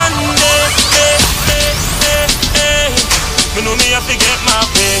know me have to get my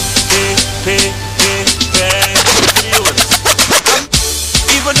pay.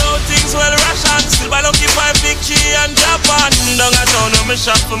 Even though things well ration, still by lucky five big key and Japan. Down a town on me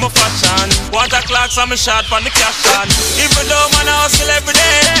shop for my fashion. Water clocks on me shot for the cash on. Even though man I hustle every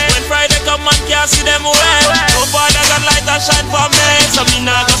day, when Friday come man can't see them away. No father got light and shine for me, so me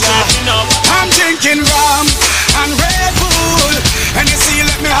not go straight up. I'm drinking rum and Red Bull, and you see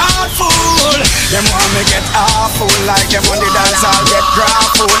let me heart full. Them want me get awful, like them on the dance I'll get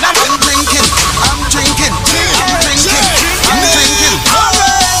grappled. I'm drinking.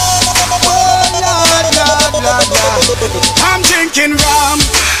 I'm drinking rum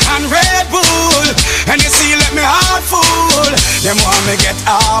and Red Bull, and you see let me heart full. Them want me get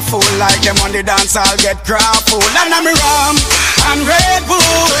awful, like them on the dance I'll get grappled. And I'm rum and Red Bull,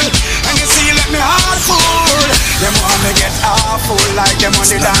 and you see let me heart full. Them want me get awful, like them on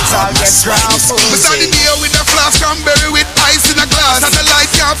the dance I'll get grappled. We started here with a flask, cranberry with ice in a glass. And the light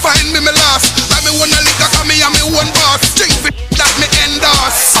can't find me, me lost. Like me wanna liquor, cause me and me one boss. Drink it, that me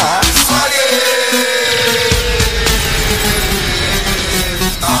endorse.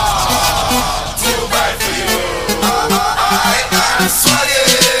 Too bad for you. I am swagging.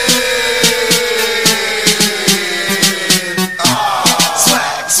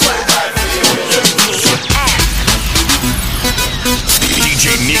 Swag bad for you. DJ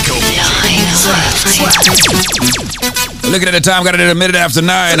Nico. Looking at the time, got it at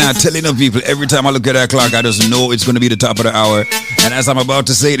 9:01. I'm telling you people, every time I look at that clock, I just know it's going to be the top of the hour. And as I'm about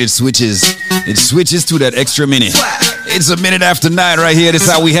to say it, it switches to that extra minute. It's 9:01 right here. This is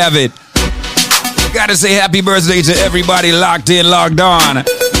how we have it. Gotta say happy birthday to everybody locked in, logged on.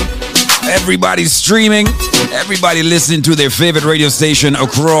 Everybody streaming. Everybody listening to their favorite radio station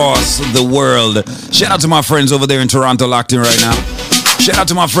across the world. Shout out to my friends over there in Toronto locked in right now. Shout out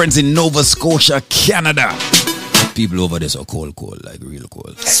to my friends in Nova Scotia, Canada. People over there so cold, like real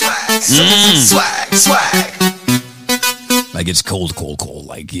cold. Swag. Like it's cold,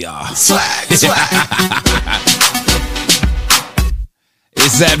 like yeah. Swag.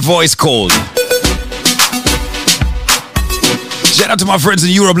 It's that voice cold. Shout out to my friends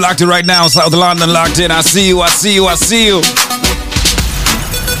in Europe locked in right now, South London locked in. I see you.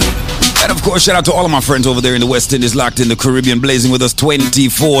 And of course, shout out to all of my friends over there in the West Indies locked in the Caribbean, blazing with us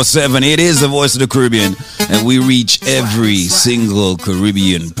 24/7. It is the voice of the Caribbean, and we reach every single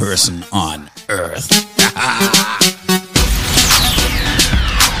Caribbean person on earth.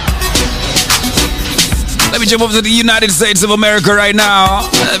 Let me jump over to the United States of America right now.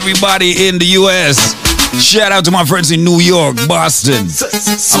 Everybody in the U.S., shout out to my friends in New York, Boston.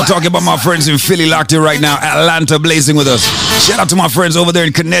 I'm talking about my friends in Philly locked in right now, Atlanta blazing with us. Shout out to my friends over there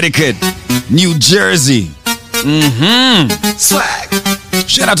in Connecticut, New Jersey. Swag.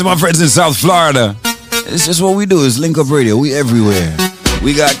 Shout out to my friends in South Florida. It's just what we do, is link up radio. We everywhere.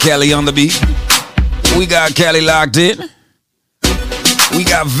 We got Cali on the beat. We got Cali locked in. We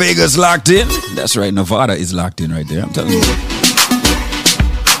got Vegas locked in. That's right, Nevada is locked in right there. I'm telling you.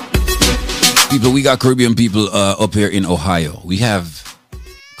 People, we got Caribbean people up here in Ohio. We have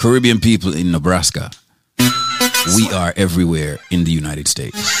Caribbean people in Nebraska. We are everywhere in the United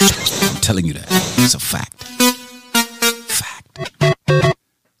States. I'm telling you that. It's a fact.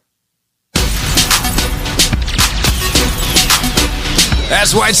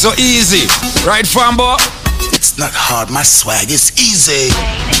 That's why it's so easy. Right, Fambo? It's not hard, my swag is easy.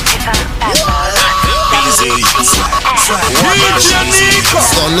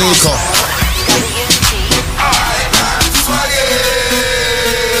 Nico.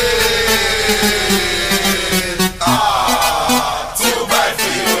 Too bad for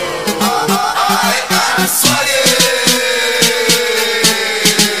you. I am swagging.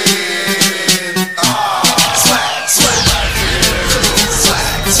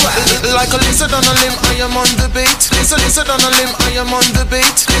 Like a lizard on a limb, I am on the bait. Lizard on a limb, I am on the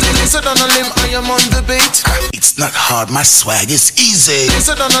bait. Lizard on a limb, I am on the bait. It's not hard, my swag is easy.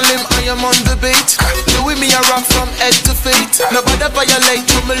 Lizard on a limb, I am on the bait. Louis me a rock from head to feet. Nobody violate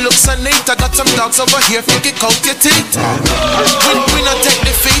you, me looks so neat. I got some dogs over here, think it out your teeth. We not take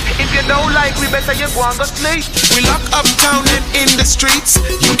defeat. If you don't like, we better you go and go sleep. We lock up town and in the streets.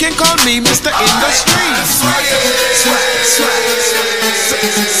 You can call me Mr. Industry. Swag.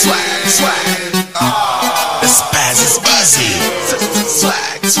 The spaz is easy.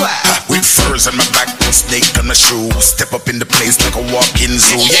 Swag. With furs on my back, snake on my shoe. Step up in the place like a walk-in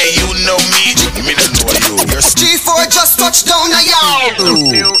zoo. Yeah, you know me don't know you. You're G4 just touched down a y'all.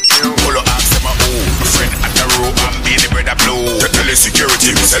 Pull up, ask them my friend at the row. I'm being the bread of blue. Tell the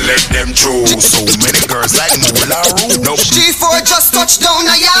security, we say let them through. So many girls like Mula Roo. G4 just touched down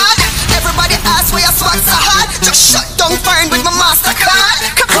a yard. Everybody ask where your swag so hard. Just shut down fine with my MasterCard.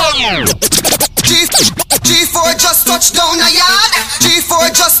 Come on. G4 just touched down a yard.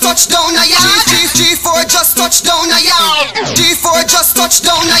 G4 just touched down a yard. G4 just touched down a yard. G4 just touched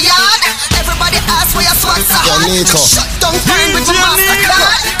down a yard. Everybody ask where your swag so hard. Just shut down fine with my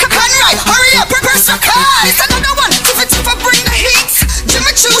MasterCard. Come on, right, hurry up, press your card. It's another one. If I bring the heat.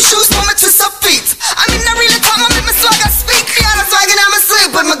 Jimmy Choo shoes for my twist up feet. I mean, I really come and make my swagger speak. Yeah, I'm swagging, I'm asleep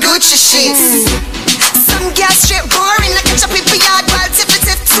with my Gucci sheets. Some gas straight boring. I catch up in yard while tiff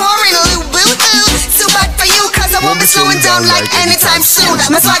touring. Loo boo boo. Too bad for you, cause I won't be slowing down like anytime soon.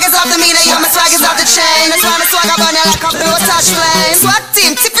 My swagger's off the meter, yeah, my swagger's off the chain. That's why my swagger burning like a blue touch flame. Swag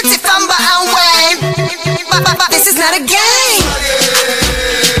team, tiffy, Amber and Wayne. But this is not a game.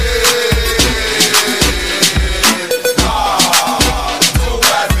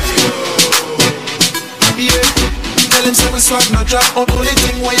 So we swag no drop, only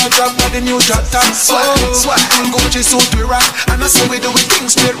thing where you drop but the new drop top. Swag, full Gucci suit we rock, and that's how we do we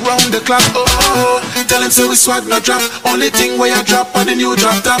things straight round the clock. Oh, tell him so we swag no drop, only thing where you drop but the new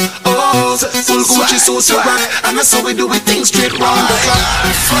drop top. Oh, full Gucci suit we rock, and that's how we do we things straight round the clock.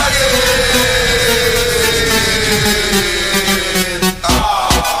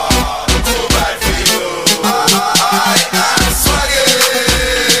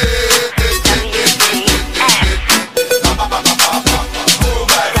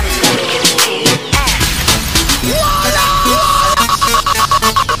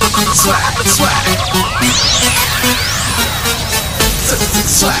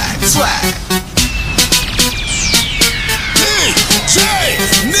 Swag. DJ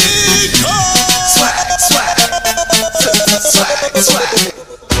Nico. Swag.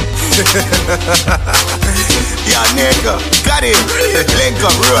 Yo, nigga, got it. Link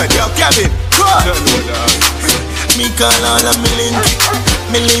up, road. Yo, Kevin, come on. Me call all of me link.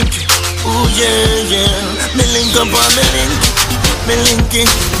 Ooh, yeah. Me link up on me link it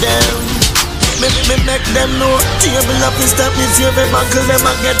down. Me make them know. Table up and stop me favorite buckle. Them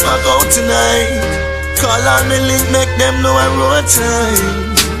I get back out tonight. Call on me link, make them know I road time.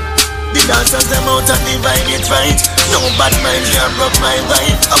 The dancers them out and divide it right. No bad mind, you broke my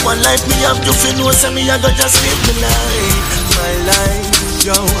vibe. I want life, me have you feel no. Say me I go just live my life,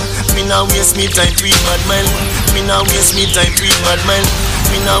 yo. Me now waste me time, free bad man. Me now waste me time, free bad man.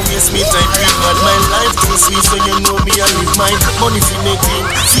 Me now waste me time, free bad man. Life too sweet, so you know me I live mine. Money fi make thing,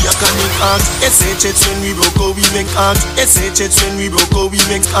 see I can make art. SHH when we broke, oh we make art. SHH when we broke, oh we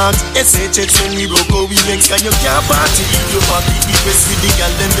make art. SHH when we broke, oh we make. Can you can't party if you party the best with the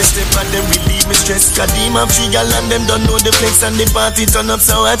gal. Them they step and them relieve me stress. Kadim and free gal and them don't know the flex and the party turn up.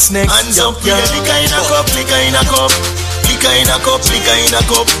 So what's next? Hands up, yeah. Liquor in a cup, liquor in a cup. Liquor in a cup, liquor in a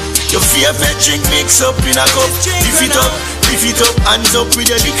cup. Your favorite drink mix up in a cup. Lift it up, hands up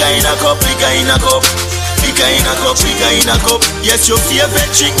with your liquor in a cup, liquor in a cup. Liquor in a cup, liquor in a cup. Yes, your favorite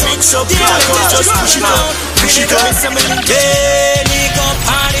drink mix up in a cup. Just push it up, push it up. Hey, Nico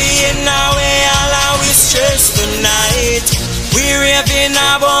party in our way, all we stress tonight. We raving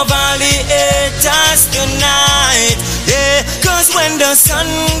above all the haters tonight. Yeah, cause when the sun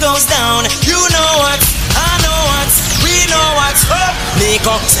goes down, you know what, I know what, we know what's up.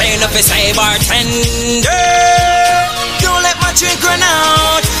 Nico saying up his say bartender, don't let my drink run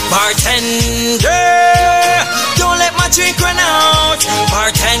out. Bartender, don't let my drink run out.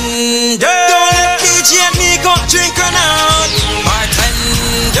 Bartender, don't let DJ Nico drink run out.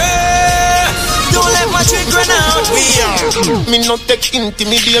 Bartender, don't let my drink run out. Me no take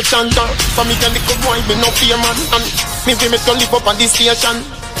intimidation. For me can little boy, me no fear man. And me fi make you live up on this station.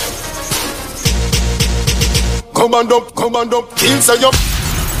 Come on up, kill say up.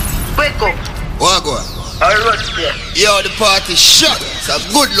 Wake up. Wagwan. Alright, yeah. Yo, the party shut. It's a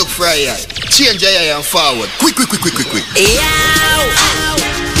good look for a eye. Change your eye and forward. Quick. Yow.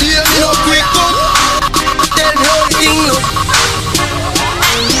 Yeah, no quick good. Tell me how the thing look.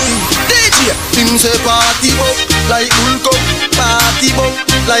 DJ, him say party up like bull cup. Party up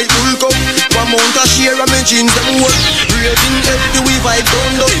like bull cup. One mount a share of me jeans them work. Raving head to we vibe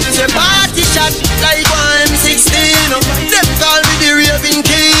down low. Say party shot like 116. Them call me the raving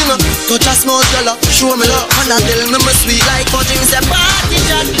king. Touch a small girl, show me love. And I tell me my sweet like fudging. Say party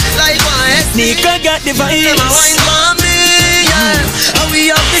shot like 116. Nico got the vibes. Them a wine for me, yeah. And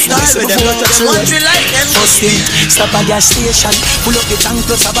we have this style with them. Them country like them. First thing, stop a gas station. Pull up the tank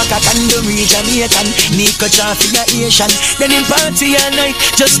plus a back and the Jamaican. Nico try for your Asian. Then him party all night,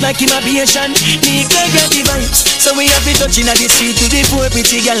 just like him a Asian. Nico got the vibes, so we have it touching at the street to the poor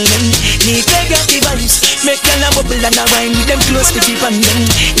pretty girl them. Nico got the vibes, make girl a bubble and a wine with them close to keep on them.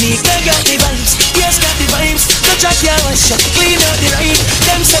 Nico got the vibes, yes got the vibes. Touch a car wash up, clean out the ride.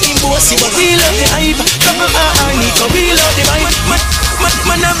 Them say him boss, see what we love the hype. Come on, Nico, we love the vibe.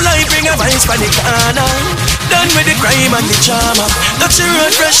 Man of life, bring a vice for the corner. Done with the crime and the drama. Touch the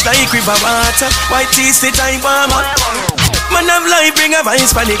road fresh like river water. White teeth, the time warmer. Man of life, bring a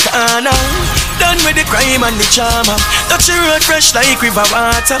vice for the corner. Done with the crime and the drama. Touch the road fresh like river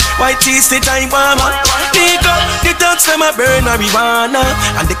water. White teeth, the time warmer. Nico, the dogs them a burn marijuana,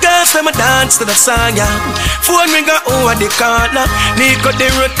 and the girls them a dance to the song, yeah. Phone ring over the corner. Nico the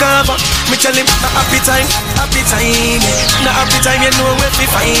recover. Me tell him no happy time, yeah. No happy time, you know where we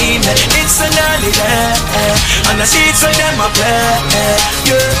find it. It's an holiday, and I see it so them a play,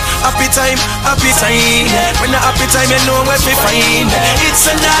 yeah. Happy time, yeah. When the happy time, you know where we find it. It's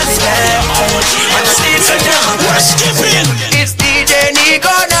an holiday, and I see it so them a play. It's DJ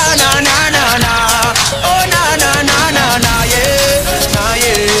Nico, na na na na na. Oh na na na na na, yeah.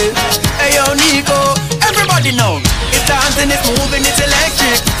 Hey yo Nico, everybody know it's dancing, it's moving, it's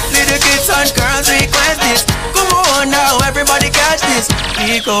electric. Little kids and girls request this. Come on now, everybody catch this.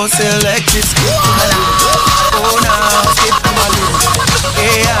 Nico select it, skip to my loop. Oh now, skip to my loop.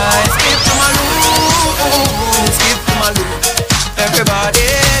 Yeah, skip to my loop. Skip to my loop. Everybody,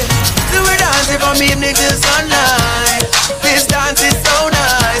 so we're dancing from evening till sunlight. This dance is so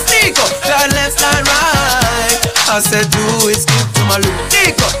nice. Nico, turn left, turn right. I said do it, skip to my loop.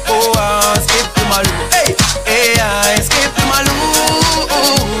 Nico, oh skip to my loop. Hey, I skip to my loop.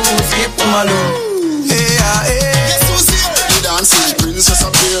 Skip to my loop. Hey. Guess who's here? The dancing princess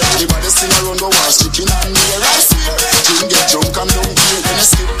appear. Everybody sing around the wall, sticking on me. I swear, you get drunk and don't care. Then you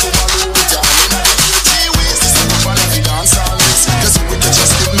skip to my loop with your hand in the ear. G-Ways, this is up on every dance on this. Guess who with the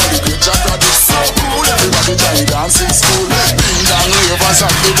just give me the great jack of this. So cool, everybody try dancing school. Bring down ravers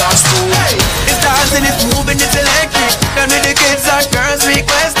and the dance too. It's dancing, it's moving, it's electric. Done with the kids and girls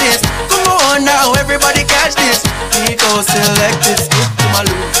request this. Come on now, everybody catch this. Nico select it, skip to my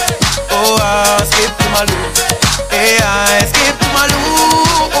loop. Oh, skip to my loop. Hey, I skip to my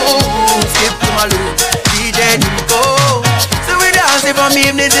loop. Skip to my loop. DJ Nico. So we dancing from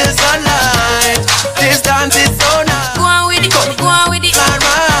evening till sunlight. This dance is so nice. Go on with it, go on with it.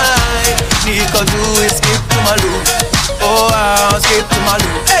 Alright, Nico do it, skip to my loop. Oh, skip to my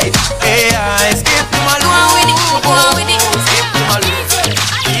loop. Hey, I skip to my loop. Go on with it, go on with it. Skip to my loop.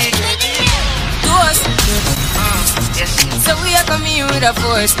 Do us. So we are coming with a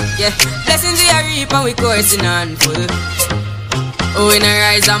force, yeah. Blessings we are reap and we coursing on full. Oh, we no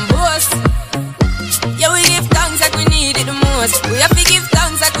rise and boast. Yeah, we give thanks like we need it the most. We have to give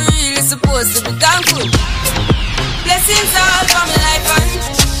thanks like we really supposed to be thankful. Blessings all for my life and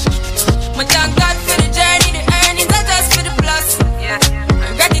my thank God for the journey, the earnings are just for the plus. Yeah,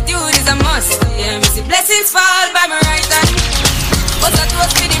 and gratitude is a must. Yeah, me see blessings fall by my right hand. But I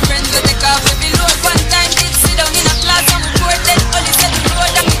toast to the friends that take off every load. One time did sit down in a class and report. Then only said the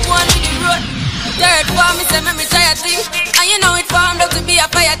road and me go on with the road. Third form, me say me try a thing. And you know it formed out to be a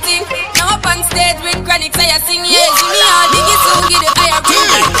fire thing. Now up on stage with chronic say I sing. Yeah, Jimmy all dig it soon, get the higher bring.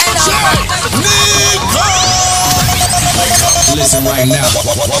 Listen right now.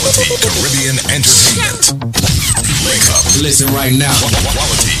 Quality Caribbean Entertainment. Wake up. Listen right now.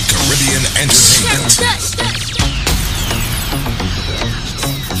 Quality Caribbean Entertainment.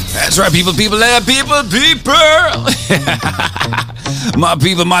 That's right, people. My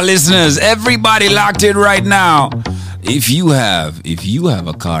people, my listeners, everybody locked in right now. If you have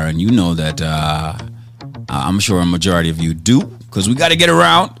a car, and you know that I'm sure a majority of you do, because we got to get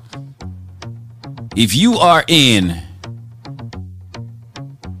around. If you are in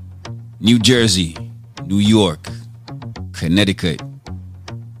New Jersey, New York, Connecticut,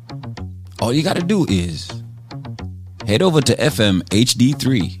 all you got to do is head over to FM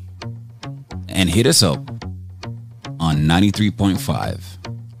HD3 and hit us up on 93.5.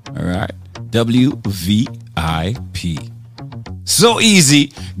 All right? WVIP. So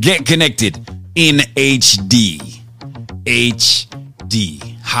easy. Get connected in HD. HD.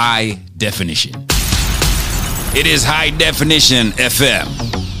 High definition. It is high definition FM.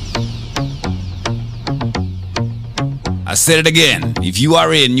 I said it again. If you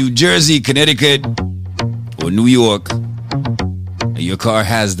are in New Jersey, Connecticut, or New York, your car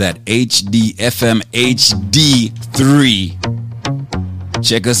has that HD FM HD3,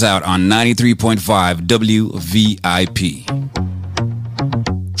 check us out on 93.5 WVIP.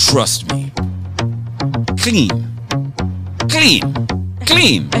 Trust me. Clean.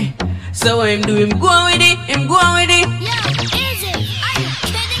 So him do him go with it, Yeah, easy. Are you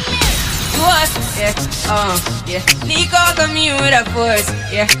kidding me? To us, yeah. Nico come in with a force,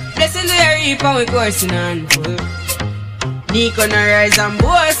 yeah. Blessings we are reap and we coursing on full. Nico no rise and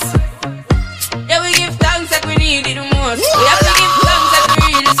boast. Yeah, we give thanks like we need it the most. We have to give thanks like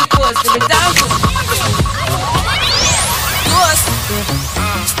we really supposed to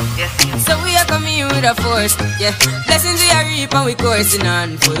with a force. Yeah, blessings we are reap and we coursing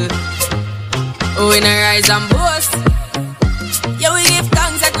on full. Oh, we no rise and boast. Yeah, we give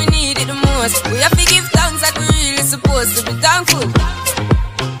thanks like we need it the most. We have to give thanks like we really supposed to be thankful.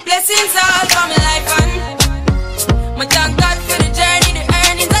 Blessings all for my life and my thank God for the journey, the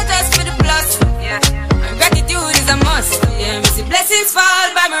earnings are just for the plus. Yeah, and gratitude is a must. Yeah, me see blessings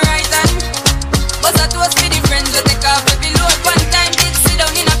fall by my right hand. But I toast for the friends that take off every load. One time did sit down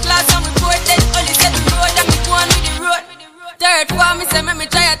in a class and we poured then only said the road and we go on with the road. Third form, me say me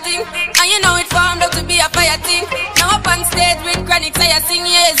try a thing. And you know it formed up to be a fire thing. Now up on stage with chronic say I sing.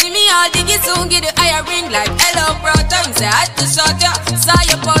 Yeah, see me all diggy soon get the higher ring. Like hello brother, me say I had to short ya. Saw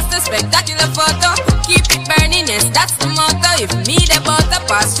your poster, spectacular photo. Keep it burning, yes that's the motto. If me the butter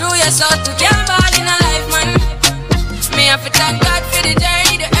pass through your soul to can't ball in a life man. Me have to thank God for the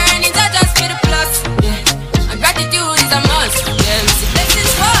journey, the earnings are just for the plus. Yeah, and gratitude is a must. Yeah, me see blessings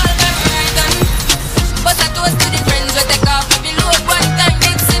fall by my right hand. But I toast to the friends we take off every load. One time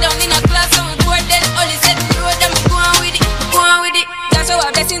they sit down in a class and we poured then only said the road and we go on with it, go on with it. That's how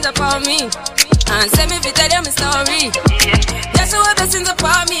our blessings upon me. And send me to tell them a story. That's how our blessings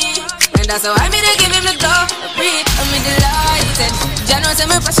upon me. And that's how I made to give him the glory. I'm in delighted. Jah knows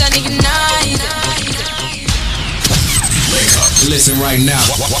I'm passion ignited. Wake up. Listen right now.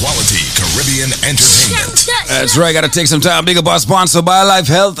 Quality Caribbean Entertainment. That's right. Got to take some time. Big up our sponsor, BioLife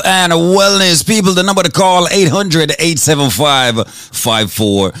Health and Wellness. People, the number to call,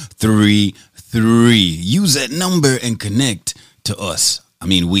 800-875-5433. Use that number and connect to us. I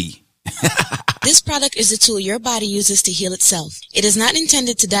mean, we. This product is a tool your body uses to heal itself. It is not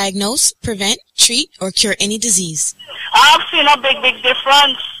intended to diagnose, prevent, treat, or cure any disease. I've seen a big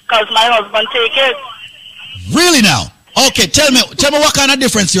difference because my husband take it. Really now? Okay, tell me what kind of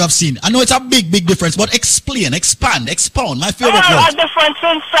difference you have seen. I know it's a big difference, but explain, expand, expound. My favorite word. A difference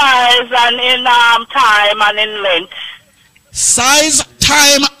in size and in time and in length. Size,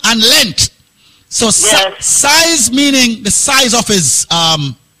 time, and length. So yes. Size meaning the size of his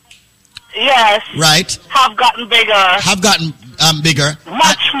yes. Right. Have gotten bigger. Have gotten bigger.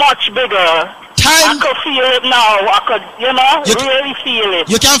 Much bigger. Time. I could feel it now. I could, really feel it.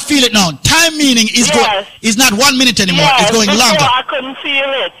 You can feel it now. Time meaning is is not 1 minute anymore. Yes, it's going longer. I couldn't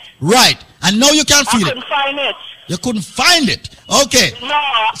feel it. Right. And now you can feel it. I couldn't find it. You couldn't find it. Okay. No.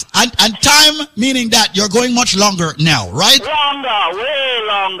 And time meaning that you're going much longer now, right? Longer, way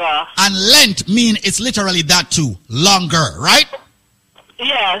longer. And length mean it's literally that too. Longer, right?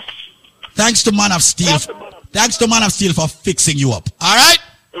 Yes. Thanks to Man of Steel. Thanks to Man of Steel for fixing you up. All right?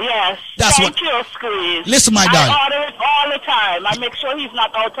 Yes. Thank you, Squeeze. Listen, my darling. I order it all the time. I make sure he's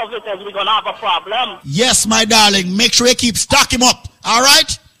not out of it as we're going to have a problem. Yes, my darling. Make sure you keep stock him up. All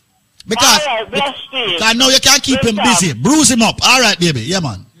right? Because all right, I know you can't keep him busy. Bruise him up. All right, baby. Yeah,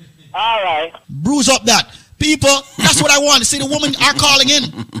 man. All right. Bruise up that. People, that's what I want to see. The women are calling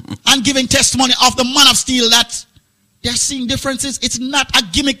in and giving testimony of the Man of Steel that they're seeing differences. It's not a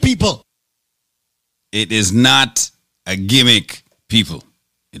gimmick, people. It is not a gimmick, people.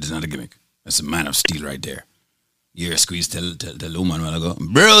 It is not a gimmick. That's a Man of Steel right there. You're Squeeze. Tell the woman while I go.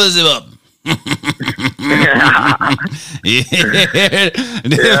 Bruise him up. It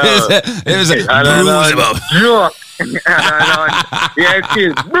was a bruise him up. Yeah, it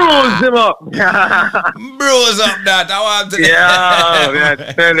is. Bruise him up. Bruise up that. I want to. Yeah,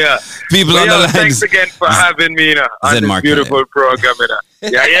 tell you. People on the lines. Thanks again for having me on this beautiful program.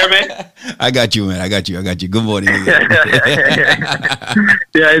 Yeah, hear me? I got you, man. I got you. Good morning.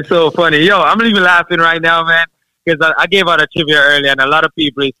 Yeah, it's so funny. Yo, I'm even laughing right now, man, because I gave out a trivia earlier, and a lot of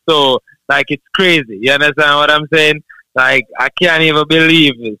people is so, like, it's crazy. You understand what I'm saying? Like, I can't even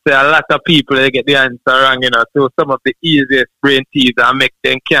believe it. So a lot of people, they get the answer wrong, So some of the easiest brain teas and make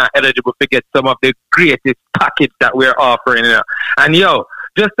them can't eligible to get some of the greatest package that we're offering, And yo,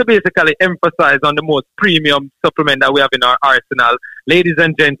 just to basically emphasize on the most premium supplement that we have in our arsenal, ladies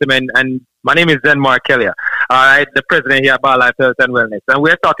and gentlemen, and my name is Yvette Marshall, all right, the president here at BioLife Health and Wellness, and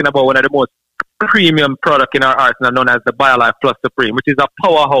we're talking about one of the most premium product in our arsenal known as the BioLife Plus Supreme, which is a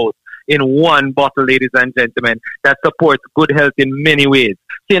powerhouse in one bottle, ladies and gentlemen, that supports good health in many ways.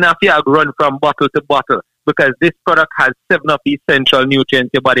 So you have to run from bottle to bottle because this product has 7 of the essential nutrients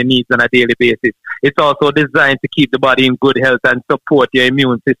your body needs on a daily basis. It's also designed to keep the body in good health and support your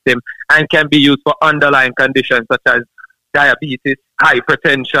immune system and can be used for underlying conditions such as diabetes,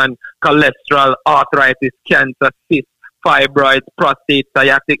 hypertension, cholesterol, arthritis, cancer, cysts, fibroids, prostate,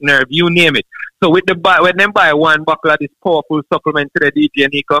 sciatic nerve, you name it. So when they buy one bottle of this powerful supplement to the DJ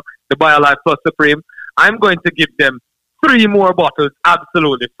Nico, the BioLife Plus Supreme, I'm going to give them 3 more bottles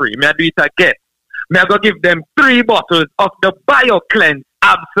absolutely free. May I do it again? May I go give them 3 bottles of the BioCleanse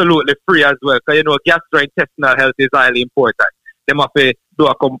absolutely free as well. Because, you know, gastrointestinal health is highly important. They must do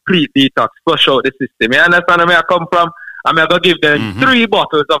a complete detox, flush out the system. You understand where I come from? I'm going to give them 3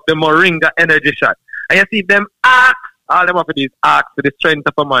 bottles of the Moringa Energy Shot. And you see them ask, all them have to do is ask for the strength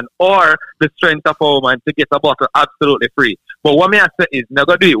of a man or the strength of a woman to get a bottle absolutely free. But what I say is, I'm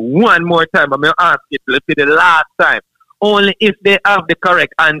going to do it one more time. I'm going to ask it for the last time. Only if they have the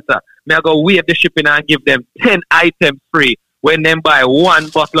correct answer. I'm going to waive the shipping and give them 10 items free when they buy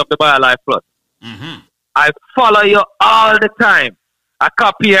 1 bottle of the BioLife Plus. I follow you all the time. I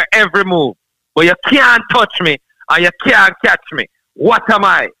copy your every move. But you can't touch me and you can't catch me. What am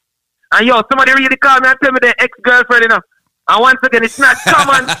I? And yo, somebody really call me and tell me they're ex-girlfriend, you know. And once again, it's not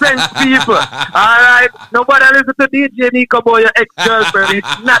common sense, people. Alright? Nobody listen to DJ Nico about your ex-girlfriend.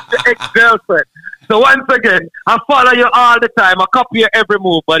 It's not the ex-girlfriend. So once again, I follow you all the time. I copy your every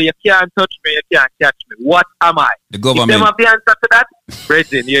move, but you can't touch me, you can't catch me. What am I? The government. If them have the answer to that,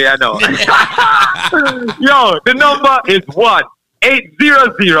 Bridget, yeah, I know. Yo, the number is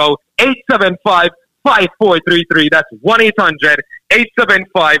 1-800-875-5433. That's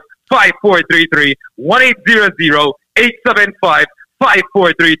 1-800-875-5433.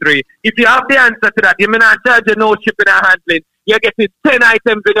 1-800-875-5433. If you have the answer to that, you may not charge you no shipping and handling. You're getting 10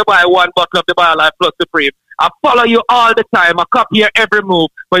 items when you buy 1 bottle of the BioLife Plus Supreme. I follow you all the time. I copy your every move,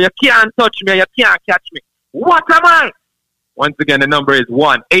 but you can't touch me. You can't catch me. What am I? Once again, the number is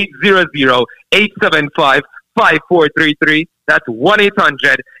 1-800-875-5433. That's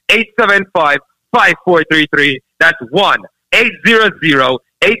 1-800-875-5433. That's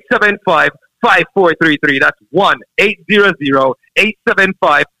 1-800-875-5433. That's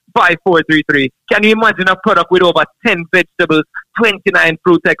 1-800-875-5433. Can you imagine a product with over 10 vegetables, 29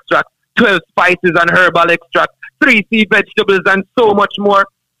 fruit extracts, 12 spices and herbal extracts, 3 sea vegetables, and so much more?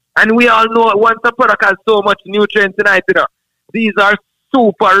 And we all know once a product has so much nutrients in it, you know, these are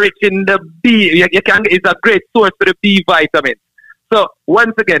super rich in the B. It's a great source for the B vitamins. So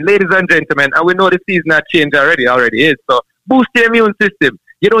once again, ladies and gentlemen, and we know the season has changed already is. So boost your immune system.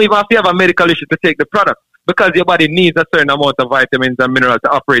 You don't even have to have a medical issue to take the product, because your body needs a certain amount of vitamins and minerals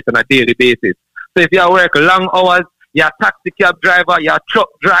to operate on a daily basis. So if you work long hours, you're a taxi cab driver, you're a truck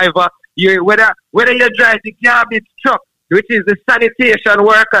driver, whether you drive the garbage truck, which is the sanitation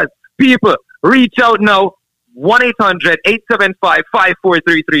workers, people, reach out now.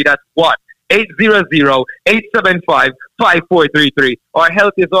 1-800-875-5433. That's 1-800-875-5433. Our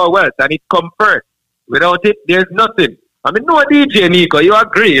health is our wealth, and it comes first. Without it, there's nothing. I mean, no DJ Nico, you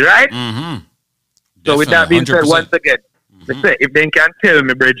agree, right? So with that being said, once again, say, if they can tell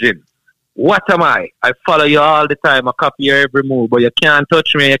me, Bridget, what am I? I follow you all the time. I copy your every move, but you can't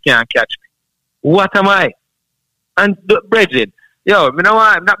touch me, you can't catch me. What am I? And Bridget, yo, you know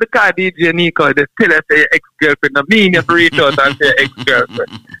what? Not because DJ Nico, they still say your ex-girlfriend. I mean, you reach out and say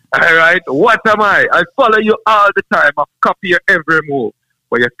ex-girlfriend. Alright? What am I? I follow you all the time. I copy your every move,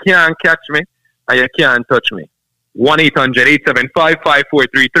 but you can't catch me and you can't touch me.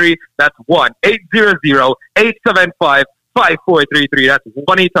 1-800-875-5433. That's 1-800-875-5433. That's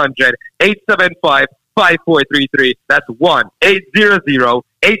 1-800-875-5433. That's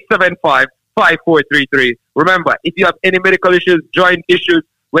 1-800-875-5433. Remember, if you have any medical issues, joint issues,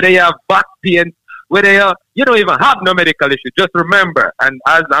 whether you have back pain, whether you don't even have no medical issues, just remember, and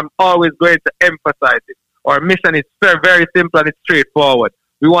as I'm always going to emphasize it, our mission is very, very simple and it's straightforward.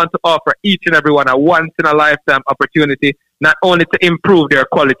 We want to offer each and everyone a once-in-a-lifetime opportunity, not only to improve their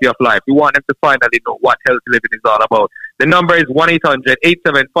quality of life. We want them to finally know what healthy living is all about. The number is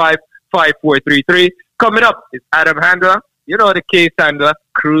 1-800-875-5433. Coming up is Adam Handler. You know the case handler,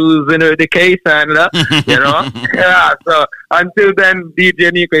 cruising with the case handler, you know? Yeah, so until then,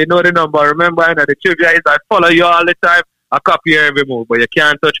 DJ Nico, you know the number. Remember, you know, the trivia is I follow you all the time. I copy your every move, but you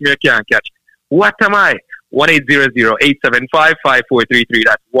can't touch me, you can't catch me. What am I? 1-800-875-5433.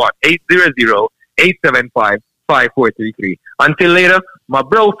 That's 1-800-875-5433. Until later, my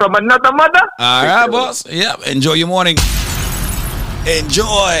bro from another mother. All right, boss. Yep. Enjoy your morning.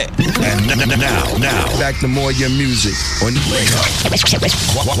 Enjoy. And now, back to more of your music on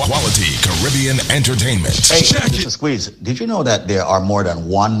Quality Caribbean Entertainment. Hey, Mr. Squeeze, did you know that there are more than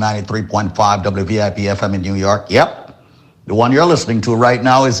 193.5 WVIP FM in New York? Yep. The one you're listening to right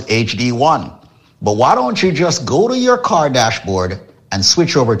now is HD1. But why don't you just go to your car dashboard and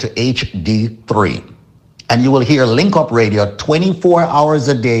switch over to HD3? And you will hear Link Up Radio 24 hours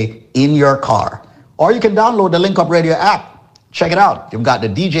a day in your car. Or you can download the Link Up Radio app. Check it out. You've got the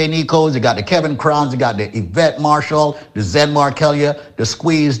DJ Nikos, you got the Kevin Crowns, you got the Yvette Marshall, the Zen Markelia, the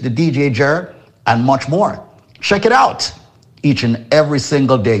Squeeze, the DJ Jared, and much more. Check it out. Each and every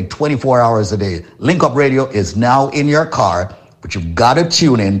single day, 24 hours a day. Link Up Radio is now in your car. but you've got to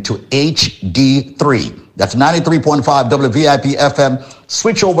tune in to HD3. That's 93.5 WVIP FM.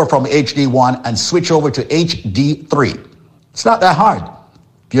 Switch over from HD1 and switch over to HD3. It's not that hard.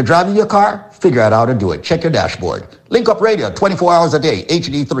 If you're driving your car, figure out how to do it. Check your dashboard. Link Up Radio, 24 hours a day.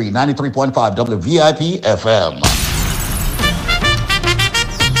 HD3, 93.5 WVIP FM.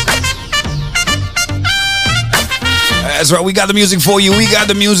 That's right, we got the music for you. We got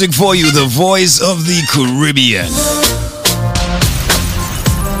the music for you. The voice of the Caribbean.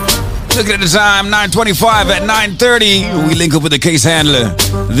 Looking at the time, 9:25 at 9:30. We link up with the case handler.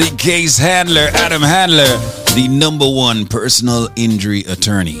 The case handler, Adam Handler, the #1 personal injury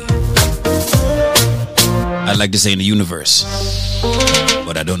attorney. I'd like to say in the universe,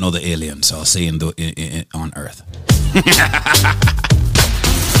 but I don't know the aliens, so I'll say on Earth.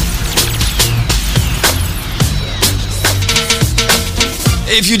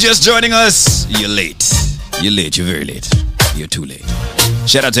 If you're just joining us, you're late. You're late. You're very late. You're too late.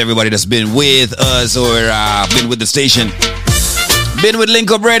 Shout out to everybody that's been with us or been with the station. Been with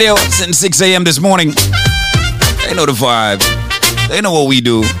Link Up Radio since 6 a.m. this morning. They know the vibe. They know what we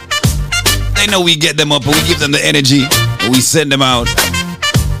do. They know we get them up and we give them the energy and we send them out.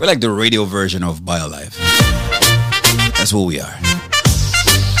 We're like the radio version of BioLife. That's what we are.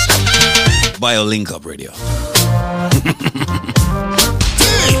 Bio Link Up Radio.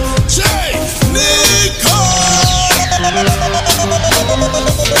 DJ Nico!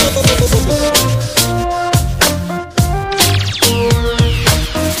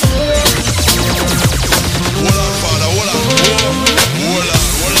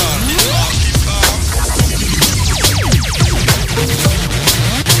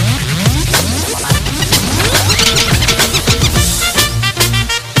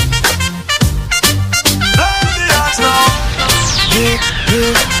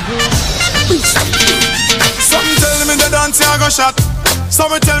 Some tell me the dance I go shot.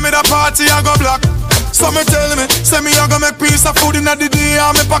 Some tell me the party I go black. Some tell me, say me I go make piece of food in the day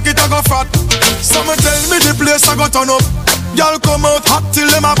and me pocket I go fat. Some tell me the place I go turn up. Y'all come out hot till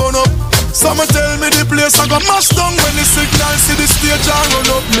them a burn up. Some tell me the place I go mash down when the signal see the stage and run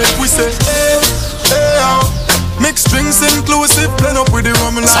up. Make we say, hey, hey, oh. Mixed drinks inclusive, blend up with the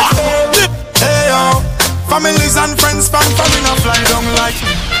rum like, hey, hey, oh. Families and friends, fan a fly down like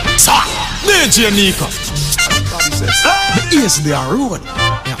DJ Nico. The ears they are rude.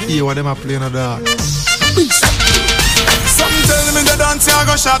 Yeah, hear what them are playing at that. Some tell me the dance I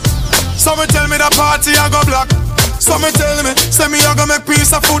go shot. Some tell me the party I go black. Some tell me, say me I go make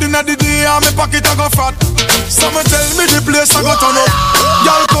piece of food in the day and me pocket I go fat. Some tell me the place I go turn up.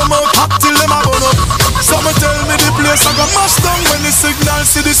 Y'all come out hot till them a burn up. Some tell me the place I go mash down when the signal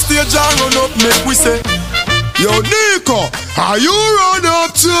see the stage and run up. Make we say, yo Nico, are you run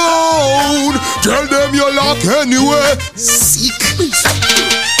uptown? Tell them you lock anyway. Sick.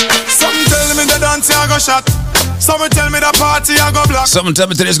 Some tell me the dance I go shot. Some tell me the party I go black. Some tell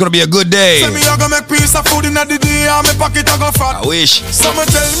me today's gonna be a good day. Tell me I go make piece of food in the day and me pocket I go fat. I wish. Some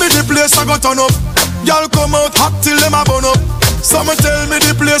tell me the place I go turn up. Y'all come out hot till them a burn up. Some tell me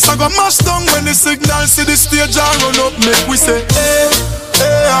the place I go mash down when the signal see the stage and run up. Make we say, hey,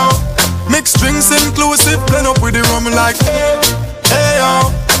 hey, oh. Mixed drinks inclusive, blend up with the rum like, hey, hey, yo.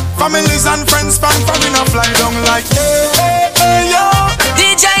 Families and friends, fan a fly down like, hey, hey, hey, yo.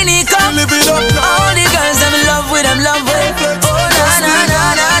 DJ Nico, live it up now. All the girls I'm in love with, I'm love with. Oh, na, na,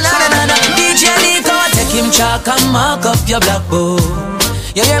 na, na, na, na, na. DJ Nico, take him chalk and mark up your blackboard.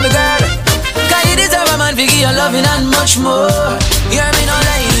 You hear me, girl? Cause you deserve a man, figure your loving and much more. You hear me, no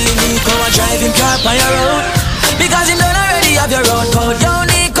lie, Nico, I drive him car on your road. Because him don't already have your road code. Yo,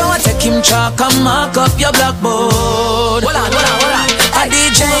 Nico, take him chalk and mark up your blackboard. Hold on. I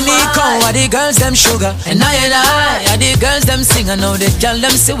DJ Nico, I the girls them sugar. And I the girls them sing. I know they tell them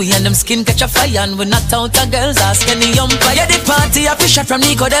see we and them skin catch a fire. And we not out of girls ask any umpire. Yeah, the party a fish shot from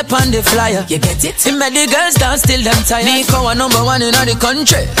Nico, they on the flyer. You get it? He made the girls dance till them tired. Nico a #1 in the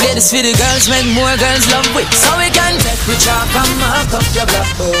country. Play this for the girls, make more girls love with. So we can take with chalk and mark up your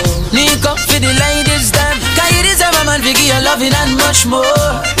blackboard. Nico for the ladies them. Cause you deserve a man figure your loving and much more.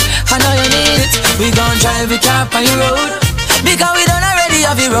 I know you need it. We gon' drive it up on your road. Because we don't already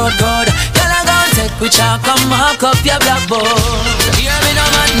have your road code. Y'all are gon' take with chalk and mark up your blackboard. You hear me now,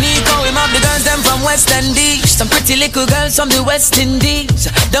 man? Nico, we map the girls them from West Indies. Some pretty little girls from the West Indies.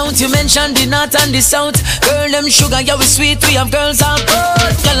 Don't you mention the North and the South. Girl, them sugar, yeah, we sweet. We have girls on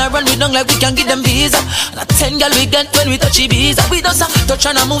board. Y'all are run with down like we can give them visa. And a 10 girl we get when we touch Ibiza. We don't touch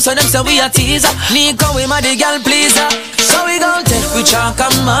on a move, so them say we a teaser. Nico, we mad the girl pleaser. So we gon' take with chalk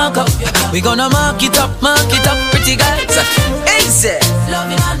and mark up. We gonna mark it up, pretty guys. Easy.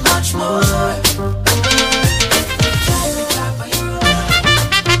 Loving and much more.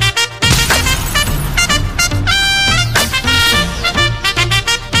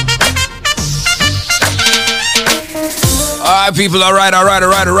 All right, people. All right.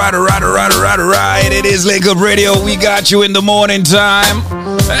 It is Lake Up Radio. We got you in the morning time.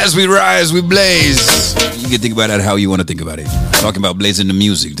 As we rise, we blaze. You can think about that how you want to think about it. Talking about blazing the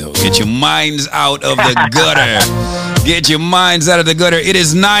music, though. Get your minds out of the gutter. Get your minds out of the gutter. It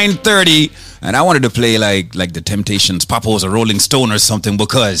is 9:30, and I wanted to play like the Temptations, Papa's a Rolling Stone or something,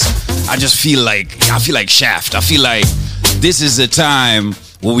 because I just feel like Shaft. I feel like this is the time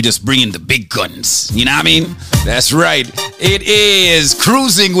where we just bring in the big guns. You know what I mean? That's right. It is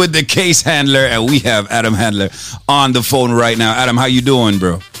Cruising with the Case Handler, and we have Adam Handler on the phone right now. Adam, how you doing,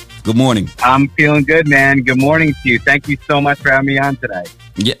 bro? Good morning. I'm feeling good, man. Good morning to you. Thank you so much for having me on today.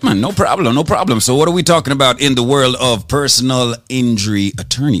 Yeah, man, no problem. So what are we talking about in the world of personal injury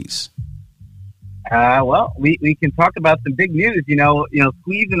attorneys? Well, we can talk about some big news. You know,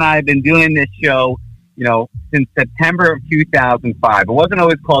 Squeeze and I have been doing this show, since September of 2005. It wasn't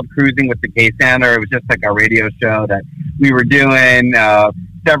always called Cruising with the Case Handler. It was just like a radio show that we were doing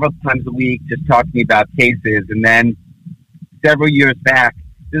several times a week, just talking about cases. And then several years back,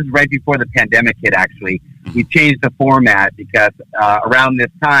 this is right before the pandemic hit, actually, we changed the format because around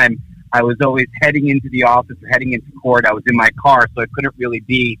this time, I was always heading into the office or heading into court. I was in my car, so I couldn't really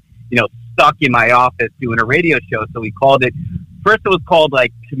be, stuck in my office doing a radio show. So we called it, first it was called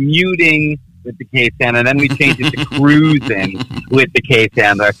like Commuting with the Case Handler, and then we changed it to Cruising with the Case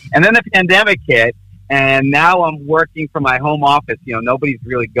Handler. And then the pandemic hit, and now I'm working from my home office. Nobody's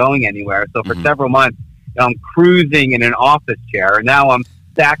really going anywhere. So for several months, I'm cruising in an office chair, and now I'm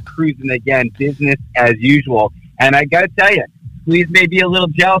back cruising again, business as usual. And I got to tell you, Squeeze may be a little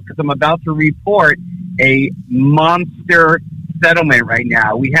jealous because I'm about to report a monster settlement right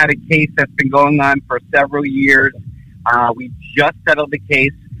now. We had a case that's been going on for several years. We just settled the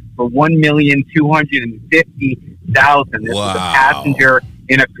case for $1,250,000. This was a passenger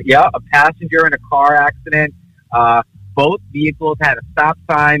in a car accident. Both vehicles had a stop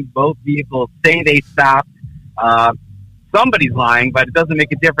sign. Both vehicles say they stopped. Somebody's lying, but it doesn't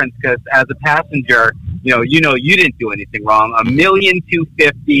make a difference because as a passenger, you didn't do anything wrong.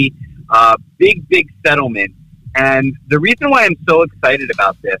 $1,250,000, big settlement. And the reason why I'm so excited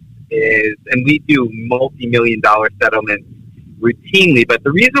about this is, and we do multi-million-dollar settlements routinely, but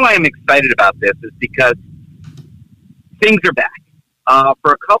the reason why I'm excited about this is because things are back.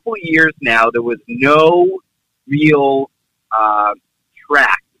 For a couple of years now, there was no real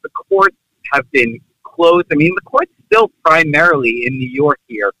track. The courts have been closed. I mean, the courts still primarily in New York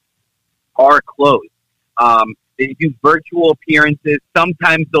here are closed. They do virtual appearances.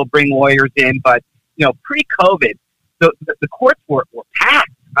 Sometimes they'll bring lawyers in, but pre-COVID, the courts were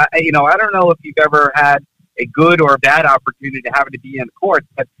packed. I don't know if you've ever had a good or a bad opportunity to having to be in the courts,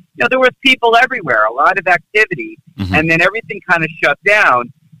 but there was people everywhere, a lot of activity, and then everything kind of shut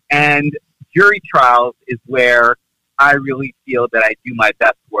down. And jury trials is where I really feel that I do my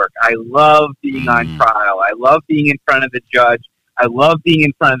best work. I love being on trial. I love being in front of the judge. I love being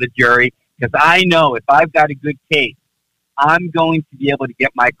in front of the jury because I know if I've got a good case, I'm going to be able to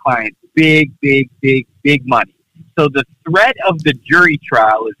get my clients big money. So the threat of the jury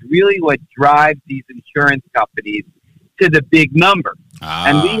trial is really what drives these insurance companies to the big number.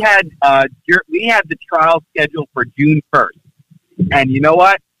 And we had the trial scheduled for June 1st. And you know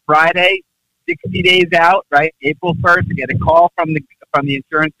what? Friday, 60 days out, right? April 1st, I get a call from the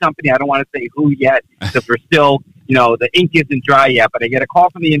insurance company. I don't want to say who yet because we're still, the ink isn't dry yet. But I get a call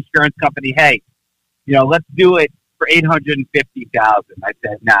from the insurance company. Hey, let's do it for $850,000. I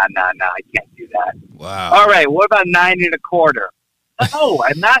said, nah, I can't do that. Wow. All right, what about $925,000? No,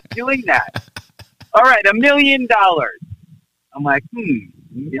 I'm not doing that. All right, $1 million. I'm like, $1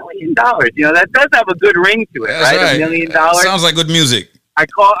 million. That does have a good ring to it, right? $1 million. Sounds like good music. I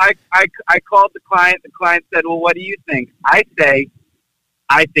called the client. The client said, well, what do you think? I say,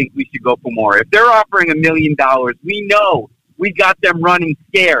 I think we should go for more. If they're offering $1 million, we know we got them running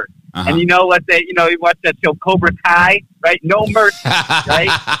scared. And let's say, you watch that show Cobra Kai, right? No mercy, right?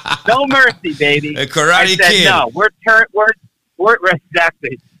 No mercy, baby. A Karate Kid. No, we're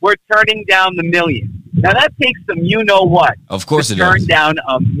turning down the $1 million. Now that takes some what. Of course it does. Turn down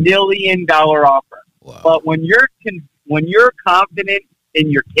 $1 million offer. Wow. But when you're confident in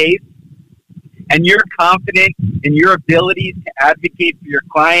your case and you're confident in your abilities to advocate for your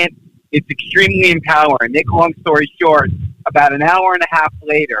client, it's extremely empowering. Make a long story short, about an hour and a half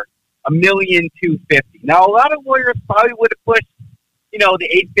later, $1,250,000. Now, a lot of lawyers probably would have pushed, the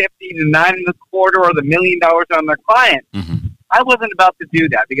 $850,000 to $925,000 or the $1 million on their client. I wasn't about to do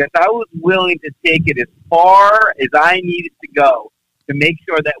that because I was willing to take it as far as I needed to go to make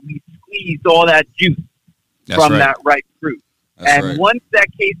sure that we squeezed all that juice from that ripe fruit. Once that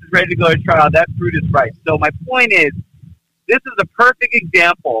case is ready to go to trial, that fruit is ripe. So my point is, this is a perfect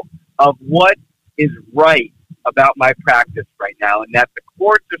example of what is right about my practice right now, and that the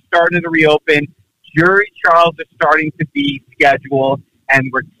courts are starting to reopen, jury trials are starting to be scheduled,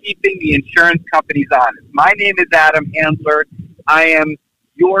 and we're keeping the insurance companies honest. My name is Adam Handler. I am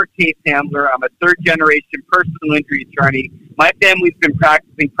your case handler. I'm a third-generation personal injury attorney. My family's been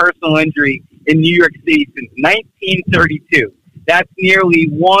practicing personal injury in New York City since 1932. That's nearly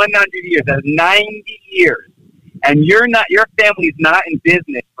 100 years. That's 90 years. And your family's not in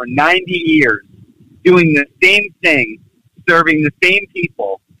business for 90 years doing the same thing, serving the same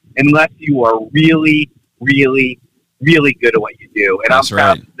people, unless you are really, really, really good at what you do. And That's I'm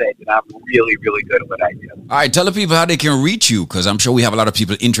proud right. to say that I'm really, really good at what I do. All right, tell the people how they can reach you, because I'm sure we have a lot of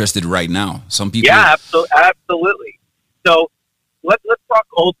people interested right now. Some people. Yeah, absolutely. So let's talk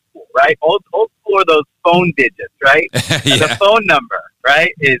old school, right? Old school are those phone digits, right? Yeah. The phone number,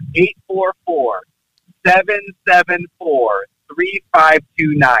 right, is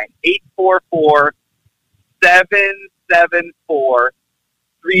 844-774-3529.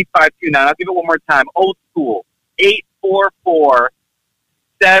 844-774-3529. I'll give it one more time. Old school.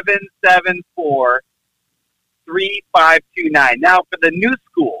 844-774-3529. Now, for the new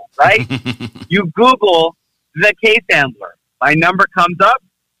school, right? You Google the case handler. My number comes up.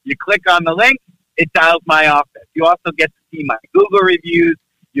 You click on the link. It dials my office. You also get to see my Google reviews.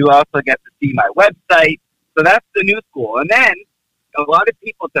 You also get to see my website. So that's the new school. And then a lot of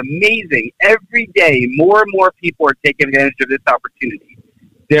people, it's amazing. Every day, more and more people are taking advantage of this opportunity.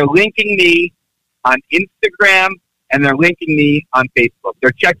 They're linking me on Instagram, and they're linking me on Facebook.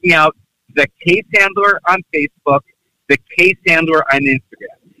 They're checking out the case handler on Facebook, the case handler on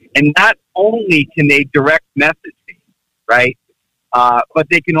Instagram. And not only can they direct message me, right, but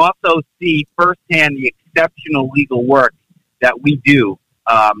they can also see firsthand the exceptional legal work that we do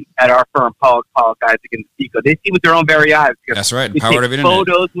at our firm, Pollock, Isaac, and Seco. They see with their own very eyes. That's right. We Power take of internet.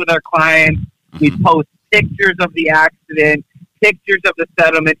 photos with our clients. We post pictures of the accident, pictures of the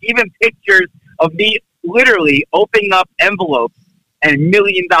settlement, even pictures of me literally opening up envelopes and $1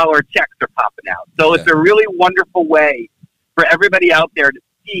 million checks are popping out. So it's a really wonderful way for everybody out there to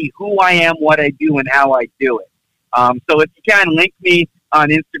see who I am, what I do, and how I do it. So if you can, link me on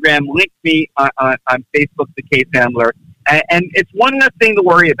Instagram, link me on Facebook, the case handler. And it's one less thing to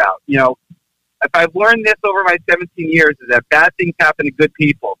worry about. You know, if I've learned this over my 17 years is that bad things happen to good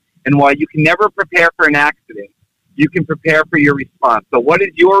people. And while you can never prepare for an accident, you can prepare for your response. So what is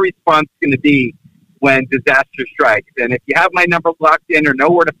your response going to be when disaster strikes? And if you have my number locked in or know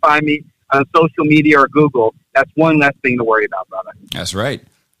where to find me on social media or Google, that's one less thing to worry about, brother. That's right.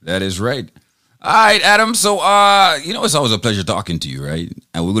 That is right. All right, Adam. So, it's always a pleasure talking to you, right?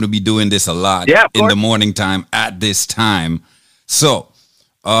 And we're going to be doing this a lot in the morning time at this time. So,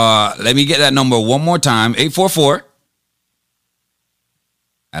 let me get that number one more time. 844.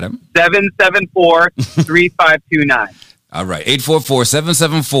 Adam? 774-3529. All right.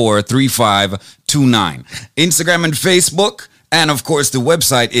 844-774-3529. Instagram and Facebook. And, of course, the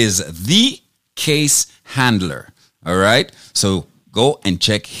website is The Case Handler. All right? So, go and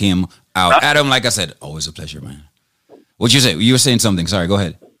check him out. Adam, like I said, always a pleasure, man. What'd you say? You were saying something. Sorry, go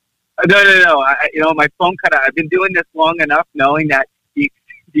ahead. No. My phone cut out. I've been doing this long enough knowing that the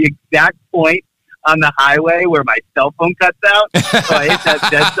exact point on the highway where my cell phone cuts out. So I hit that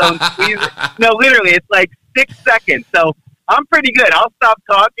dead zone squeeze. No, literally, it's like 6 seconds. So I'm pretty good. I'll stop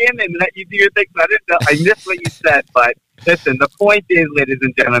talking and let you do your thing. I missed what you said. But listen, the point is, ladies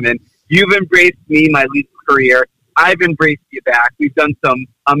and gentlemen, you've embraced me, my legal career. I've embraced you back. We've done some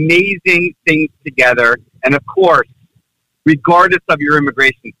amazing things together. And of course, regardless of your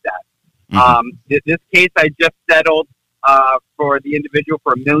immigration status, this case I just settled for the individual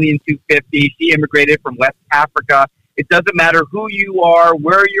for $1,250,000. She immigrated from West Africa. It doesn't matter who you are,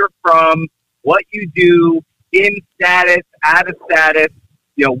 where you're from, what you do, in status, out of status.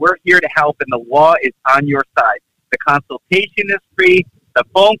 We're here to help, and the law is on your side. The consultation is free. The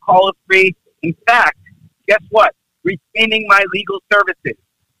phone call is free. In fact, guess what? Retaining my legal services.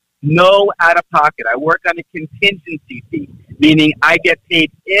 No out of pocket. I work on a contingency fee, meaning I get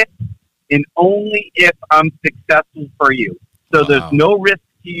paid if and only if I'm successful for you. So there's no risk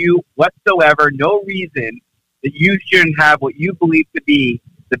to you whatsoever, no reason that you shouldn't have what you believe to be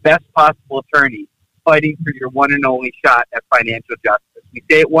the best possible attorney fighting for your one and only shot at financial justice. We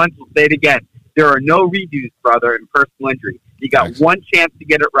say it once, we'll say it again. There are no redos, brother, in personal injury. You got one chance to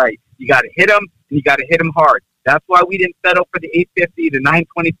get it right. You got to hit them, and you got to hit them hard. That's why we didn't settle for the $850, the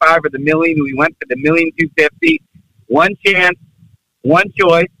 $925, or the $1 million. We went for the $1,250,000. One chance, one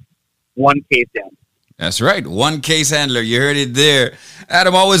choice, one case in. That's right. One case handler. You heard it there.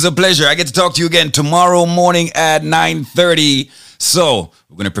 Adam, always a pleasure. I get to talk to you again tomorrow morning at 9:30. So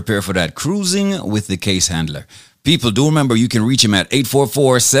we're going to prepare for that. Cruising with the case handler. People, do remember you can reach him at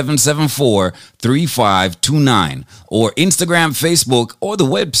 844-774-3529 or Instagram, Facebook, or the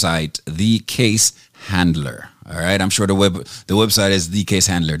website, The Case Handler. All right, I'm sure the website is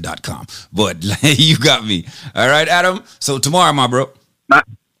thecasehandler.com. But you got me. All right, Adam. So tomorrow, my bro.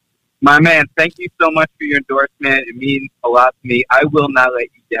 My man, thank you so much for your endorsement. It means a lot to me. I will not let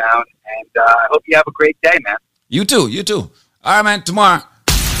you down, and I hope you have a great day, man. You too. All right, man, tomorrow.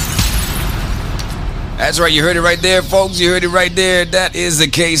 That's right, you heard it right there, folks. You heard it right there. That is the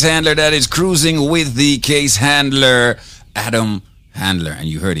case handler. That is Cruising with the Case Handler, Adam Handler. And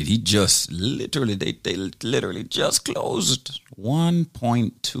you heard it. He just literally, they literally just closed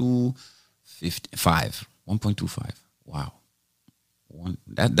 1.255. 1.25. Wow.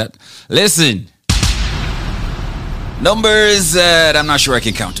 Listen. Numbers that I'm not sure I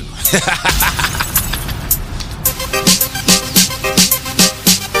can count to.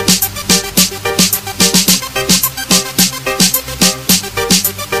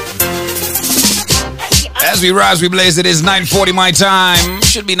 As we rise, we blaze. It is 9:40 my time.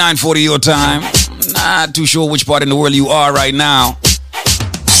 Should be 9:40 your time. Not too sure which part in the world you are right now.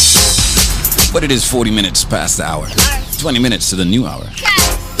 But it is 40 minutes past the hour. 20 minutes to the new hour.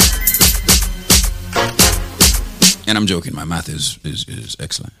 And I'm joking. My math is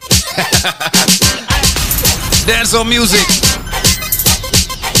excellent. Dancehall music.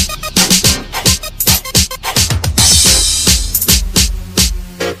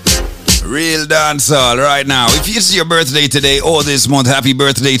 Real dancehall right now. If it's your birthday today or this month, happy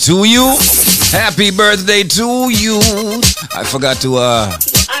birthday to you. Happy birthday to you. I forgot to,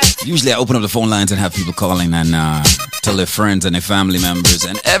 usually I open up the phone lines and have people calling and tell their friends and their family members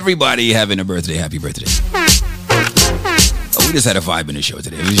and everybody having a birthday, happy birthday. Oh, we just had a vibe in the show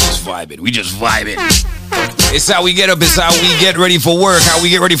today. We just vibing. It's how we get up. It's how we get ready for work. How we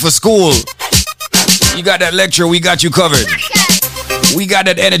get ready for school. You got that lecture. We got you covered. We got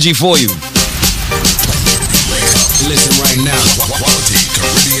that energy for you. Listen right now. Quality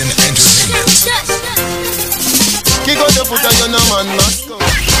Caribbean Entertainment. Kick out the put on your man mask.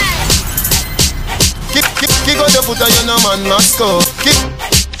 Kick out the put on your man mask.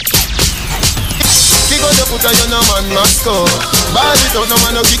 Kick out the put on your man mask. Ball it out, no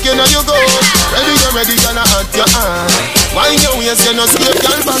man no kick you now you go. Ready, gonna at your hand. Wind your waist, you no see your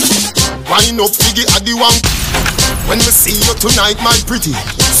girl back. Wind up, Figgy at the one. When we see you tonight, my pretty,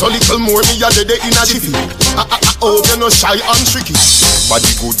 so little more me a day in a jiffy. Oh, you no shy and tricky. Body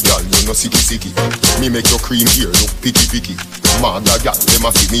good girl, you no sicky. Me make your cream here look picky. Mother girl, them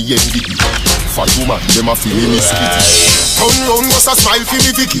a feel me yendy. Fat woman, them a feel me skitty. Turn round, must a smile for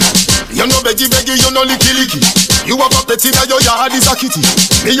me Vicky. You no beggy, you no licky. You have a petty that your yard is a kitty.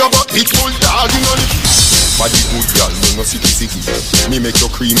 Me have a pitbull dog, you no licky. Body good girl, you no sicky. Me make your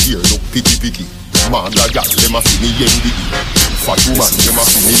cream here look picky. Mother girl, them a feel me yendy. Fat woman, them a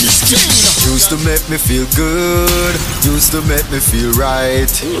feel me skitty. Used to make me feel good, used to make me feel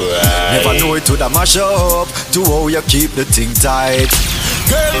right. Never know it would mash up to how you keep the thing tight.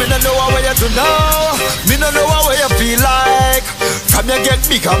 Girl, me no know how you do now, me no know how you feel like. From you get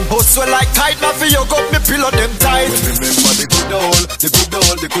big and bust well like tight, now for you got me pillow them tight. When me remember the good old, the good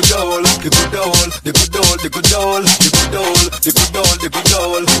old, the good old, the good old, the good old, the good old, the good old, the good old, the good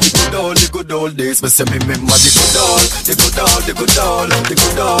old, the good old, the good old days. Me say me remember the good old, the good old, the good old, the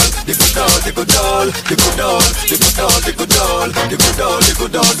good old, the good old, the good old, the good old, the good old, the good old, the good old, the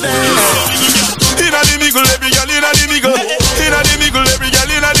good old days. Inna the middle, every girl inna the middle. Inna the middle, every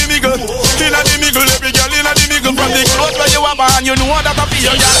girl inna the middle. Inna the middle, every girl inna the middle. From the clothes where you are born, you know that I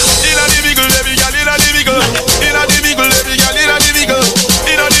feel ya. Inna the middle, every girl inna the middle. Inna the middle, every girl inna the middle.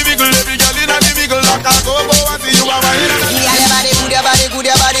 Inna the middle, every girl inna the middle. Like a go and see you are born. Your body good, your body good,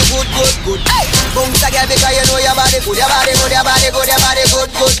 your body good. Hey, bounce again because you know your body good, your body good, your body good, your body good.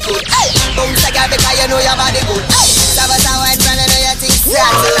 Hey, bounce again because you know your body good. Hey, Sabasa wine from you know your things start.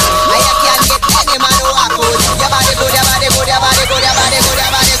 And you can't get any man who walk out. Your body good, your body good, your body good, your body good,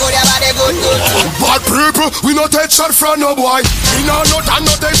 your body good, your body good. Bad people, we no take shot from no boy. We no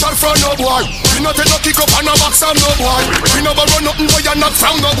take shot from no boy. We no take no kick up and no box from no boy. We no run nothing boy and knock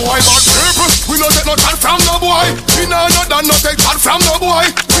from no boy. Bad people, we no take no shot from no boy. We no take shot from no boy.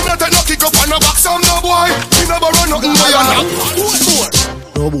 We no take no kick up and no box from no boy. We no run nothing boy and knock.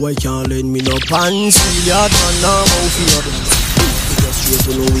 No boy can't lend me no pants. Feel your man now mouth for your just straight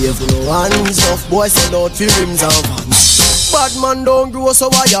to no wave for no hands. Enough boys sell out for rims and vans. Bad man don't grow so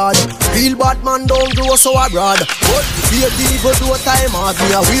wired. Real bad man don't grow so abroad. But the people do time off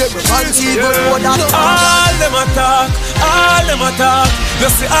me. I wear my fancy but know that. All them attack, all them attack.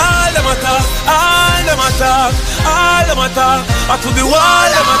 You see all them attack, all them attack, all them attack. I to the wall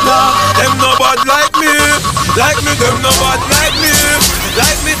them attack. Them no bad like me, them no bad like me,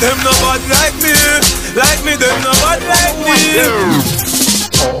 them no bad like me, them no bad like me.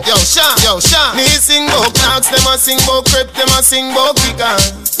 Yo, Sean, me sing about clocks, them a sing about crepe, them a sing about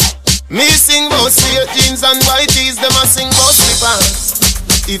kickers. Me sing about straight jeans and white tees, them a sing about slippers.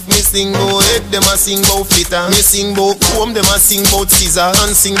 If me sing about head, them a sing about fitter. Me sing about comb, them a sing about scissor.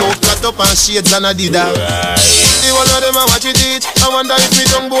 And sing about cut up and shades and Adidas. The one of them a watch it eat. I wonder if me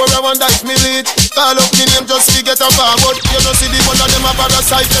tongue bore, I wonder if me leech. Call up me name just to get a forward. You know see the one of them a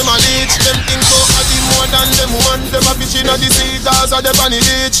parasite, them a leech. Them think so a the more than them one. Them a fish in a the sea, cause a them on the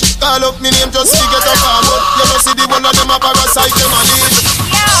beach. Call up me name just to get a forward. You know see the one of them a parasite, them a leech.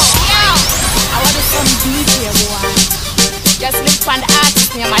 Yo, I want to some DJ boy. Just look on the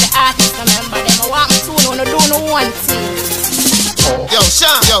artist name of the artist, remember them. I want me to know, no do no one thing. Yo,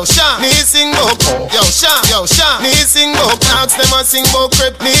 Sean, me sing about. Yo, Sean, me sing about clocks, them a sing about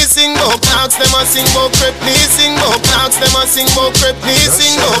crepe. Me sing about clocks, them a sing about crepe. Me sing about clocks, them a sing about crepe. Me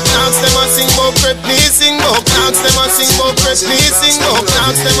sing about clocks, them a sing about crepe. Me sing about clocks, them a sing about crepe. Me sing about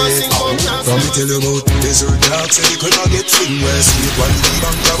clocks, them a sing about clocks. Let me tell you about desert dogs, say they could not get thing where sleep one lead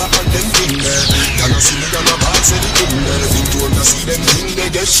and grab and them thing there. Y'all see me gonna box anything there. Think to see them thing they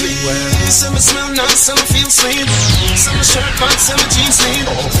get shit where. Some smell nice, some feel sweet. Some shirt pants, some jeans need.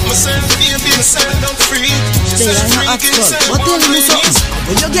 Myself feel myself I'm free. They are not at all. But tell me something.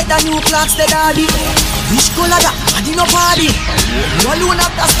 When you get the new clocks, the daddy. Which color that? I did no party. You alone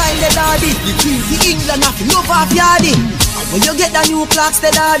have the style, the daddy. The queen for England have love of yardy. When you get the new clocks,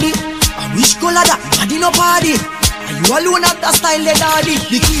 the daddy. Which color that? I did no party. You alone have the style, the daddy.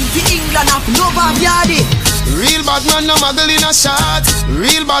 The queen for England have love of yardy. Real bad man no muggle in a shot.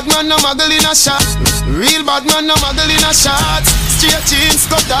 Real bad man no muggle in a shot. Real bad man no muggle in a shot. Straight jeans,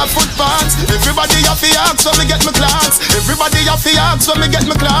 cut off foot pants. Everybody have the axe when me get my clocks. Everybody have the axe when me get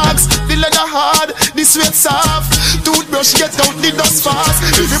my clocks. The leather hard, the sweat soft. Toothbrush get out the dust fast.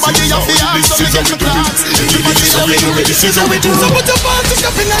 Everybody have the axe when me get my clocks. Everybody have the axe.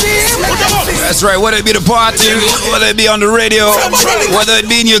 That's right, whether it be the party, whether it be on the radio, whether it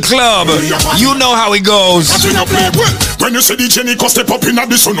be in your club, you know how it goes. When you say the Jenny cost step up in at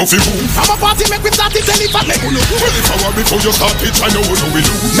the sun of you. I'm a party make we start it any fat make you know. 24 hours before you start it, I know what we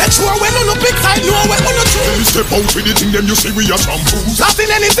do. Make sure when on the big side, know when on the two. When you step out with the thing, then you see we are shampoos. Nothing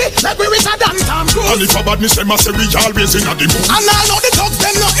anything, like we reach a dance time cruise. And if a badness, them a say we always in a the mood. And I know the dogs,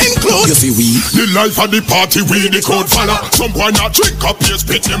 them not include. You see we, the life of the party, we the code follow. Some boy not drink up, yes,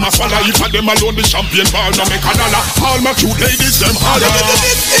 spit them a swallow. If a them alone, the champagne bar, no make a dollar. All my cute ladies, them holler.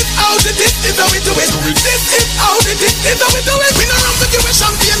 This is how this is how we do it. This is how this is how we do it. We no run to give a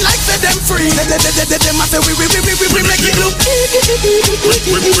champagne like say them free. Them a say we make it look.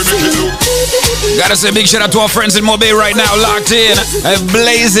 Gotta say big shout out to our friends in Mobile right now, locked in at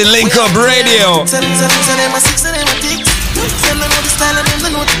Blazing Link Up Radio.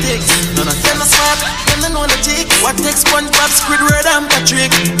 What takes SpongeBob, Squidward and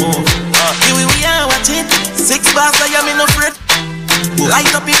Patrick? Here we are watching 6 bars, I am in no fret.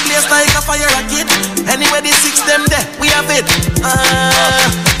 Light up in place like a fire rocket. Anyway, the 6 them there, we have it.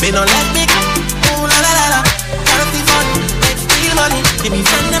 Me no let me. Ooh la la la la. Gotta be fun, make real money. Give me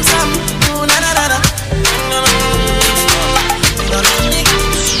friend them some. Ooh la la la la. Me no let me.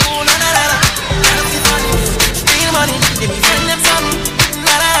 Ooh la la la la. Gotta be fun, real money. Give me friend them some.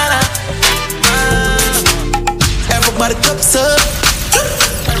 La la la la. Everybody cups up.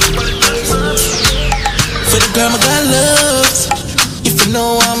 For the girl my God loves. If you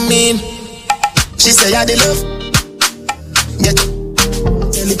know what I mean. She say I did love. Yeah.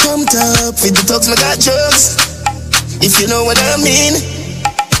 Tell you come top. With the talks my got drugs. If you know what I mean.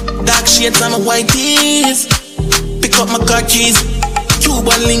 Dark shades on my white tees. Pick up my car keys.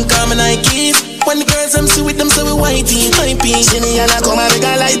 Cuban link on my Nikes. When the girls I'm see with them so we white tees. My piece. See me and I come and make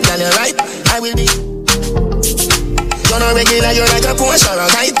a light. Girl you're right. I will be. You're not regular, you're like a Porsche or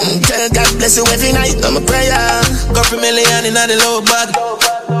a kite. Tell God bless you every night, I'm a prayer. Couple million in the low bag.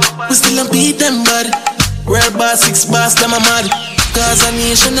 We still don't beat them bad. Rare bar, 6 bars, them a mad. Cause a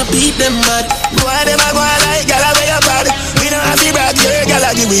nation a beat them bad. Boy, them a go like, gala way up bad. We don't have to brag, yeah,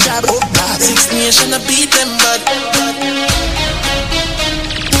 gala give me job. Oh God, 6 nation a beat them bad.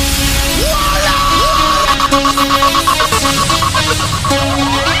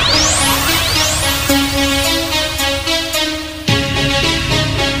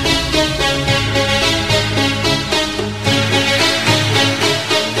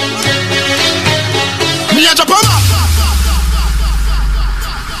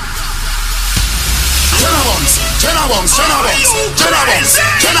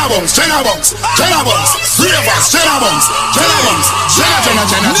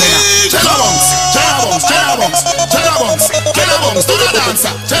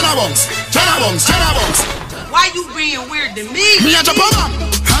 Why you being weird to me? Me a Japan.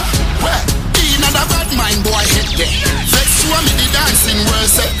 Huh? Where? Another bad mind boy hit there. Vex to me the dancing world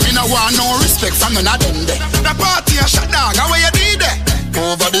say me no want no respect from none of them there. The party a shut down, how you did there?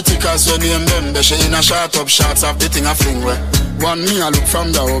 Over the tickers when name them, they she in a shot up shots of the thing a fling where. One me a look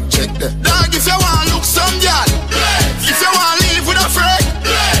from the object there. Dog, if you want look some girl, if you want live with a friend,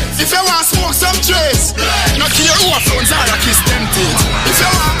 if you want smoke some trace, no care who a phones or a kiss them teeth. If you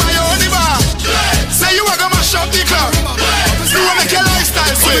want my own bar, say you a go mash up the club. You want make your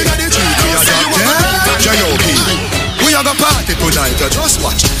lifestyle sweet. J.O.P. We are gonna party tonight, just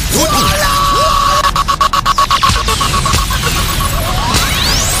watch.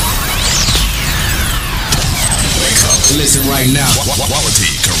 Wake up, listen right now. Quality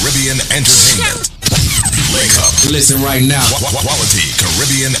Caribbean Entertainment. Wake up, listen right now. Quality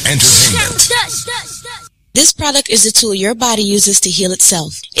Caribbean Entertainment. This product is a tool your body uses to heal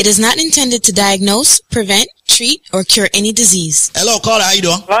itself. It is not intended to diagnose, prevent, treat, or cure any disease. Hello, caller. How you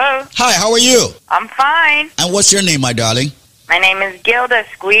doing? Hello. Hi, how are you? I'm fine. And what's your name, my darling? My name is Gilda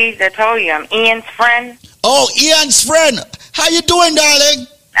Squeeze. I told you, I'm Ian's friend. Oh, Ian's friend. How you doing, darling?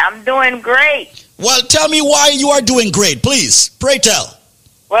 I'm doing great. Well, tell me why you are doing great, please. Pray tell.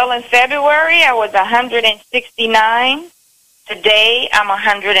 Well, in February, I was 169. Today, I'm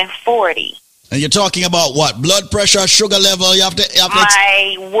 140. And you're talking about what? Blood pressure, sugar level? You have to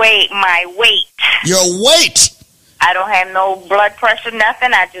my weight. Your weight? I don't have no blood pressure,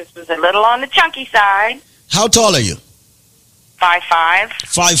 nothing. I just was a little on the chunky side. How tall are you? 5'5".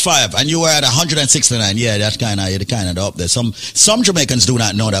 5'5", and you were at 169. Yeah, that's kind of up there. Some Jamaicans do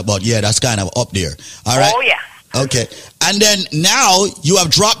not know that, but yeah, that's kind of up there. All right. Oh yeah. Okay, and then now you have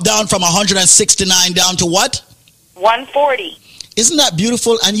dropped down from 169 down to what? 140. Isn't that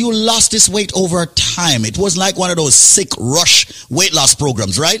beautiful? And you lost this weight over time. It was like one of those sick rush weight loss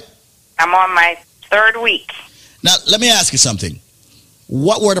programs, right? I'm on my 3rd week. Now, let me ask you something.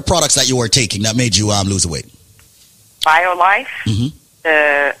 What were the products that you were taking that made you lose weight? BioLife,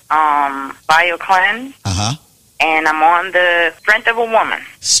 the BioCleanse, and I'm on the Strength of a Woman.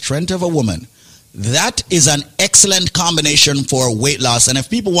 Strength of a Woman. That is an excellent combination for weight loss. And if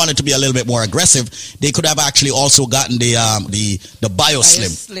people wanted to be a little bit more aggressive, they could have actually also gotten the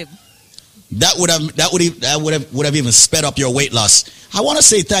BioSlim. That would have even sped up your weight loss. I want to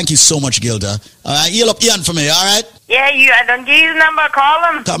say thank you so much, Gilda. Heal up Ian for me, all right? Yeah, I don't give you the number. Call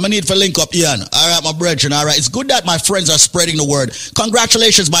him. Come, I need for link up Ian. All right, my brethren, all right. It's good that my friends are spreading the word.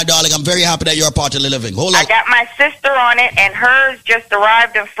 Congratulations, my darling. I'm very happy that you're a part of the living. Hold on. I got my sister on it, and hers just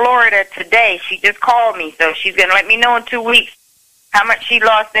arrived in Florida today. She just called me, so she's going to let me know in 2 weeks how much she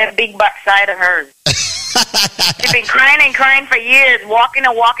lost that big butt side of hers. She's been crying for years, walking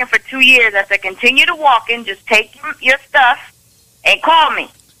for 2 years. I said, continue to walking. Just take your stuff and call me.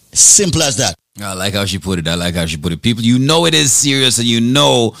 Simple as that. I like how she put it. People, you know it is serious, and you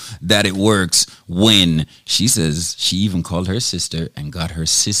know that it works when she says she even called her sister and got her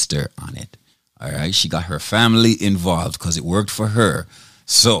sister on it. All right? She got her family involved because it worked for her.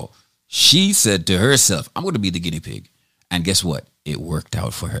 So she said to herself, I'm going to be the guinea pig. And guess what? It worked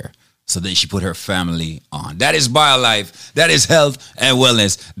out for her. So then she put her family on. That is BioLife. That is health and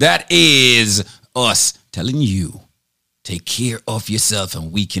wellness. That is us telling you, take care of yourself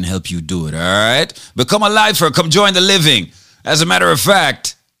and we can help you do it, all right? Become a lifer. Come join the living. As a matter of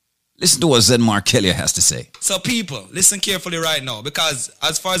fact, listen to what Zen Markelia has to say. So people, listen carefully right now, because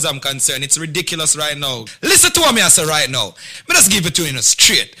as far as I'm concerned, it's ridiculous right now. Listen to what me I say right now. Me just give it to you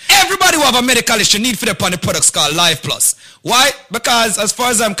straight. Everybody who have a medical issue need for the products called Life Plus. Why? Because as far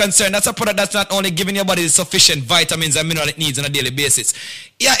as I'm concerned, that's a product that's not only giving your body the sufficient vitamins and minerals it needs on a daily basis.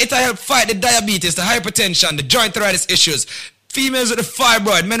 Yeah, it'll help fight the diabetes, the hypertension, the joint arthritis issues, females with the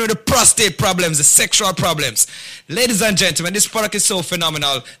fibroid, men with the prostate problems, the sexual problems. Ladies and gentlemen, this product is so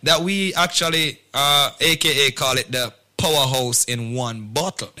phenomenal that we actually, aka call it the powerhouse in one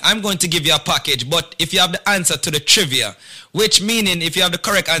bottle. I'm going to give you a package, but if you have the answer to the trivia, which meaning if you have the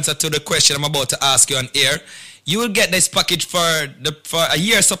correct answer to the question I'm about to ask you on air, you will get this package for a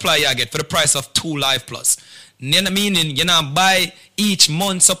year supply you get for the price of 2 Life Plus. Meaning you're not buy each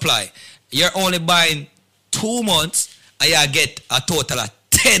month supply. You're only buying 2 months and you get a total of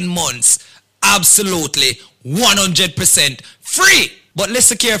 10 months absolutely 100% free. But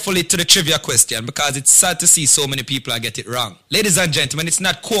listen carefully to the trivia question because it's sad to see so many people get it wrong. Ladies and gentlemen, it's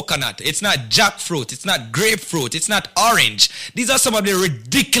not coconut, it's not jackfruit, it's not grapefruit, it's not orange. These are some of the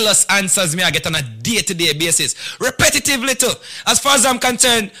ridiculous answers me I get on a day-to-day basis. Repetitively too. As far as I'm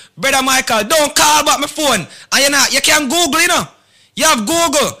concerned, Brother Michael, don't call back my phone. And you can Google, you know. You have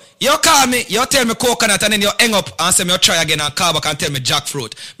Google. You call me, you tell me coconut and then you hang up and say me you try again and call back and tell me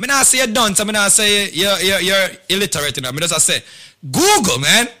jackfruit. Me not say you're done, so me not say you're illiterate, you know. Me just say Google,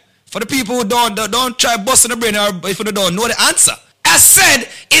 man. For the people who don't try busting the brain or if you don't know the answer. I said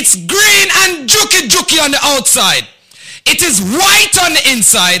it's green and juky on the outside. It is white on the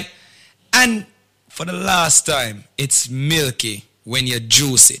inside. And for the last time, it's milky when you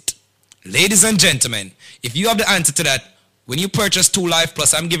juice it. Ladies and gentlemen, if you have the answer to that, when you purchase 2 Life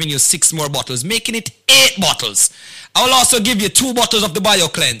Plus, I'm giving you 6 more bottles, making it 8 bottles. I will also give you 2 bottles of the Bio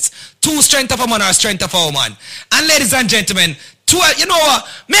Cleanse, 2 Strength of a Man or Strength of a Woman. And ladies and gentlemen, 12, you know what?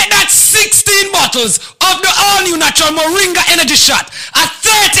 Make that 16 bottles of the all-new natural Moringa Energy Shot at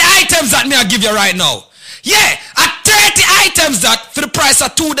 30 items that me I give you right now. Yeah, at 30 items that for the price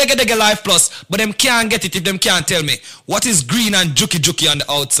of 2 Dege Life Plus, but them can't get it if them can't tell me what is green and juky on the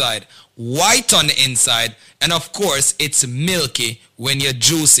outside, white on the inside, and of course, it's milky when you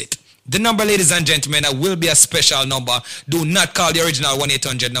juice it. The number, ladies and gentlemen, will be a special number. Do not call the original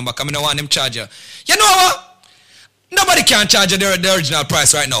 1-800 number. Come in, I want them charge you. You know what? Nobody can charge you the original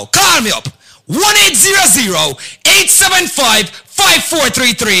price right now. Call me up.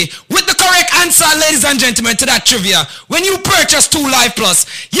 1-800-875-5433 with the correct answer, ladies and gentlemen, to that trivia. When you purchase 2 Life Plus,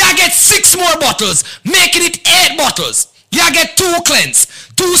 you get 6 more bottles, making it 8 bottles. You get 2 Cleanse,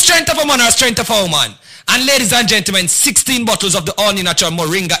 2 Strength of a Man or Strength of a Woman. And ladies and gentlemen, 16 bottles of the all-new natural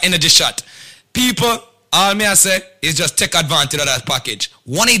Moringa Energy Shot. People, all me I say is just take advantage of that package.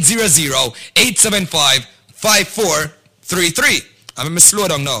 1-800-875-5433. I'm going to slow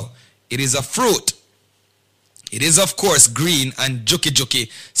down now. It is a fruit. It is, of course, green and juky.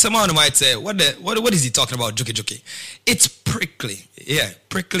 Someone might say, what is he talking about, juky? It's prickly. Yeah,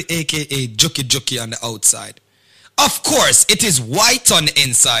 prickly, a.k.a. juky on the outside. Of course, it is white on the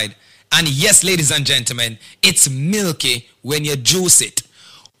inside. And yes, ladies and gentlemen, it's milky when you juice it.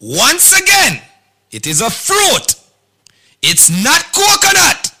 Once again, it is a fruit. It's not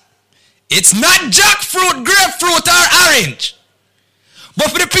coconut. It's not jackfruit, grapefruit, or orange.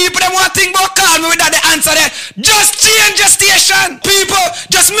 But for the people that want to think about call me without the answer there, just change your station. People,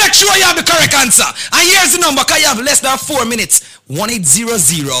 just make sure you have the correct answer. And here's the number, because you have less than 4 minutes.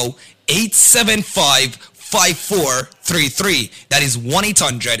 1-800-875-5433. That is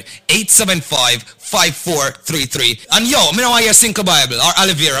 1-800-875-5433. And yo, me don't want your Cinco Bible or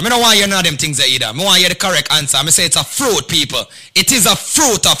aloe vera. Me don't want your none of them things either. Me want your the correct answer. Me say it's a fruit, people. It is a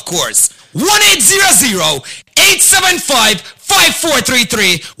fruit, of course.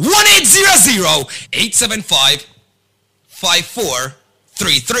 1-800-875-5433.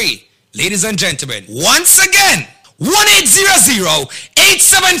 1-800-875-5433. Ladies and gentlemen, once again,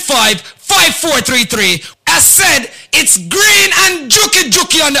 1-800-875-5433. I said it's green and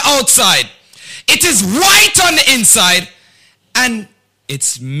juky on the outside. It is white on the inside. And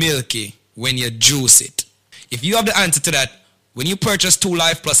it's milky when you juice it. If you have the answer to that, when you purchase 2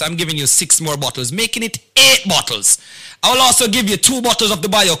 Life Plus, I'm giving you 6 more bottles, making it 8 bottles. I will also give you 2 bottles of the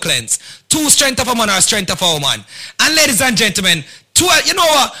Bio Cleanse, 2 Strength of a Man or Strength of a Woman. And ladies and gentlemen, 12, you know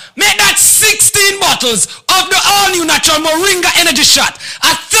what? Make that 16 bottles of the all-new natural Moringa Energy Shot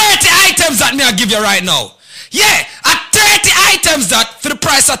at 30 items that me I give you right now. Yeah, at 30 items that for the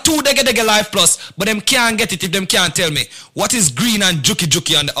price of 2 Dege Life Plus, but them can't get it if them can't tell me what is green and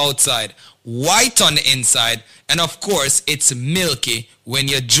juky on the outside, white on the inside, and of course, it's milky when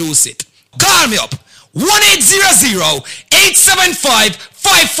you juice it. Call me up.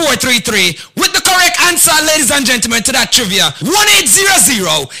 1-800-875-5433 with the correct answer, ladies and gentlemen, to that trivia.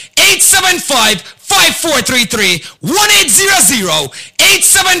 1-800-875-5433.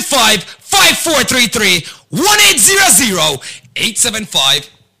 1-800-875-5433.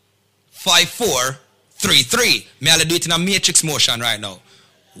 1-800-875-5433. May I do it in a matrix motion right now?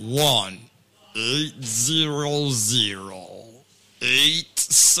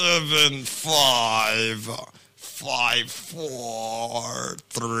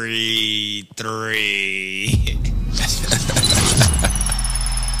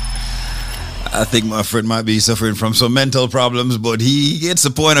 I think my friend might be suffering from some mental problems, but he gets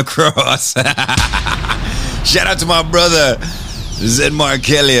the point across. Shout out to my brother, Yvette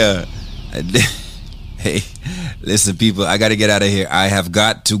Marshall. Hey, listen, people, I got to get out of here. I have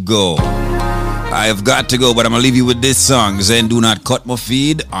got to go. But I'm going to leave you with this song. Zen, do not cut my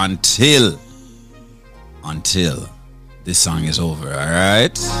feed until this song is over. All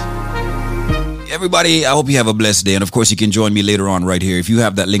right. Everybody, I hope you have a blessed day, and of course you can join me later on right here if you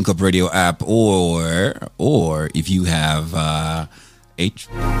have that Link Up Radio app, or if you have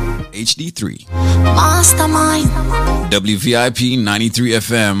HD3 Mastermind. WVIP 93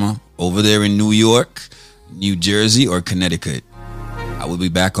 FM over there in New York, New Jersey, or Connecticut. I will be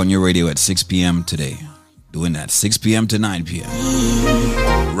back on your radio at 6 p.m. today, doing that 6 p.m. to 9 p.m.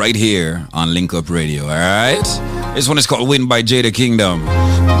 right here on Link Up Radio. All right, this one is called Win by Jada Kingdom.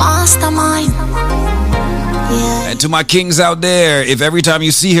 Mastermind. And to my kings out there, if every time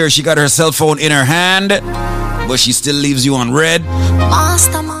you see her, she got her cell phone in her hand, but she still leaves you on red,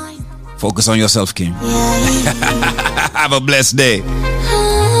 Mastermind. focus on yourself, king. Have a blessed day. It's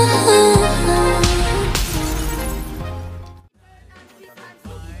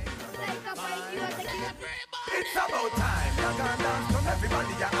about time. You're gonna dance from everybody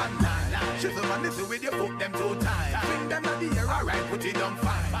you're online. Chisel and listen with your foot them 2 times. Bring them to the air, alright, put it on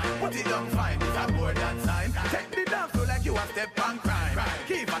fine. Put it on fine, it's a more than sign. Take the dance floor like you have step on crime.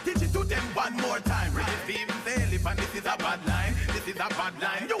 Keep a teach it to them one more time. Ready to even fail if and this is a bad line. This is a bad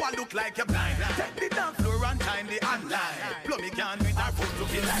line. You all look like you're blind. Take the dance floor and time the online. Plummy can't do it, our foot to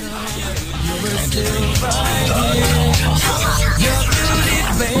be like. You will still find it. Your beauty,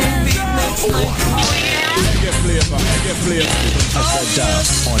 baby, makes my Get flavor.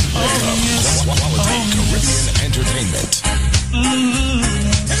 On Quality Caribbean Entertainment.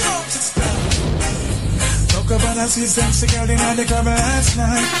 Talk about a sweet sexy girl in the club last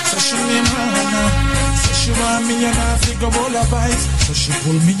night. So she named Hannah. So she want me and I figure all her vibes. So she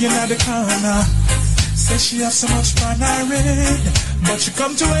pulled me in the corner. Say she have so much fun I read, but she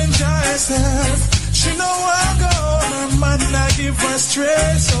come to enjoy herself. She know I go, her man I give her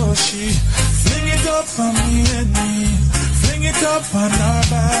straight. So she fling it up for me and me, fling it up on her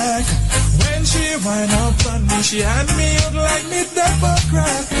back. When she wind up on me, she hand me out like me double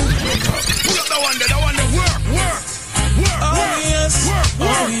crack. Pull up the one that work. Oh yes,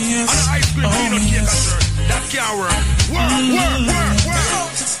 oh yes, on the ice cream, peanut cake, sir. That can't work.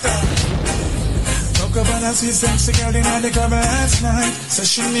 Talk about a sweet sexy girl in the club last night. So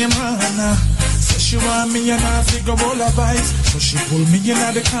she named Hannah. So she want me and I figure all her vibes. So she pulled me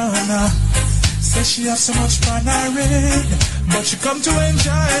in the corner. Say she have so much fun I read, but she come to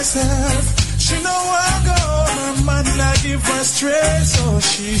enjoy herself. She know I go, her man I give her straight. So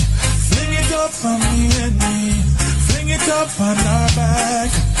she fling it up for me and me, fling it up on her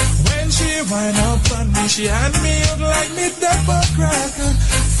back. When she wind up on me, she hand me out like me double cracker.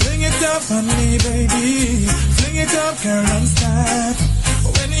 Fling it up on me, baby, fling it up, girl, don't stop.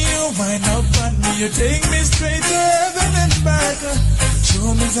 When you wind up on me, you take me straight to heaven and back.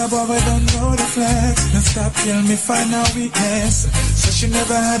 Show me the boy, I don't know the flex. Don't stop, kill me, find our weakness. So she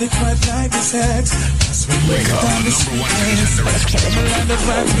never had it quite like the sex. That's when we got on the sweetness. Double on the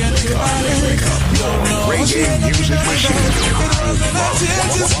vibe, get too high. Don't know what she ended up in my life. It wasn't a tear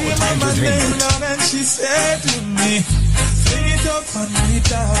to scream out my name down, and she said to me, fling it up on me,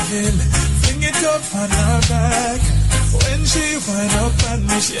 darling, fling it up on her back. When she wind up on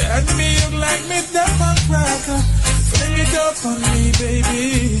me, she had me up like me double cracker. Fling it up on me,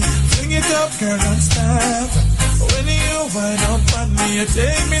 baby, fling it up, girl, don't stop. When you wind up on me, you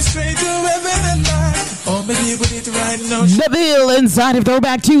take me straight to heaven and back. Oh, baby, with it right now. Neville inside of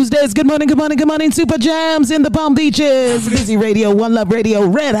Throwback Tuesdays. Good morning. Super Jams in the Palm Beaches. Busy Radio, One Love Radio,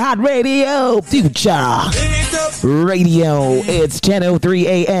 Red Hot Radio, Future Radio. It's 10:03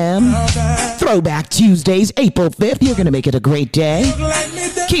 a.m. Throwback Tuesdays, April 5th. You're going to make it a great day.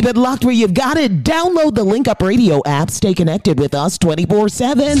 Keep it locked where you've got it. Download the Link Up Radio app. Stay connected with us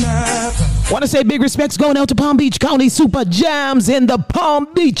 24/7. Want to say big respects going out to Palm Beach County Super Jams in the Palm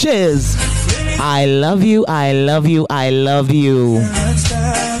Beaches. I love you.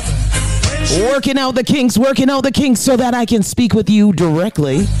 Working out the kinks so that I can speak with you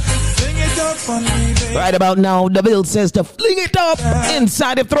directly. Right about now, Deville says to fling it up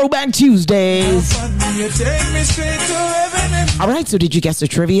inside of Throwback Tuesdays. Alright, so did you guess the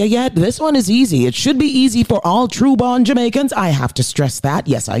trivia yet? This one is easy. It should be easy for all true-born Jamaicans. I have to stress that.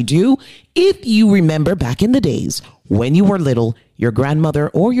 Yes, I do. If you remember back in the days when you were little, your grandmother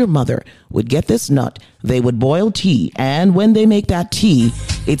or your mother would get this nut. They would boil tea, and when they make that tea,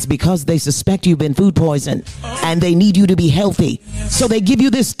 it's because they suspect you've been food poisoned and they need you to be healthy. So they give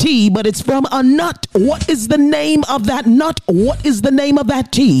you this tea, but it's from a nut. What is the name of that nut? What is the name of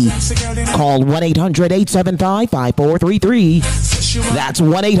that tea? Call 1-800-875-5433. That's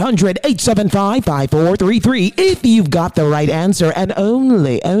 1-800-875-5433 if you've got the right answer, and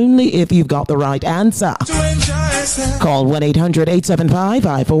only if you've got the right answer. Call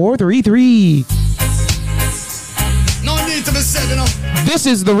 1-800-875-5433. No need to be said, you know. This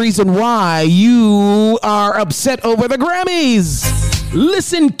is the reason why you are upset over the Grammys.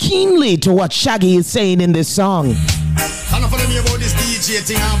 Listen keenly to what Shaggy is saying in this song. I don't follow me about this DJ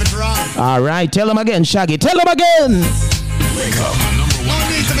thing, I'm it wrong. All right, tell him again, Shaggy. Tell him again. Wake up, no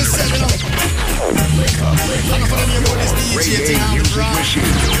need to be said, you know. Wake up, I don't follow me about this DJ thing, I'm it wrong.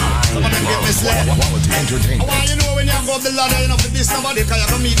 Some of them get misled. I want you know when you go up the ladder, you know, for this nobody, cause you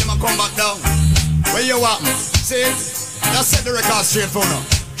can meet them and come back down. Where you at, man? See? Just set the record straight for now.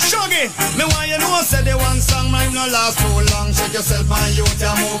 Shaggy, me want you know, say the one song might not last too long. Check yourself and you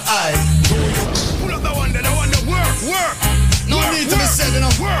can move high. Pull up the one that work. No need to be said, you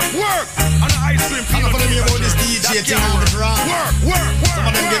know. Work. On the ice cream. I'm not gonna be about this DJ thing on the ground. Work. Some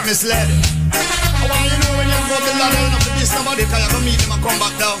of them get misled. I want you know when you go up the ladder, you know, for this nobody, cause you can meet them and come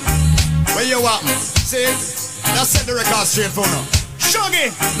back down. Where you at, man? See? Just set the record straight for now.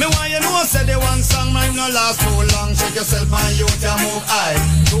 Shaggy, me want you know, say the one song might not last too long. Check yourself and you can move high.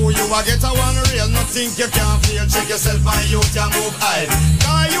 Do you a get a one real, nothing you can't feel. Check yourself and you can move high.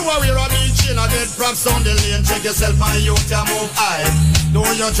 Cause you are wear a beach in a dead props on the lane. Check yourself and you can move high. Do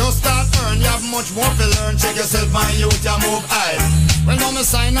you just start earn, you have much more to learn. Check yourself and you can move high. Well now me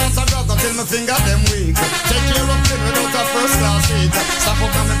sign out a drug until me finger them weak. Take care of them without a first class seat. Stop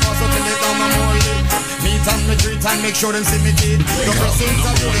up and me pass out till they down my more leak. Meet and me greet and make sure them see me teeth. The first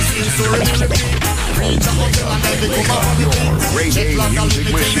interview is in story in the beat. Reach a hotel and then they come up on the beat. Check like a little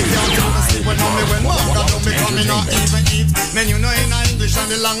thing me can't do me sleep. When now me when manga don't me come me not even eat. Menu know in English and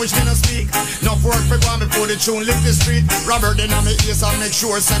the language me no speak. No work for one before the tune lick the street. Robert then on me ears and make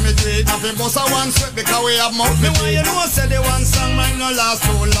sure send me do it. Nothing but a one sweat because we have mouth me want you know say the one song might not last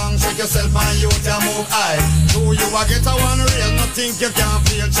too long. Check yourself and you can move high. Do you a get a one real, nothing you can't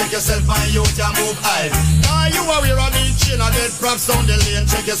feel. Check yourself and you can move high. Now you are wear a beach in a dead props on the lane.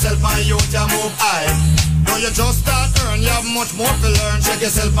 Check yourself and you can move high. Now you just start earn, you have much more to learn. Check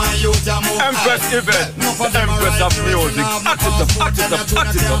yourself and you can move high. Empress Yvette, the Empress of music. Act it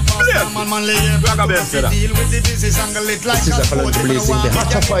up. Deal with the business angle it like this is a column blazing the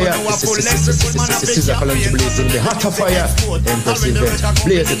hot of fire. This is a column blazing the hot of fire. Empress Yvette,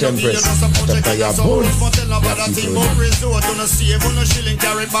 blaze it, Empress. Hot of fire, boom.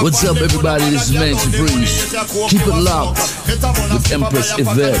 What's up, everybody? This is Mancy Breeze. Keep it locked with Empress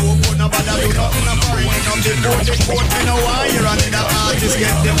Yvette.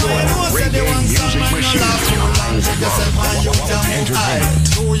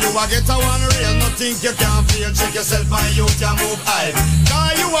 Do you a get a one real, nothing you can't feel. Check yourself and you can move high.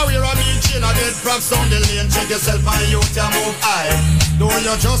 Cause you are wear a beach in a dead props on the lane. Check yourself and you can move high. Do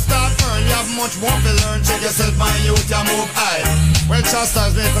you just start earn, you have much more to learn. Check yourself and you can move high. Well,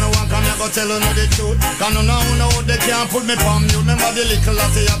 chastise me for no one come here go tell you no the truth. Cause no know they can't put me palm you. Remember the little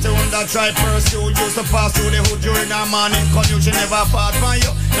latte at the one that tried pursue. Used to pass through the hood during the morning. Cause you should never part from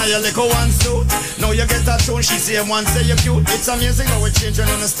you. Now you little one suit. Now you get a tune, she say one say you cute. It's amazing how we change when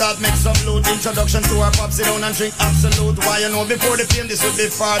on the start make some loot. Introduction to our pop, sit down and drink absolute. Why you know before the pain this would be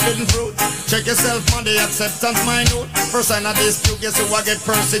forbidden fruit. Check yourself on the acceptance minute. First sign of dispute, guess who I get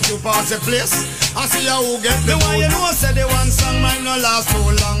persecute past the place. I see how who get the why you know say the one song might not last too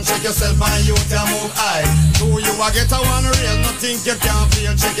long. Check yourself and you can move high. Do you a get a one real, nothing you can't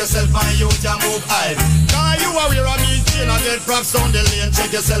feel. Check yourself and you can move high. Cause you are wear a beach in a dead props on the lane.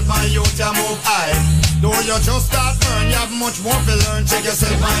 Check yourself and you can move high. Do you just start earn, you have much more to learn. Check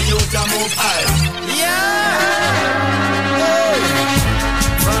yourself and you can move high.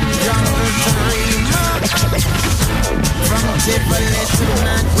 From jungle to Rima, from Tivoli to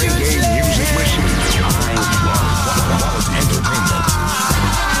Reggae music machine.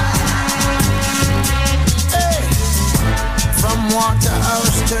 From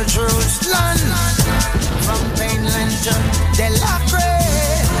Waterhouse to Jerusalem, from Mainland to Delacre.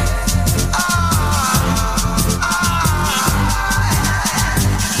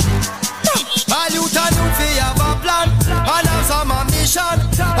 All you to do fi have a plan and have some ambition.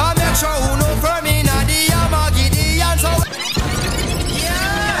 I make sure who know for me na the Yamagidian. So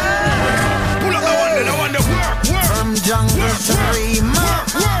yeah, pull up the one that work. From jungle to Rima,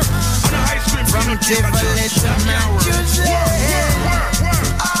 from Tivoli to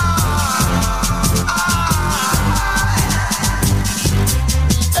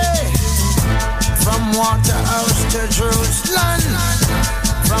from Waterhouse to Jerusalem,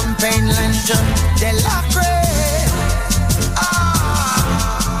 from Mainland to Delacre.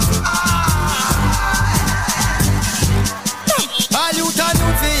 all you to do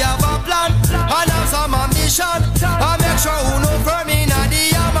fi have a plan and have some ambition. I make sure who know for me na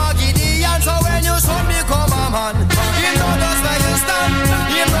the Yamagidian. So when you son become a man, him know just where you stand.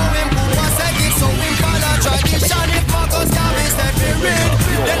 Him know him who was said it, so him follow tradition. If Marcus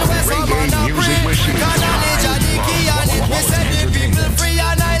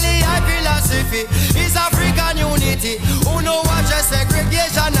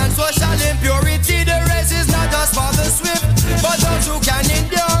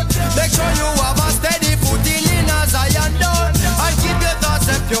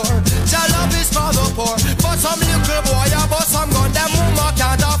some little boy about some gun them woman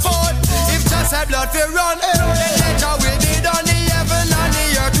can't afford. If just a blood will run, then nature will be done. The heaven and the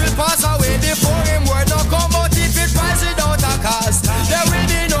earth will pass away before him word no come. But if it passes without a cost, there will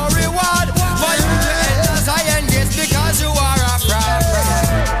be no reward for you to enter Zion gates because you are a fraud.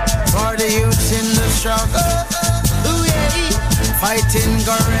 For the youths in the struggle, ooh yeah, fighting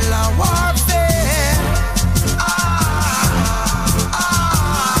guerrilla warfare.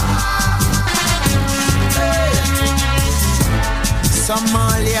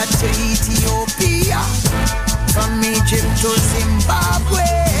 Somalia to Ethiopia, from Egypt to Zimbabwe.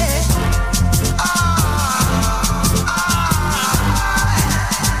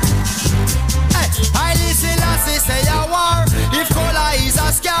 I listen as they say a war. If cola is a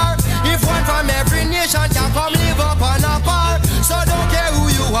scar, if one from every nation can come live up on a par. So don't care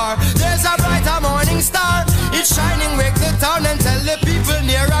who you are, there's a brighter morning star. It's shining, wake the town and tell the people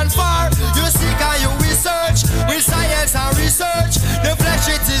near and far. You seek and you research, with science and research. The flesh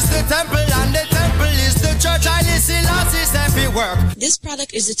it is the temple and the temple is the church. I listen as is every work. This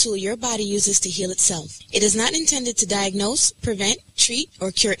product is a tool your body uses to heal itself. It is not intended to diagnose, prevent, treat, or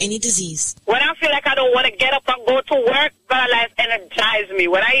cure any disease. When I feel like I don't want to get up and go to work, God life energizes me.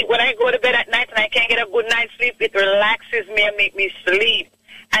 When I go to bed at night and I can't get a good night's sleep, it relaxes me and makes me sleep.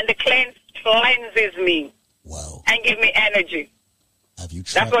 And the cleanses me. Wow. And give me energy. Have you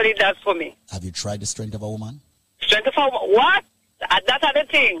tried? That's what it does for me. Have you tried the strength of a woman? Strength of a woman? What? That's other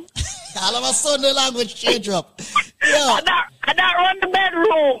thing. All of a sudden the language change up. Yeah. I don't run the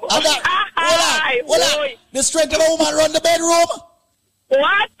bedroom. Hold on. The strength of a woman run the bedroom?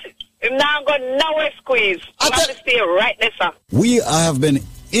 What? I'm not going nowhere squeeze. I'm going to stay right there, sir. We have been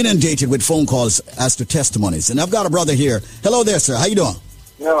inundated with phone calls as to testimonies. And I've got a brother here. Hello there, sir. How you doing?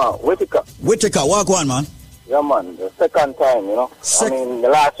 Yeah, Whitaker. Whitaker, walk on, man. Yeah, man. The second time, you know. I mean, the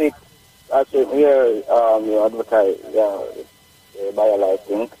last week here, you advertise, the BioLife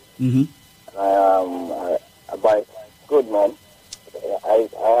thing. Mm-hmm. I buy good, man. I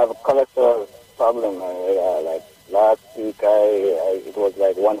have a cholesterol problem. Like last week, it was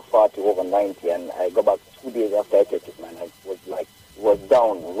like 140 over 90, and I go back 2 days after I took it, man. I was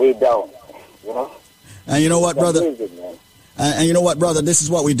down, way down, you know. And you know what, brother? Amazing, man. And you know what, brother? This is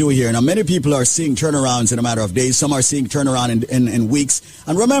what we do here. Now, many people are seeing turnarounds in a matter of days. Some are seeing turnaround in weeks.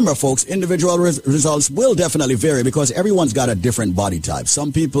 And remember, folks, individual results will definitely vary because everyone's got a different body type.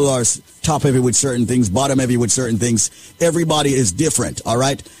 Some people are top heavy with certain things, bottom heavy with certain things. Everybody is different, all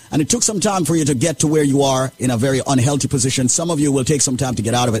right? And it took some time for you to get to where you are in a very unhealthy position. Some of you will take some time to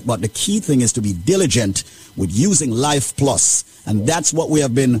get out of it. But the key thing is to be diligent with using Life Plus. And that's what we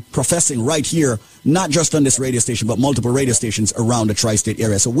have been professing right here, not just on this radio station, but multiple radio stations around the tri-state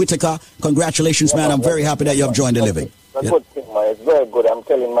area. So, Whitaker, congratulations, man. I'm very happy that you have joined the living. That's good thing, man. It's very good. I'm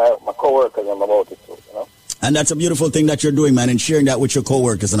telling my co-workers about it too, you know. And that's a beautiful thing that you're doing, man, and sharing that with your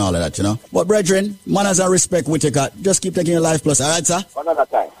co-workers and all of that, you know. But, brethren, manners and respect, Whitaker. Just keep taking your Life Plus. All right, sir? Another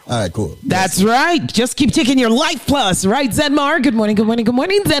time. All right, cool. That's right. Just keep taking your Life Plus. Right, Zenmar? Good morning,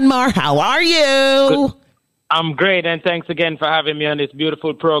 Zenmar. How are you? Good. I'm great, and thanks again for having me on this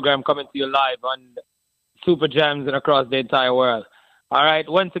beautiful program coming to you live on Super Jams and across the entire world. All right,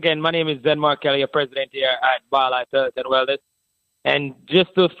 once again, my name is Zenmar Kelly, your president here at BioLife Health and Wellness. And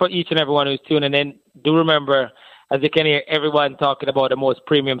just for each and everyone who's tuning in, do remember, as you can hear everyone talking about the most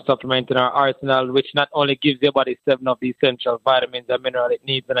premium supplement in our arsenal, which not only gives your body 7 of the essential vitamins and minerals it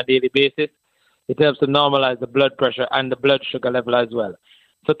needs on a daily basis, it helps to normalize the blood pressure and the blood sugar level as well.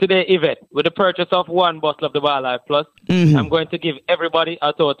 So today, Yvette, with the purchase of 1 bottle of the BioLife Plus, I'm going to give everybody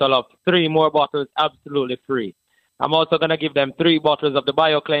a total of 3 more bottles absolutely free. I'm also going to give them 3 bottles of the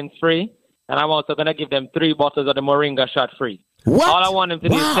BioCleanse free, and I'm also going to give them 3 bottles of the Moringa shot free. What? All I want them to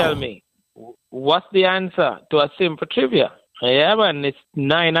do is tell me, what's the answer to a simple trivia? Yeah, man, it's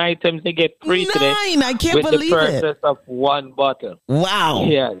 9 items they get free today. 9? I can't believe it. With the purchase of 1 bottle. Wow.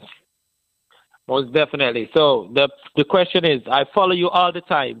 Yes. Most definitely. So the question is, I follow you all the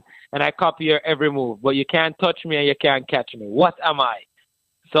time and I copy your every move, but you can't touch me and you can't catch me. What am I?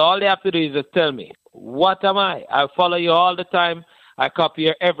 So all they have to do is just tell me, what am I? I follow you all the time. I copy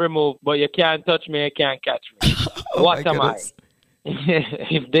your every move, but you can't touch me and you can't catch me. What am I?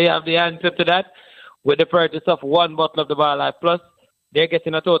 If they have the answer to that, with the purchase of 1 bottle of the BioLife Plus, they're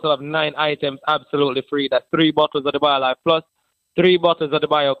getting a total of 9 items absolutely free. That's 3 bottles of the BioLife Plus, 3 bottles of the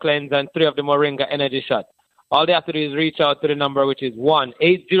BioCleanse, and 3 of the Moringa Energy Shot. All they have to do is reach out to the number, which is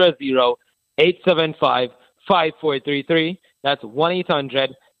 1-800-875-5433. That's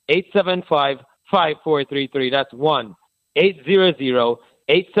 1-800-875-5433. That's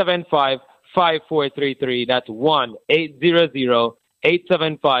 1-800-875-5433. That's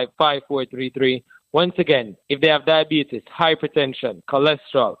 1-800-875-5433. Once again, if they have diabetes, hypertension,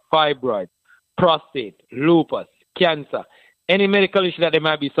 cholesterol, fibroids, prostate, lupus, cancer, any medical issue that they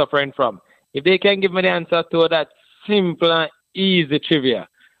might be suffering from, if they can give me the answer to that simple and easy trivia,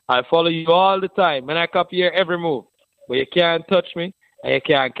 I'll follow you all the time and I copy your every move. But you can't touch me and you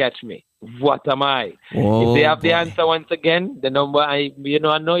can't catch me. What am I? If they have the answer once again, the number, I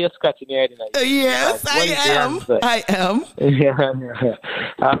know you're scratching your head. Yes, I am. Yeah.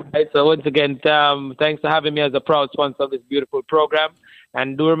 All right, so once again, thanks for having me as a proud sponsor of this beautiful program.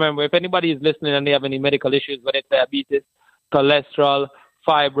 And do remember, if anybody is listening and they have any medical issues, whether it's diabetes, cholesterol,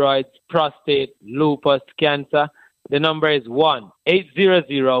 fibroids, prostate, lupus, cancer, the number is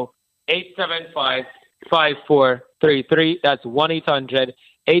 1-800-875-5433. That's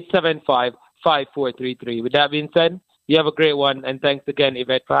 1-800-875-5433. With that being said, you have a great one, and thanks again,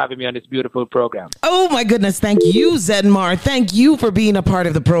 Yvette, for having me on this beautiful program. Oh, my goodness. Thank you, Zenmar. Thank you for being a part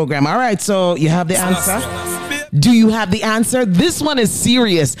of the program. All right, so you have the answer? Do you have the answer? This one is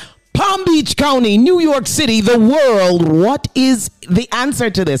serious. Palm Beach County, New York City, the world. What is the answer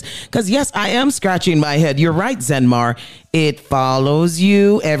to this? Because, yes, I am scratching my head. You're right, Zenmar. It follows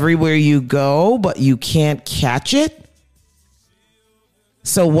you everywhere you go, but you can't catch it.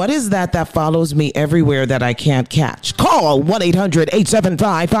 So what is that follows me everywhere that I can't catch? Call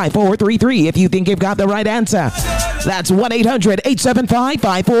 1-800-875-5433 if you think you've got the right answer. That's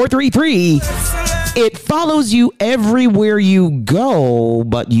 1-800-875-5433. It follows you everywhere you go,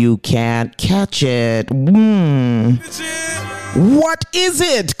 but you can't catch it. What is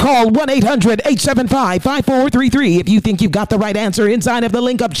it? Call 1-800-875-5433 if you think you've got the right answer inside of the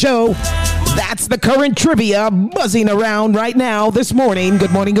Link Up Show. That's the current trivia buzzing around right now this morning.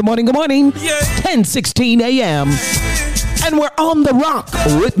 Good morning, good morning, good morning. 10:16 a.m. And we're on the rock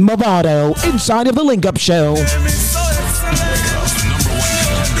with Movado inside of the Link Up Show.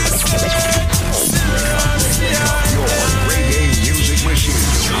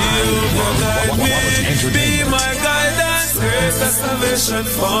 Be my guidance, greatest salvation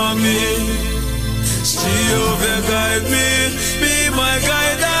for me. Jehovah guide me, be my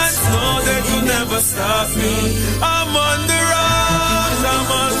guidance, no they could never stop me. I'm on the rock,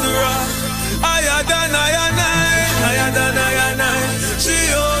 higher than I.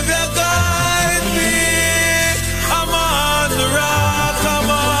 Jehovah guide me, I'm on the rock,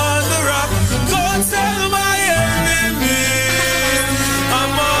 go tell my enemy,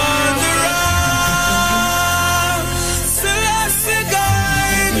 I'm on the rock, Celeste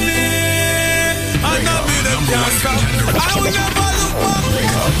guide me, and I'll be the cancer. I will never look back.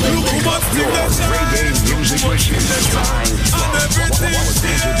 Look who must be the shine.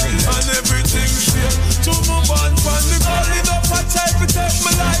 And everything's here. To move on from the calling up a type to take my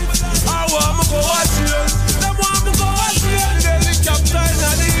life. I want to go watch you. Them want me go watch you. The helicopter in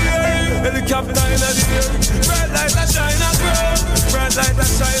the air. Bright light a shine a ground. Bright light a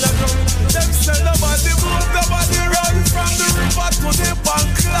shine a ground. Them say nobody move, nobody run. From the river to the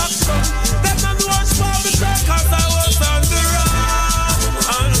bank clock. Them not watch for me cause I was on the rock.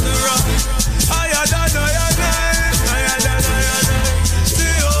 Higher than I.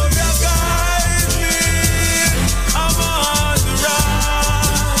 Jehovah guide me. I'm on the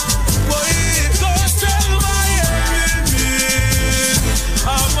rock. Boy, go tell my enemy.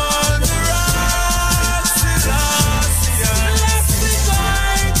 I'm on the rock. Celeste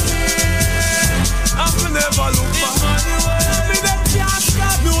guide me. I'm never look back. Me them can't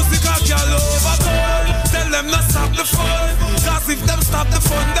stop music. I can't overcome. Tell them not stop the fun. Cause if them stop the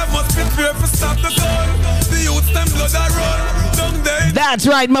fun, they must prepare for stop the gun. The youth them blood a run. That's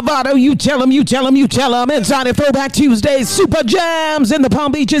right, Movado. You tell them. Inside of Throwback Tuesdays, Super Jams in the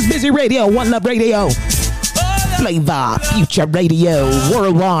Palm Beaches, Busy Radio, One Love Radio. Flavor, Future Radio,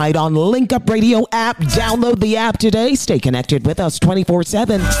 worldwide on Link Up Radio app. Download the app today. Stay connected with us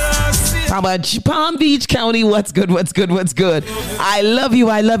 24/7. How much? Palm Beach County, what's good? I love you,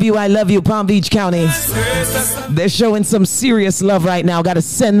 Palm Beach County. They're showing some serious love right now. Got to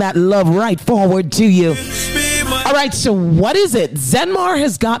send that love right forward to you. All right, so what is it? Zenmar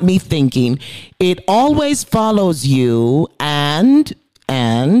has got me thinking. It always follows you and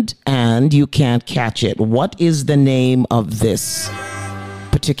you can't catch it. What is the name of this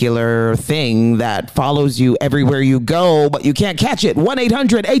particular thing that follows you everywhere you go, but you can't catch it?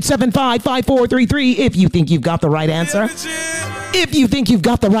 1-800-875-5433 if you think you've got the right answer.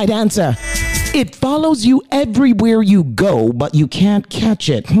 It follows you everywhere you go, but you can't catch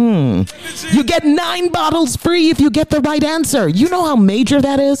it. You get 9 bottles free if you get the right answer. You know how major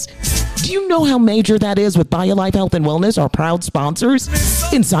that is? Do you know how major that is with BioLife Health and Wellness, our proud sponsors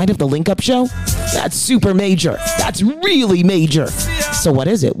inside of the Link Up Show? That's super major. That's really major. So what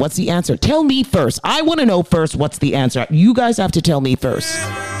is it? What's the answer? Tell me first. I want to know first what's the answer. You guys have to tell me first.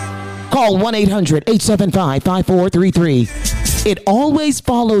 Call 1-800-875-5433. It always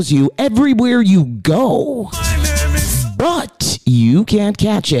follows you everywhere you go, but you can't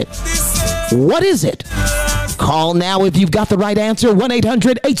catch it. What is it? Call now if you've got the right answer.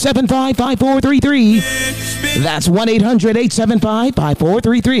 1-800-875-5433. That's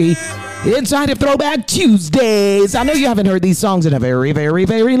 1-800-875-5433. Inside of Throwback Tuesdays. I know you haven't heard these songs in a very, very,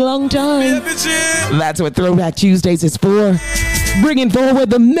 very long time. That's what Throwback Tuesdays is for. Bringing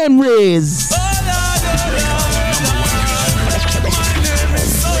forward the memories.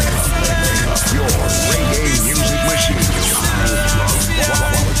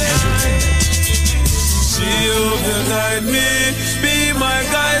 Jehovah guide me, be my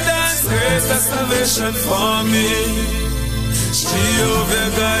guidance, greatest salvation for me. Jehovah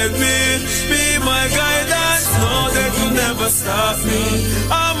guide me, be my guidance, no they could never stop me.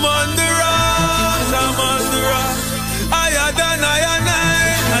 I'm on the rock, I'm on the rock. Higher than I.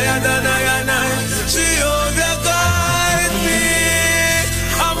 Jehovah guide me,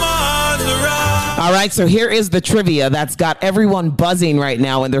 I'm on the rock. All right, so here is the trivia that's got everyone buzzing right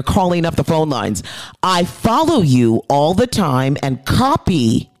now, and they're calling up the phone lines. I follow you all the time and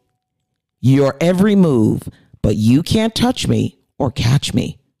copy your every move, but you can't touch me or catch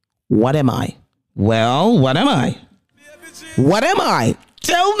me. What am I? Well, what am I? What am I?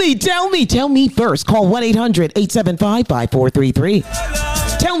 Tell me first. Call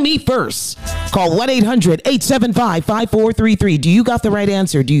 1-800-875-5433. Tell me first. Call 1-800-875-5433. Do you got the right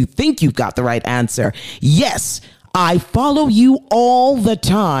answer? Do you think you've got the right answer? Yes, I follow you all the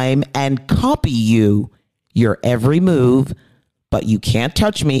time and copy you, your every move, but you can't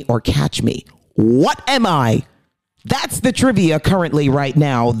touch me or catch me. What am I? That's the trivia currently right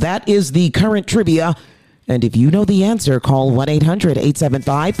now. That is the current trivia. And if you know the answer, call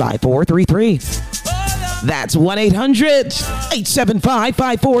 1-800-875-5433. That's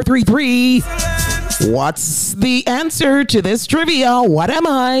 1-800-875-5433. What's the answer to this trivia? What am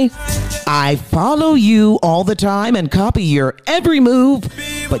I? I follow you all the time and copy your every move,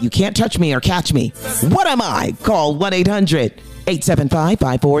 but you can't touch me or catch me. What am I? Call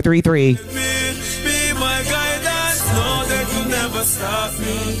 1-800-875-5433. Be my guidance, no they could never stop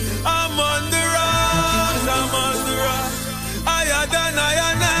me. I'm on the rock, I'm on the rock. Higher than I.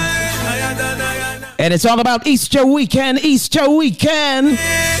 And it's all about Easter weekend, Easter weekend.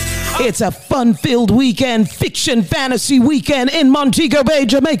 It's a fun-filled weekend, fiction fantasy weekend in Montego Bay,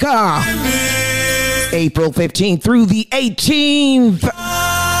 Jamaica. April 15th through the 18th.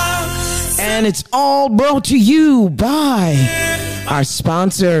 And it's all brought to you by our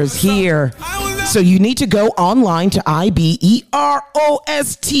sponsors here. So you need to go online to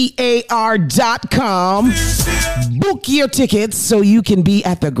iberostar.com. Book your tickets so you can be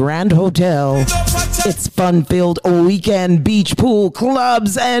at the Grand Hotel. It's fun-filled weekend, beach pool,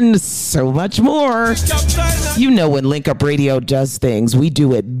 clubs, and so much more. You know when Link Up Radio does things, we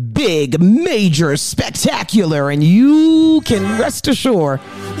do it big, major, spectacular, and you can rest assured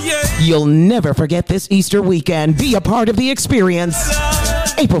you'll never forget this Easter weekend. Be a part of the experience.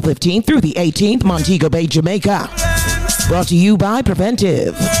 April 15th through the 18th, Montego Bay, Jamaica. Brought to you by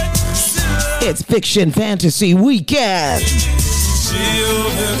Preventive. It's Fiction Fantasy Weekend.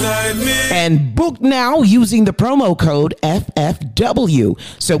 And book now using the promo code FFW.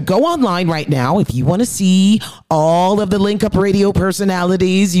 So go online right now if you want to see all of the Link Up Radio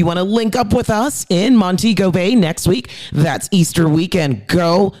personalities. You want to link up with us in Montego Bay next week. That's Easter weekend.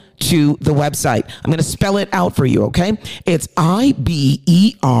 Go to the website. I'm going to spell it out for you, okay? It's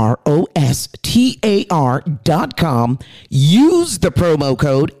iberostar.com. Use the promo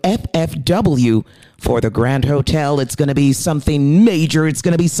code FFW for the Grand Hotel. It's going to be something major. It's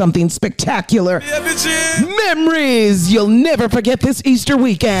going to be something spectacular. Memories you'll never forget this Easter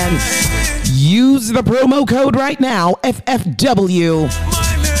weekend. Use the promo code right now, FFW.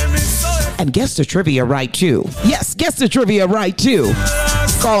 And guess the trivia right, too. Yes, guess the trivia right, too.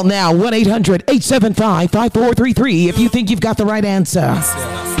 Call now, 1-800-875-5433 if you think you've got the right answer.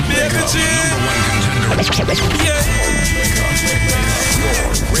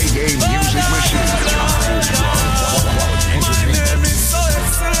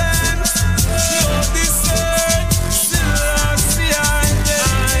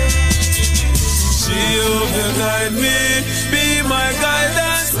 Guide me, be my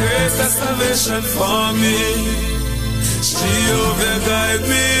guidance, greatest salvation for me. Jehovah guide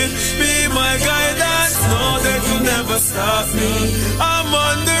me, be my guidance, no they could never stop me. I'm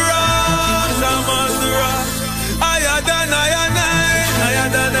on the rock, I'm on the rock. Higher than I.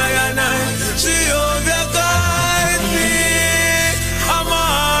 Jehovah guide me, I'm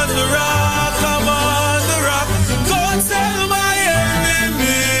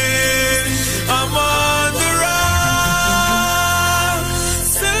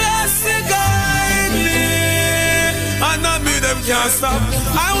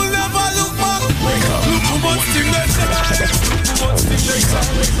I will never look back. Look how much thing they say.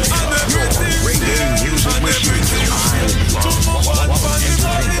 And everything. To move on from the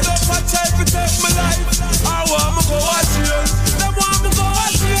money, don't try to take my life. I want to go watch you. Them want me go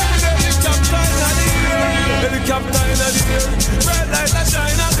watch you. Helicopter in the air. Helicopter in the air. Bright like a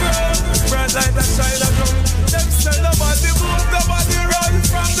China girl. Bright like a China girl. Them say nobody move, nobody run.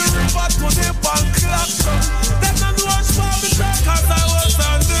 From the river to the bank clock. Them not watch for me cause I was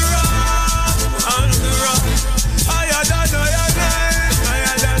on the run. On the run. I don't know your name. I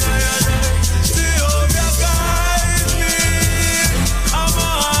don't know your name.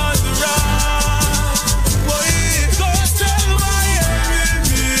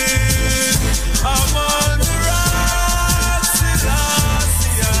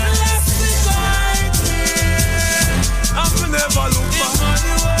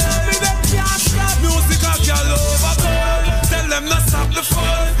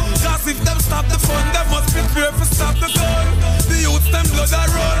 If them stop the fun, they must prepare for stop the gun. The youth them blood a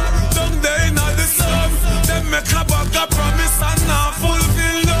run, down there in the sun. Them make a bag of promise and not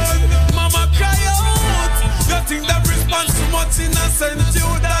fulfill none. Mama cry out, you think them respond too much innocent you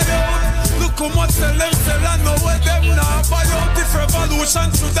die out. Look how much tell them sell and know where them now buy out. If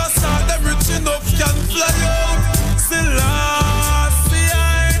revolution should have started, them rich enough can fly out. Selassie,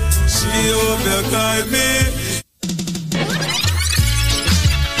 she overguide me.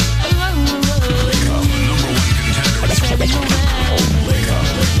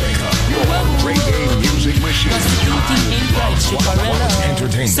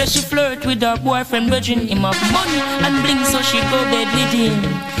 Says she flirt with her boyfriend, virgin him up money and bling, so she go bed with him.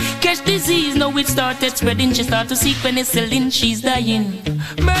 Catch disease, now it started spreading. She start to seek penicillin, she's dying.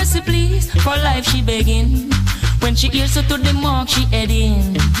 Mercy please, for life she begging. When she hears her to the mark, she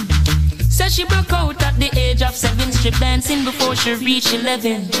heading. Says she broke out at the age of 7, strip dancing before she reached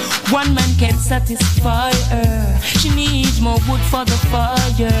 11. One man can't satisfy her, she needs more wood for the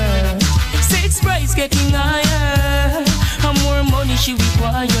fire. Sex price getting higher, and more money she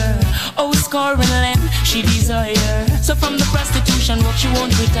require. Oh, score and land she desire. So from the prostitution work she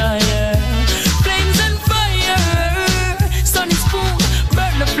won't retire. Flames and fire, sunny spoon,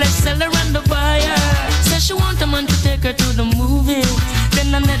 burn the flesh, sell her and the buyer. Says she want a man to take her to the movies.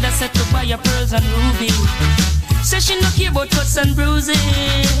 Then another set to buy her pearls and rubies. Says she no care about cuts and bruises,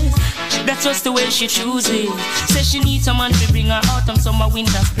 that's just the way she chooses. Says she needs someone to bring her autumn, summer,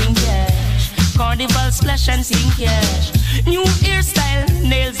 winter, spring cash. Carnival splash and sing cash. New hairstyle,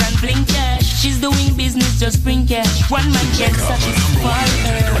 nails and bling cash. She's doing business, just bring cash. One man can't satisfy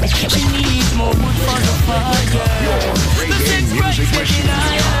her, she needs more wood for the fire. The sex price getting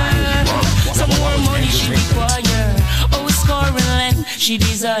higher, some more money she require. Oh, score and land she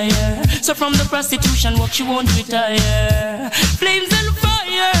desire. So from the prostitution work she won't retire. Flames and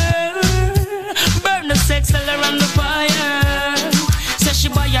fire, burn the sex, sell her on the fire. Says she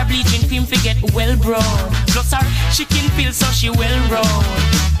buy her bleaching cream to get well brown. Plus her chicken pills so she well round.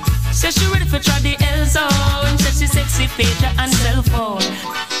 Says she ready for try the L zone. Says she sexy pager and cell phone.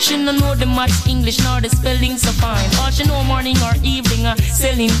 She don't know the much English nor the spelling so fine. All she know morning or evening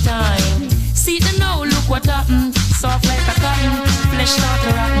selling time. See the now, look what happened. Soft like a cotton, flesh start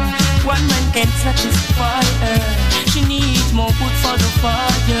to rotten. One man can't satisfy her, she needs more wood for the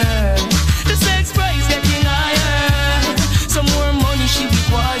fire. The sex price getting higher, some more money she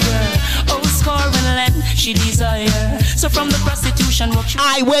require. Oh, score and land she desire. So from the prostitution work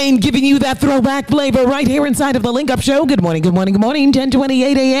I, Wayne, giving you that throwback flavor right here inside of the Link Up Show. Good morning, good morning, good morning.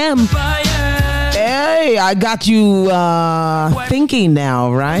 10:28 a.m. Hey, I got you thinking now,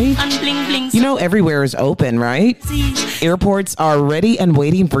 right? You know, everywhere is open, right? Airports are ready and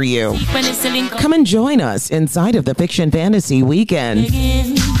waiting for you. Come and join us inside of the Fiction Fantasy Weekend.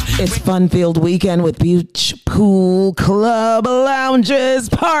 It's fun-filled weekend with beach, pool, club, lounges,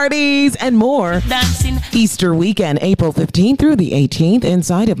 parties, and more. Easter weekend, April 15th through the 18th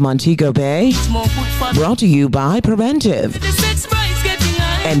inside of Montego Bay. Brought to you by Preventive.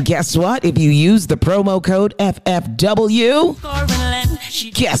 And guess what? If you use the promo code FFW,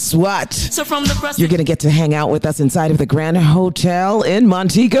 guess what? You're going to get to hang out with us inside of the Grand Hotel in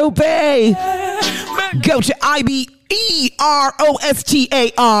Montego Bay. Go to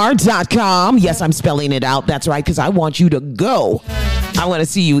IBEROSTAR.com. Yes, I'm spelling it out. That's right, because I want you to go. I want to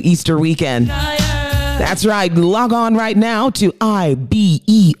see you Easter weekend. That's right. Log on right now to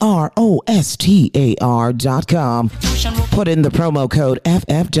IBEROSTAR.com. Put in the promo code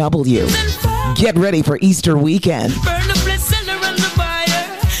FFW. Get ready for Easter weekend.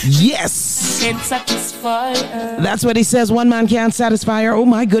 Yes. That's what he says. One man can't satisfy her. Oh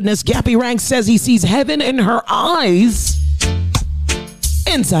my goodness. Gappy Rank says he sees heaven in her eyes.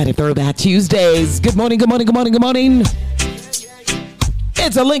 inside of Throwback Tuesdays. Good morning, good morning, good morning, good morning.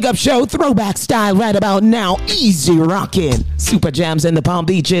 It's a link-up show, throwback style right about now. Easy rockin'. Super Jams in the Palm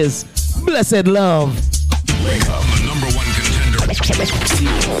Beaches. Blessed love. Wake up, the number one contender.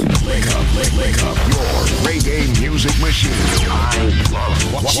 Wake up, your reggae music machine. I love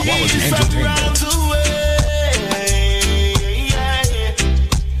quality entertainment.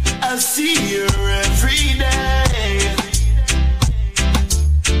 I see her every day.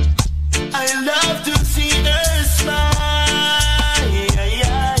 I love to see her smile.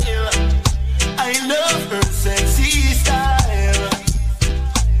 I love her sexy style.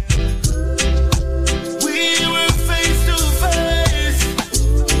 We were face to face,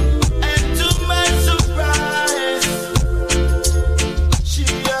 and to my surprise, she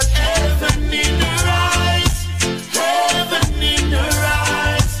had heaven in her eyes, heaven in her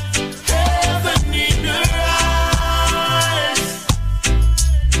eyes, heaven in her eyes.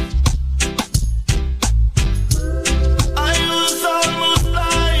 I was almost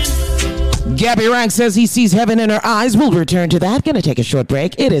blind. Gabby Rank says he sees heaven in her eyes. We'll return to that. Gonna take a short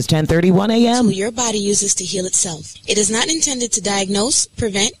break. It is 10:31 a.m. Tool your body uses to heal itself. It is not intended to diagnose,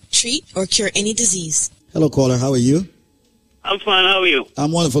 prevent, treat, or cure any disease. Hello, caller. How are you? I'm fine. How are you?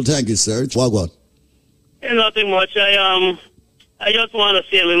 I'm wonderful. Thank you, sir. Wagwan. Yeah, nothing much. I just want to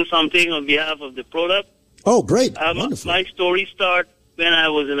say a little something on behalf of the product. Oh, great. Wonderful. My story started when I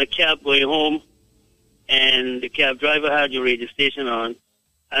was in a cab going home, and the cab driver had your radio station on,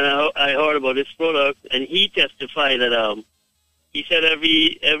 and I heard about this product, and he testified that he said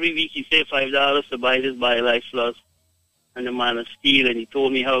every week he saved $5 to buy this BioLife Plus and the Man of Steel, and he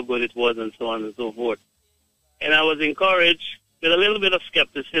told me how good it was and so on and so forth. And I was encouraged with a little bit of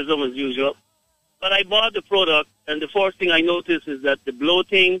skepticism as usual. But I bought the product, and the first thing I noticed is that the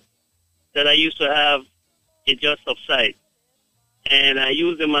bloating that I used to have, it just subsided. And I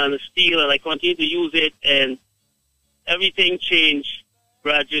used the Man of Steel, and I continued to use it, and everything changed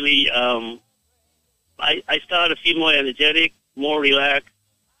gradually. I started to feel more energetic, more relaxed,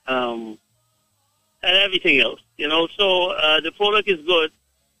 and everything else. You know, so the product is good,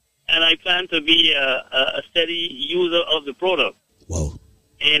 and I plan to be a steady user of the product. Wow.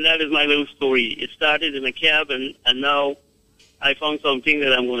 And that is my little story. It started in a cab, and now I found something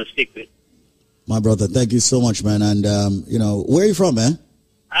that I'm going to stick with. My brother, thank you so much, man. And, where are you from, man?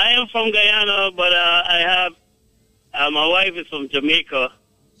 I am from Guyana, but I have, my wife is from Jamaica.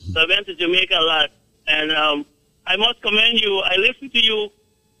 So I went to Jamaica a lot. And I must commend you. I listened to you,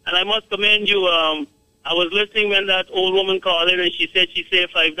 and I must commend you. I was listening when that old woman called in, and she said she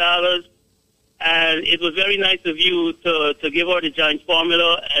saved $5. And it was very nice of you to give her the giant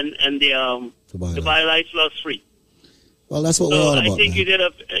formula and the BioLife Plus free. Well, that's what we're all about, I think man. you did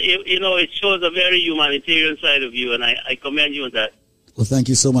it shows a very humanitarian side of you, and I commend you on that. Well, thank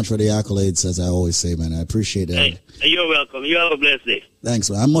you so much for the accolades, as I always say, man. I appreciate that. Hey, you're welcome. You have a blessed day. Thanks,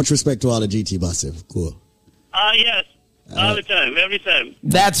 man. And much respect to all the GT Massive. Cool. Yes. All the time. Every time.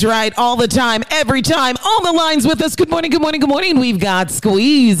 That's right. All the time. Every time. On the lines with us. Good morning. Good morning. Good morning. We've got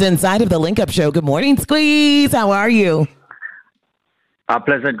Squeeze inside of the Link Up Show. Good morning, Squeeze. How are you? A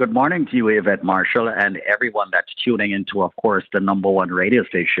pleasant good morning to you, Yvette Marshall, and everyone that's tuning into, of course, the number one radio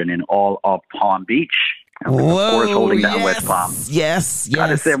station in all of Palm Beach. And of course, holding down West Palm. Yes,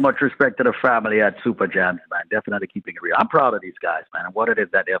 Gotta say much respect to the family at Super Jams, man. Definitely keeping it real. I'm proud of these guys, man, and what it is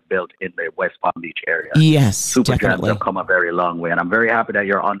that they've built in the West Palm Beach area. Yes, Super definitely. Jams have come a very long way, and I'm very happy that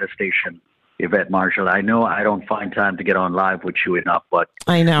you're on the station, Yvette Marshall. I know I don't find time to get on live with you enough, but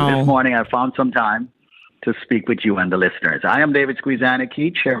I know. This morning I found some time to speak with you and the listeners. I am David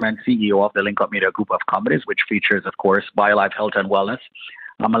Squeezaniki, Chairman CEO of the Link Up Media Group of Companies, which features, of course, BioLife Health and Wellness.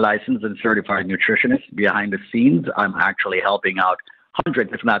 I'm a licensed and certified nutritionist. Behind the scenes, I'm actually helping out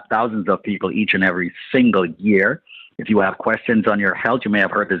hundreds, if not thousands of people each and every single year. If you have questions on your health, you may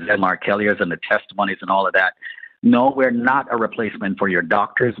have heard the Zenmar Kellyers and the testimonies and all of that. No, we're not a replacement for your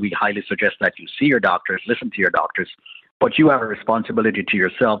doctors. We highly suggest that you see your doctors, listen to your doctors, but you have a responsibility to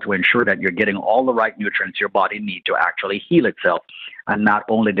yourself to ensure that you're getting all the right nutrients your body needs to actually heal itself, and not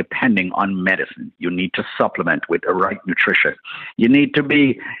only depending on medicine. You need to supplement with the right nutrition. You need to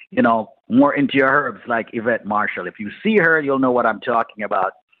be, more into your herbs like Yvette Marshall. If you see her, you'll know what I'm talking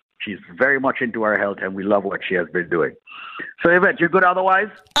about. She's very much into her health, and we love what she has been doing. So, Yvette, you're good otherwise?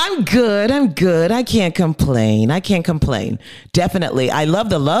 I'm good. I can't complain. Definitely. I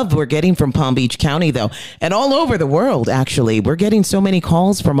love the love we're getting from Palm Beach County, though, and all over the world, actually. We're getting so many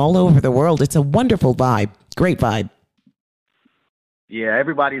calls from all over the world. It's a wonderful vibe. Great vibe. Yeah,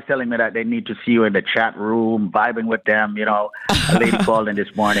 everybody's telling me that they need to see you in the chat room, vibing with them. You know, a lady called in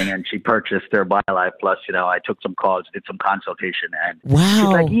this morning and she purchased their BioLife Plus. You know, I took some calls, did some consultation, and she's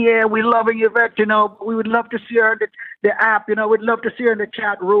like, "Yeah, we're loving Yvette. You know, we would love to see her in the app. You know, we'd love to see her in the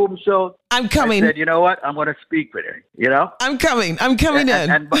chat room." So I'm coming. I said, "You know what? I'm going to speak with her. You know, I'm coming. I'm coming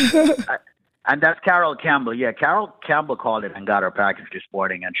in." And that's Carol Campbell. Yeah, Carol Campbell called in and got her package this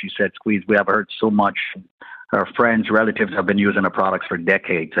morning, and she said, "Squeeze, we have heard so much. Her friends, relatives have been using the products for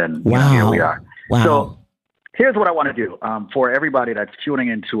decades, and you know, here we are." Wow. So here's what I want to do for everybody that's tuning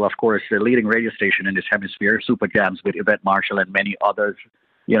into, of course, the leading radio station in this hemisphere, Super Jams with Yvette Marshall and many others.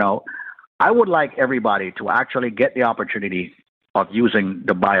 You know, I would like everybody to actually get the opportunity of using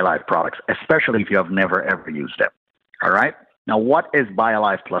the BioLife products, especially if you have never, ever used them. All right? Now, what is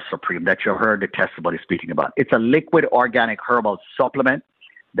BioLife Plus Supreme that you heard the testimony speaking about? It's a liquid organic herbal supplement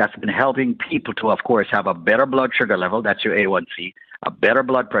that's been helping people to, of course, have a better blood sugar level, that's your A1C, a better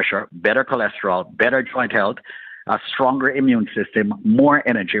blood pressure, better cholesterol, better joint health, a stronger immune system, more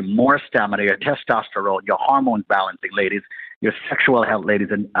energy, more stamina, your testosterone, your hormones balancing, ladies, your sexual health,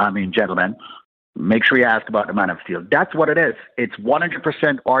 ladies and gentlemen. Make sure you ask about the Man of Steel. That's what it is. It's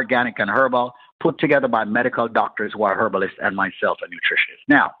 100% organic and herbal, put together by medical doctors who are herbalists and myself, a nutritionist.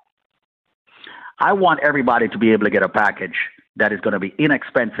 Now, I want everybody to be able to get a package that is going to be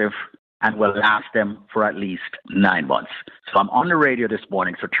inexpensive and will last them for at least 9 months. So I'm on the radio this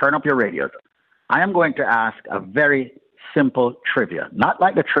morning, so turn up your radios. I am going to ask a very simple trivia, not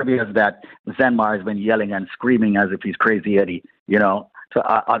like the trivias that Zenmar has been yelling and screaming as if he's Crazy Eddie, you know,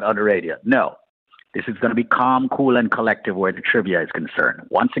 on the radio. No, this is going to be calm, cool, and collective where the trivia is concerned.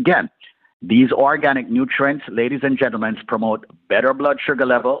 Once again, these organic nutrients, ladies and gentlemen, promote better blood sugar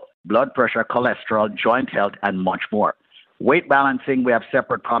level, blood pressure, cholesterol, joint health, and much more. Weight balancing, we have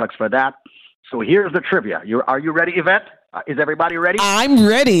separate products for that. So here's the trivia. Are you ready, Yvette? Is everybody ready? I'm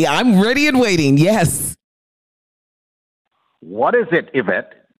ready. I'm ready and waiting. Yes. What is it,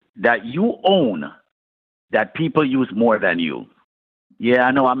 Yvette, that you own that people use more than you? Yeah,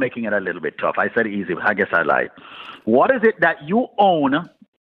 I know I'm making it a little bit tough. I said easy. I guess I lied. What is it that you own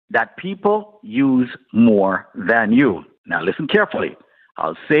that people use more than you? Now listen carefully.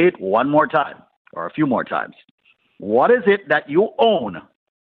 I'll say it one more time or a few more times. What is it that you own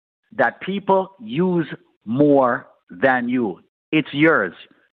that people use more than you? It's yours.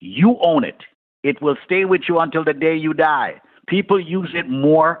 You own it. It will stay with you until the day you die. People use it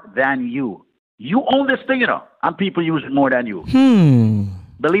more than you. You own this thing, you know, and people use it more than you.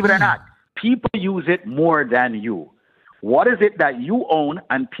 Believe it or not, people use it more than you. What is it that you own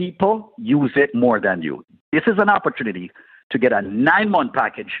and people use it more than you? This is an opportunity to get a 9-month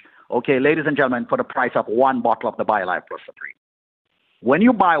package. Okay, ladies and gentlemen, for the price of one bottle of the BioLife Plus Supreme. When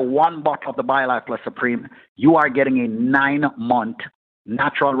you buy one bottle of the BioLife Plus Supreme, you are getting a 9-month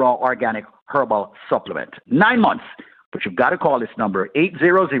natural, raw, organic, herbal supplement. 9 months. But you've got to call this number,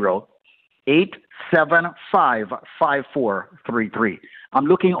 800-875-5433. I'm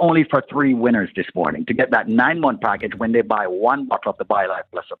looking only for 3 winners this morning to get that 9-month package when they buy one bottle of the BioLife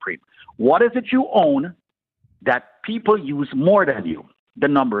Plus Supreme. What is it you own that people use more than you? The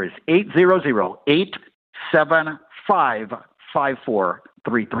number is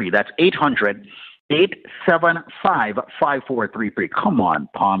 800-875-5433. That's 800-875-5433. Come on,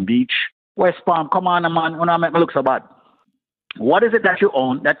 Palm Beach. West Palm, come on, man. When I make me look so bad. What is it that you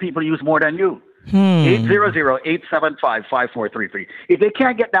own that people use more than you? 800-875-5433. If they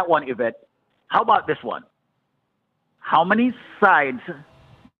can't get that one, Yvette, how about this one? How many sides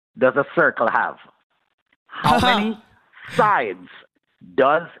does a circle have? How many sides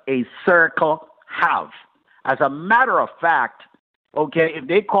does a circle have? As a matter of fact, okay, if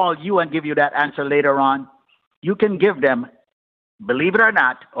they call you and give you that answer later on, you can give them, believe it or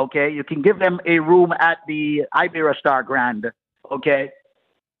not, okay, you can give them a room at the Iberia Star Grand, okay?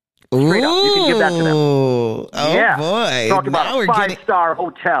 Straight up, you can give that to them. Oh, yeah. Boy. Talk about a 5-star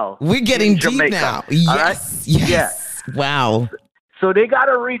hotel. We're getting deep Jamaica, now. Yes, right? yes. Yeah. Wow. So they got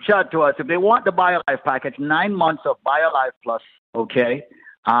to reach out to us. If they want the BioLife package, 9 months of BioLife Plus, okay,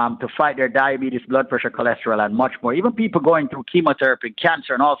 to fight their diabetes, blood pressure, cholesterol, and much more. Even people going through chemotherapy,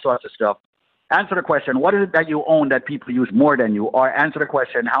 cancer, and all sorts of stuff. Answer the question, what is it that you own that people use more than you? Or answer the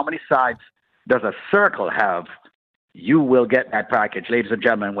question, how many sides does a circle have? You will get that package, ladies and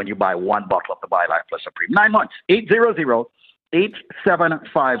gentlemen, when you buy one bottle of the BioLife Plus Supreme. 9 months,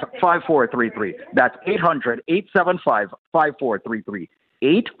 800-875-5433. That's 800-875-5433.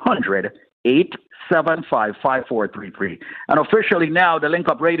 800-875-5433. And officially now, the Link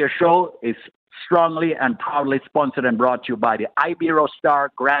Up Radio Show is strongly and proudly sponsored and brought to you by the Iberia Star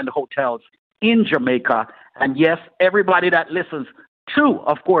Grand Hotels in Jamaica. And yes, everybody that listens 2,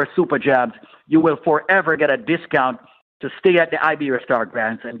 of course, Super Jams, you will forever get a discount to stay at the Iberia Star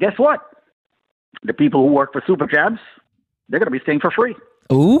Grants. And guess what? The people who work for Super Jams, they're going to be staying for free.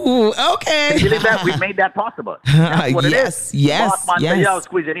 Ooh, okay. Can you believe that? We've made that possible. That's what it is. Yes, Boss man said, yes. yo,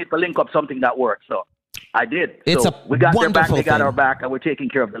 Squeeze, you need to link up something that works. So I did. It's so we got their back, they got thing. our back, and we're taking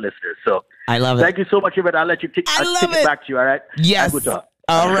care of the listeners. So I love it. Thank you so much, Yvette. I'll let you take it back to you, all right? Yes. Good talk.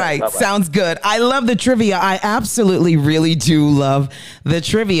 All right. Bye-bye. Sounds good. I love the trivia. I absolutely really do love the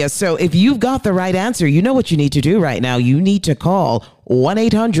trivia. So if you've got the right answer, you know what you need to do right now. You need to call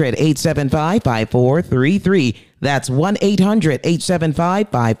 1-800-875-5433. That's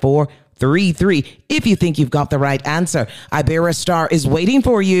 1-800-875-5433. If you think you've got the right answer, Iberia Star is waiting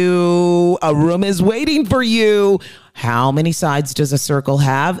for you. A room is waiting for you. How many sides does a circle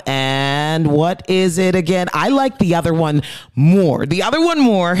have? And what is it again? I like the other one more. The other one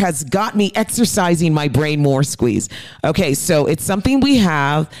more has got me exercising my brain more, Squeeze. Okay, so it's something we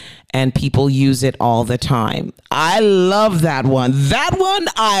have and people use it all the time. I love that one. That one,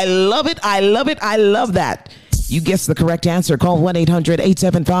 I love it. I love it. I love that. You guessed the correct answer. Call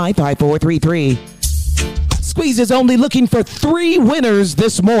 1-800-875-5433. Squeeze is only looking for 3 winners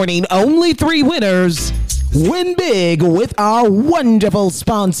this morning. Only 3 winners. Win big with our wonderful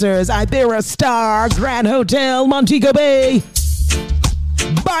sponsors, Iberia Star, Grand Hotel, Montego Bay,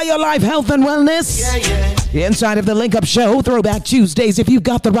 BioLife Health and Wellness. Inside of the Link Up Show, Throwback Tuesdays. If you've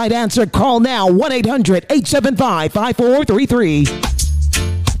got the right answer, call now, 1-800-875-5433.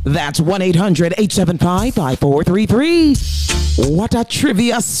 That's 1-800-875-5433. What a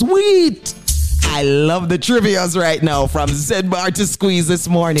trivia suite. I love the trivias right now from Zedbar to Squeeze this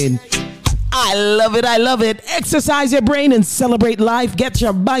morning. I love it. I love it. Exercise your brain and celebrate life. Get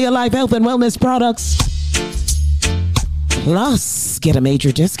your BioLife Health and Wellness products. Plus, get a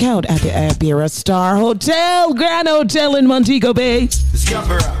major discount at the Iberia Star Hotel, Grand Hotel in Montego Bay.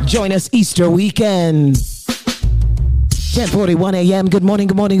 Join us Easter weekend. 10:41 a.m. Good morning,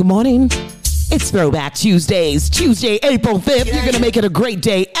 good morning, good morning. It's Throwback Tuesdays. Tuesday, April 5th. You're going to make it a great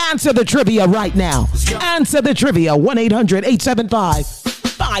day. Answer the trivia right now. Answer the trivia.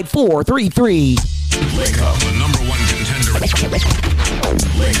 1-800-875-5433. Link Up, the #1 contender.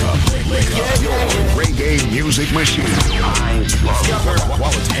 Link Up, your reggae music machine. I love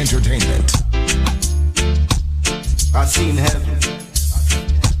quality entertainment. I seen heaven.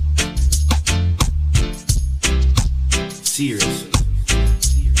 Serious.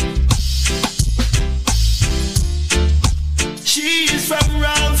 She's from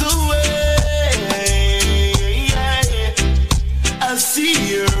round the way. I see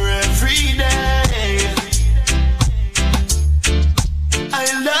her every day. I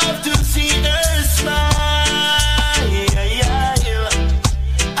love to see her smile.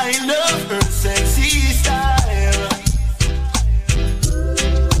 I love her sexy style.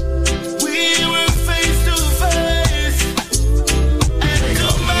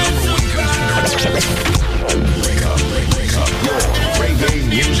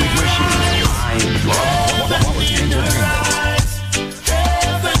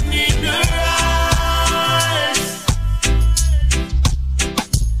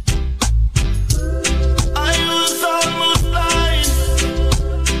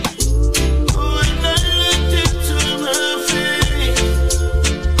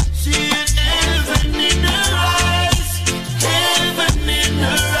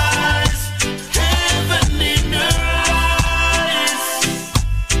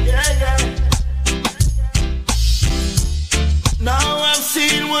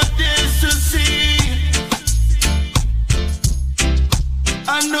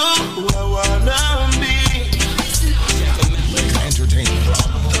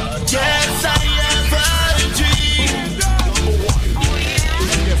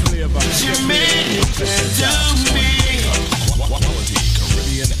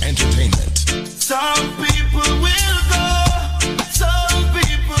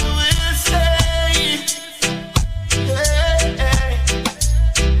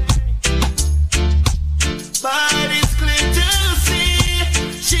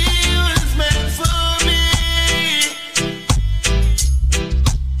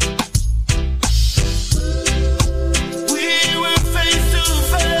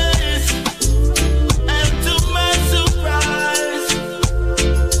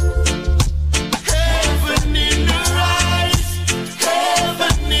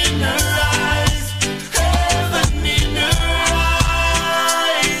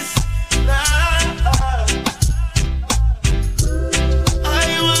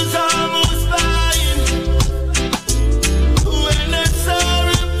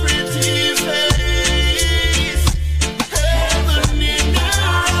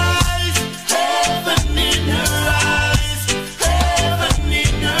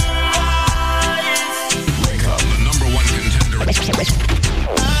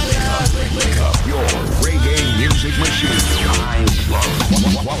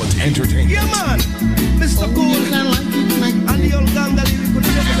 Entertainment. Yeah, man. Mr. Cool. And the old gang that we could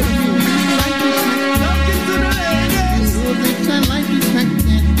never do. Talking to the ladies.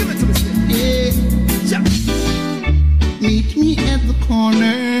 Give it to me, yeah. Meet me at the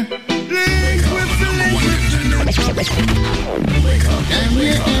corner. Link with the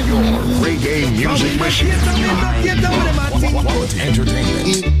Reggae music machine. Quality entertainment.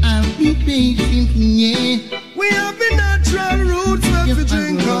 If I'll be patient, yeah. We have the natural roots where we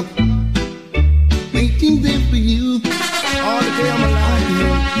drink up. Waiting there for you. All the day I'm alive.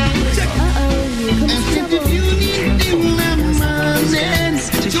 I said if you need in my mind,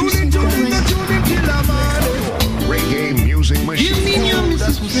 tune in till I'm on. Reggae music machine. You mean your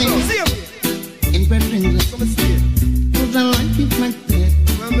Mrs. String. In preference, cause I like it like that.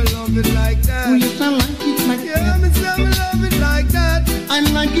 When we love it like that. Oh yes, I like it like that. Yeah, me say me love it like that. I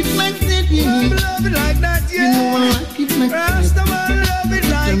like it like that, yeah. When we love it like that, yeah. You know I like it like that. Rastaman love it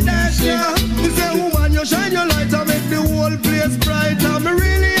like that, yeah. Me say, woman, you shine your light and make the whole place bright. And me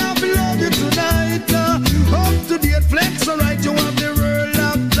really happy love you tonight. Up to date, flex, alright, you have the world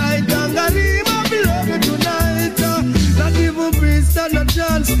uptight. And I really happy love you tonight. Not even breeze stand a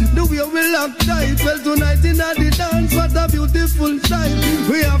chance. The way we lock tight. Well, tonight in the dance, what a beautiful sight.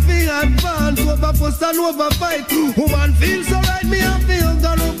 We have to advance over post and over fight. Woman feels so right, me have to hug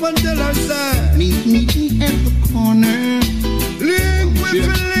her up until her side. Meet me at the corner. Link with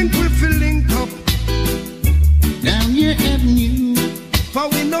up. Down your avenue. For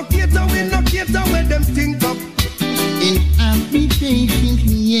we no cater where them think up. And I'll be patient,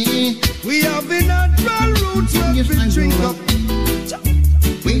 yeah. We have the natural roots where we drink up.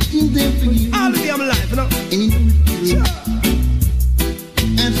 Waiting there for you. All the day I'm alive, you know. And you know it.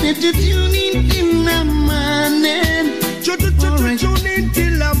 I said to tune in till the morning. Tune in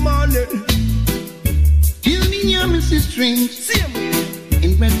till the morning. Tune in your Mrs. String. See me.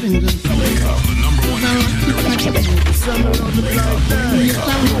 In preference, Wake up, the number one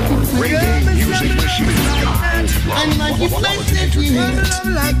reggae music machine. I like it like that, yeah. Love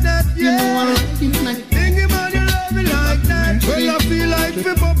like that, yeah. You know I like it like that. Thinking about you love it like that. Well, I feel like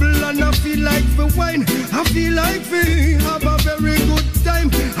for bubble and I feel like for wine. I feel like for have a very good time.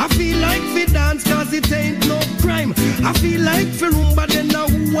 I feel like for dance cause it ain't no crime. I feel like for rumba then now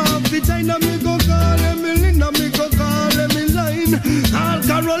who have vagina. Me go call Emilina, me go call Emiline. All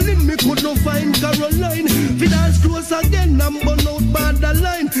Caroline, me could not find Caroline. We dance close again and burn out by the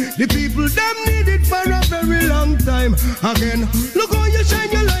line. The people them need it for a very long time. Again, look how you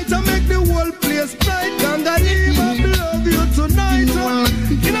shine your light and make the whole place bright. And I leave up love you tonight.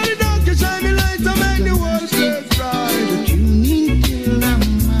 In the dark you shine the light and make the whole place bright. You need till the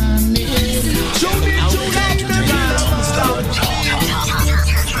morning. Show me till the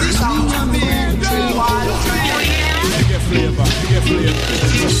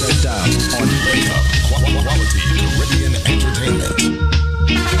Down on Wake Up. Quality Caribbean entertainment.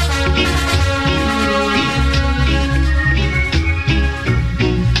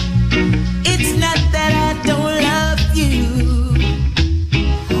 It's not that I don't love you.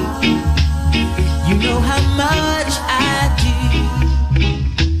 You know how much I do.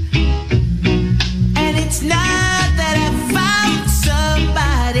 And it's not that I found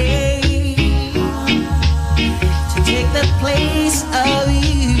somebody to take the place of you.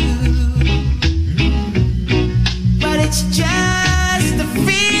 But it's just the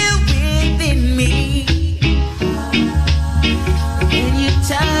feel within me when you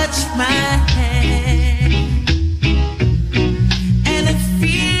touch my hand, and a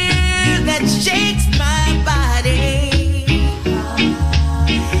fear that shakes my body,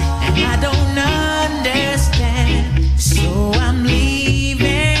 and I don't understand, so I'm leaving.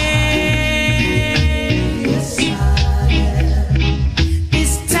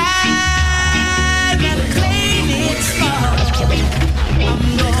 This time I'm claiming it's fall. I'm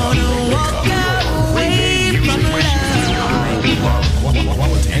gonna walk away from love.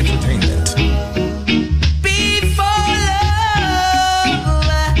 Quality entertainment.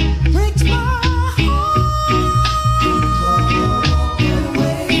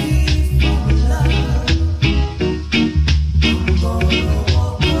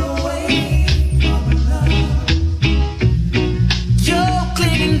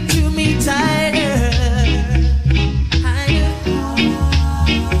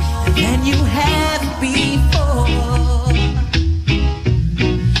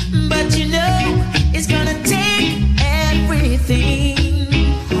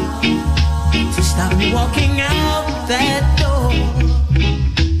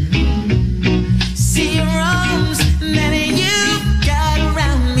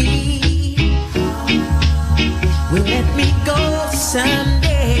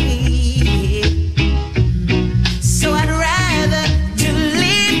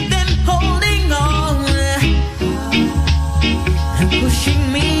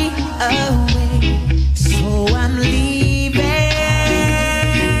 me away, so I'm leaving.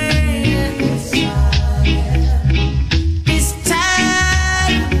 This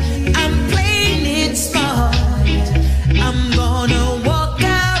time I'm playing it smart. I'm gonna walk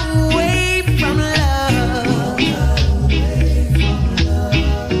away from love.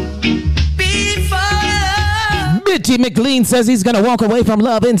 Bitty McLean says he's going to walk away from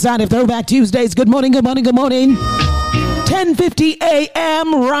love inside of Throwback Tuesdays. Good morning, good morning, good morning. 10:50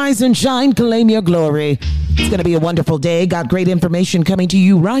 a.m. Rise and shine, claim your glory. It's going to be a wonderful day. Got great information coming to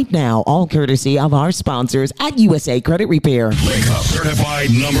you right now, all courtesy of our sponsors at USA Credit Repair. Wake up, certified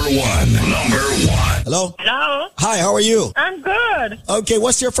number one. Hello? Hello. Hi, how are you? I'm good. Okay,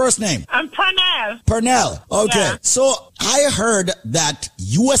 what's your first name? I'm Pernell. Pernell. Okay. Yeah. So I heard that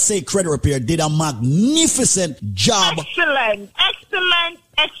USA Credit Repair did a magnificent job.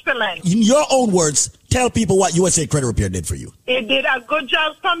 Excellent. In your own words, tell people what USA Credit Repair did for you. It did a good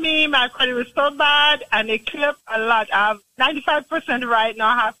job for me. My credit was so bad, and it cleared a lot. I have 95% right now.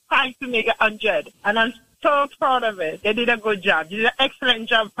 I have time to make 100, and I'm so proud of it. They did a good job. They did an excellent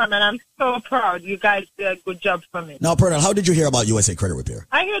job for me, and I'm so proud. You guys did a good job for me. Now, Pernell, how did you hear about USA Credit Repair?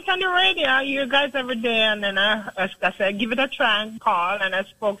 I hear it on the radio. I hear you guys every day, and then I said, give it a try and call, and I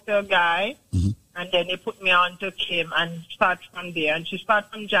spoke to a guy. Mm-hmm. And then they put me on to Kim and start from there. And she started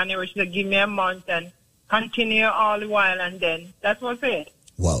from January. She said, give me a month and continue all the while. And then that was it.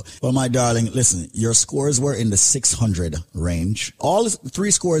 Wow. Well, my darling, listen, your scores were in the 600 range. All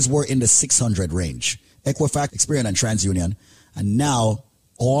three scores were in the 600 range. Equifax, Experian, and TransUnion. And now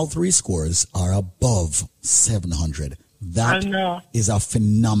all three scores are above 700. That is a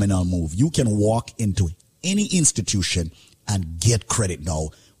phenomenal move. You can walk into any institution and get credit now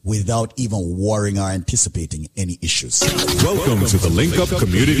without even worrying or anticipating any issues. Welcome to the Link Up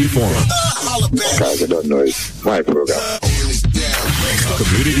Community Forum. Guys, I don't know, it's my program.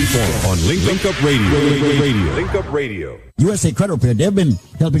 Community Forum on Link Up Radio. Link Up Radio. USA Credit Repair, they've been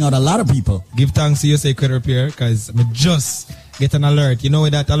helping out a lot of people. Give thanks to USA Credit Repair because I just get an alert. You know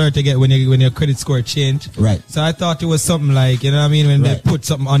that alert you get when your credit score change? Right. So I thought it was something like, you know what I mean, when they put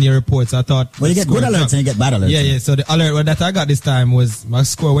something on your reports. I thought... Well, you get good alerts and you get bad alerts. Yeah. So the alert that I got this time was my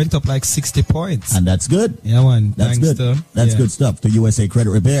score went up like 60 points. And that's good. Yeah, man. That's Thanks good. That's good stuff to USA Credit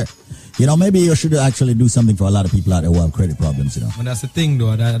Repair. You know, maybe you should actually do something for a lot of people out there who have credit problems, you know. But that's the thing,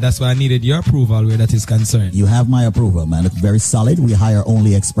 though. That's why I needed your approval where that is concerned. You have my approval, man. It's very solid. We hire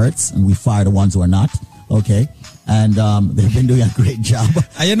only experts, and we fire the ones who are not. Okay? And they've been doing a great job.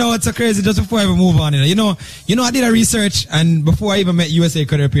 And you know what's so crazy? Just before I even move on, you know, I did a research, and before I even met USA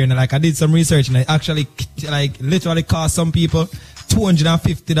Credit Repair, and I did some research, and I actually literally cost some people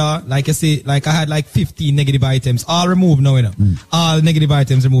 $250. Like I say, like I had like 15 negative items, all removed now, you know. All negative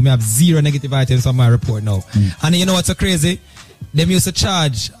items removed. I have 0 negative items on my report now. And you know what's so crazy? Them used to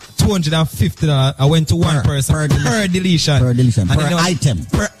charge $250. I went to one person per deletion. Per deletion. And per item.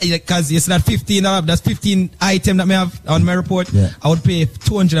 Because you see that $15, that's 15 item that I have on my report. Yeah. I would pay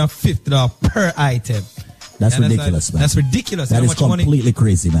 $250 per item. That's ridiculous, man. That's ridiculous. That is completely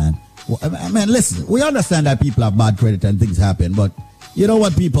crazy, man. Well, man, listen, we understand that people have bad credit and things happen, but you know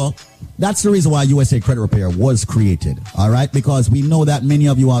what, people? That's the reason why USA Credit Repair was created, all right? Because we know that many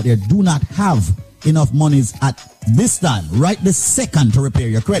of you out there do not have enough monies at this time, right this second, to repair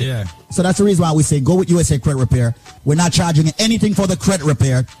your credit. Yeah. So that's the reason why we say go with USA Credit Repair. We're not charging anything for the credit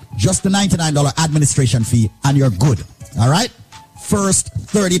repair, just the $99 administration fee, and you're good, all right? First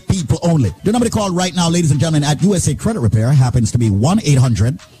 30 people only. The number to call right now, ladies and gentlemen, at USA Credit Repair happens to be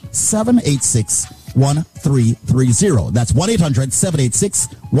 1-800-786-1330. That's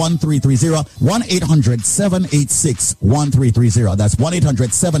 1-800-786-1330. 1-800-786-1330. That's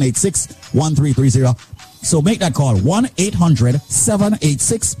 1-800-786-1330. So make that call,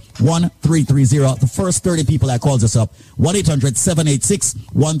 1-800-786-1330. The first 30 people that calls us up,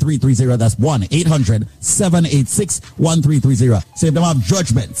 1-800-786-1330. That's 1-800-786-1330. So if they have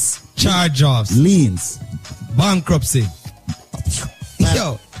judgments, charge-offs, liens, bankruptcy,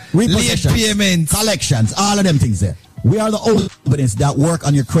 repossessions, late payments, collections, all of them things there. We are the only companies that work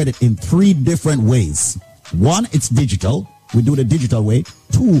on your credit in 3 different ways. 1, it's digital. We do the digital way.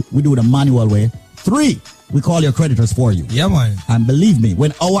 2, we do the manual way. 3, we call your creditors for you. Yeah, man. And believe me,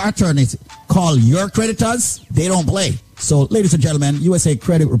 when our attorneys call your creditors, they don't play. So, ladies and gentlemen, USA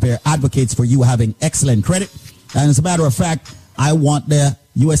Credit Repair advocates for you having excellent credit. And as a matter of fact, I want the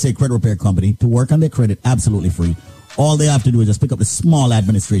USA Credit Repair Company to work on their credit absolutely free. All they have to do is just pick up the small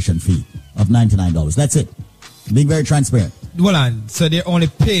administration fee of $99. That's it. Being very transparent. Well, so they're only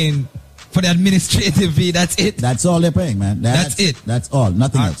paying For the administrative fee, that's it. That's all they're paying, man. That's it. That's all.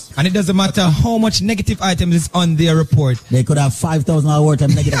 Nothing else. And it doesn't matter how much negative items is on their report. They could have $5,000 worth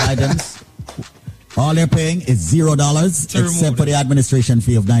of negative items. All they're paying is $0 except for the administration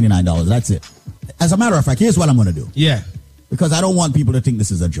fee of $99. That's it. As a matter of fact, here's what I'm going to do. Yeah. Because I don't want people to think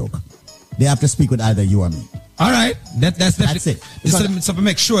this is a joke. They have to speak with either you or me. All right. That's it. So to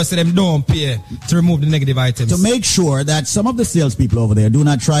make sure so them don't pay to remove the negative items. To make sure that some of the salespeople over there do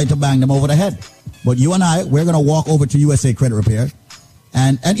not try to bang them over the head. But you and I, we're going to walk over to USA Credit Repair.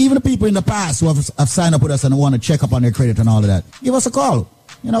 And even the people in the past who have signed up with us and want to check up on their credit and all of that, give us a call.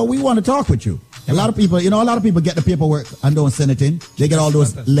 We want to talk with you. A lot of people get the paperwork and don't send it in. They get all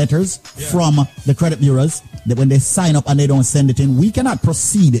those letters from the credit bureaus that when they sign up and they don't send it in, we cannot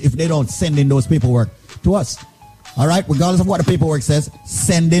proceed if they don't send in those paperwork to us. All right, regardless of what the paperwork says,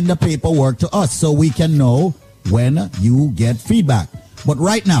 send in the paperwork to us so we can know when you get feedback. But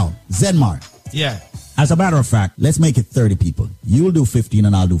right now, Zenmar. Yeah. As a matter of fact, let's make it 30 people. You'll do 15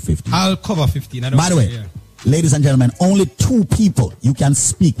 and I'll do 15. I'll cover 15. By the way, ladies and gentlemen, only 2 people you can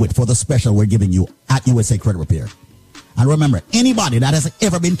speak with for the special we're giving you at USA Credit Repair. And remember, anybody that has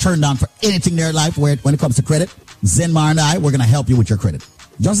ever been turned down for anything in their life when it comes to credit, Zenmar and I, we're going to help you with your credit.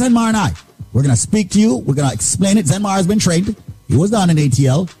 Just Zenmar and I. We're going to speak to you. We're going to explain it. Zenmar has been trained. He was down in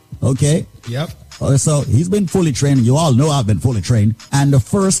ATL. Okay? Yep. So he's been fully trained. You all know I've been fully trained. And the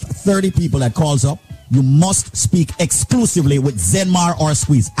first 30 people that calls up, you must speak exclusively with Zenmar or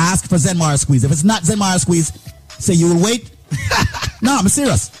Squeeze. Ask for Zenmar or Squeeze. If it's not Zenmar or Squeeze, say you will wait. No, I'm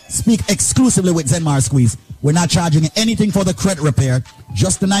serious. Speak exclusively with Zenmar or Squeeze. We're not charging anything for the credit repair.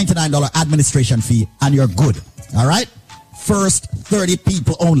 Just the $99 administration fee and you're good. All right? First 30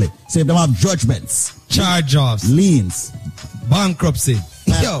 people only. So if they have judgments, charge-offs, liens, bankruptcy,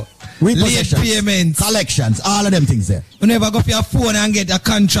 late payments, collections, all of them things there. You never go for your phone and get a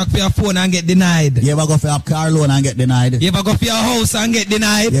contract for your phone and get denied. You ever go for a car loan and get denied? You ever go for your house and get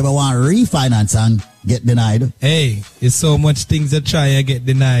denied? You ever want to refinance and get denied? Hey, it's so much things that try and get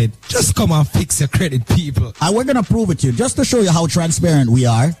denied. Just come and fix your credit, people. And we're going to prove it to you, just to show you how transparent we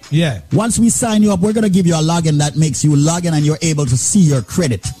are. Yeah. Once we sign you up, we're going to give you a login that makes you log in and you're able to see your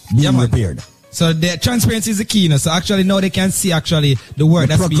credit being repaired. So the transparency is the key, so actually now they can see actually the work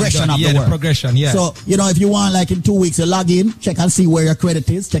that's being done. The progression, yeah. So, if you want, like in 2 weeks, you log in, check and see where your credit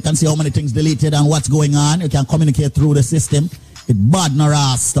is, check and see how many things deleted and what's going on. You can communicate through the system. It bad nor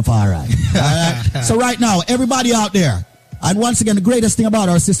ass stuff, all right. So right now, everybody out there, and once again, the greatest thing about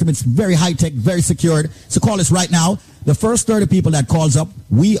our system, it's very high-tech, very secured. So call us right now. The first 30 people that calls up,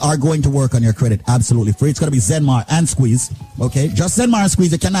 we are going to work on your credit absolutely free. It's going to be Zenmar and Squeeze, okay? Just Zenmar and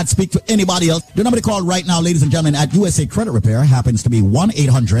Squeeze. You cannot speak to anybody else. The number to call right now, ladies and gentlemen, at USA Credit Repair happens to be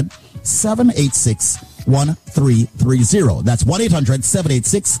 1-800-786-1330. That's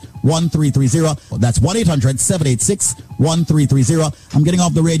 1-800-786-1330. That's 1-800-786-1330. I'm getting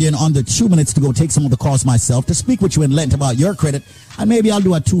off the radio in under 2 minutes to go take some of the calls myself to speak with you in length about your credit, and maybe I'll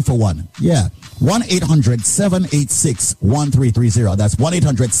do a 2-for-1. Yeah. 1-800-786-1330. That's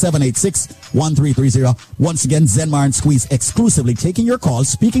 1-800-786-1330. Once again, Zenmar and Squeeze exclusively taking your calls,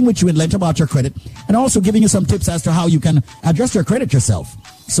 speaking with you in length about your credit, and also giving you some tips as to how you can adjust your credit yourself.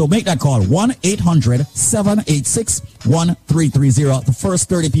 So make that call, 1-800-786-1330. The first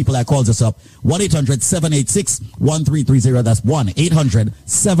 30 people that calls us up, 1-800-786-1330. That's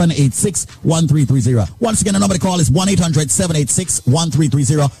 1-800-786-1330. Once again, the number to call is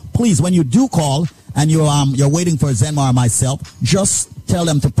 1-800-786-1330. Please, when you do call and you're waiting for Zenmar or myself, just tell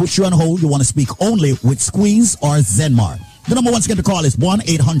them to put you on hold. You want to speak only with Squeeze or Zenmar. The number once again to call is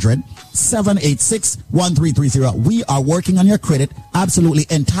 1-800-786-1330. We are working on your credit absolutely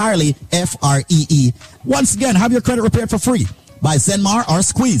entirely free. Once again, have your credit repaired for free by Zenmar or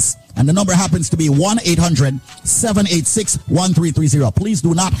Squeeze. And the number happens to be 1-800-786-1330. Please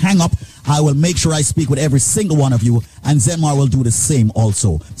do not hang up. I will make sure I speak with every single one of you, and Zenmar will do the same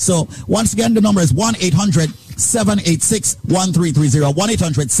also. So once again, the number is 1-800-786-1330.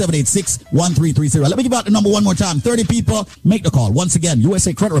 1-800-786-1330. Let me give out the number one more time. 30 people, make the call. Once again,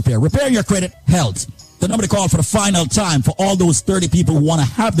 USA Credit Repair. Repairing your credit, health. The number to call for the final time for all those 30 people who want to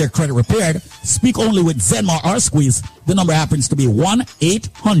have their credit repaired, speak only with Zenmar or Squeeze. The number happens to be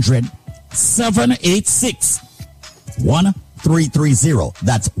 1-800-786-1330.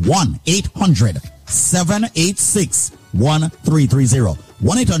 That's 1-800-786-1330.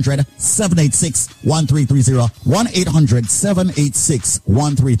 1-800-786-1330.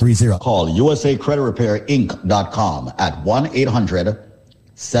 1-800-786-1330. Call USA Credit Repair Inc.com at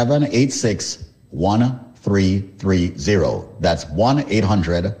 1-800-786-1330. That's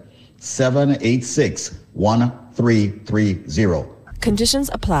 1-800-786-1330. Conditions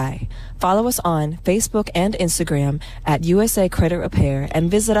apply. Follow us on Facebook and Instagram at USA Credit Repair and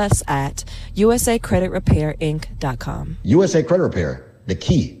visit us at usacreditrepairinc.com. USA Credit Repair, the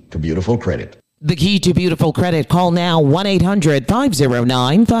key to beautiful credit. The key to beautiful credit. Call now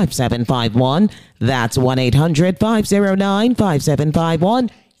 1-800-509-5751. That's 1-800-509-5751.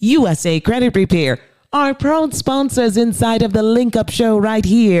 USA Credit Repair, our proud sponsors inside of the Link Up Show right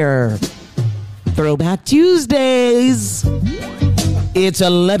here. Throwback Tuesdays. It's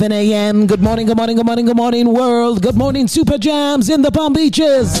 11 a.m. Good morning, good morning, good morning, good morning, world. Good morning, Super Jams in the Palm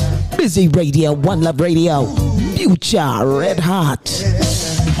Beaches. Busy Radio, One Love Radio. Future Red Hot.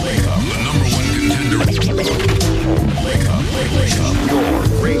 Wake up, the number one contender. Wake up, wake up. Your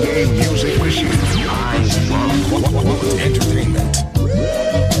reggae music machine. I love entertainment.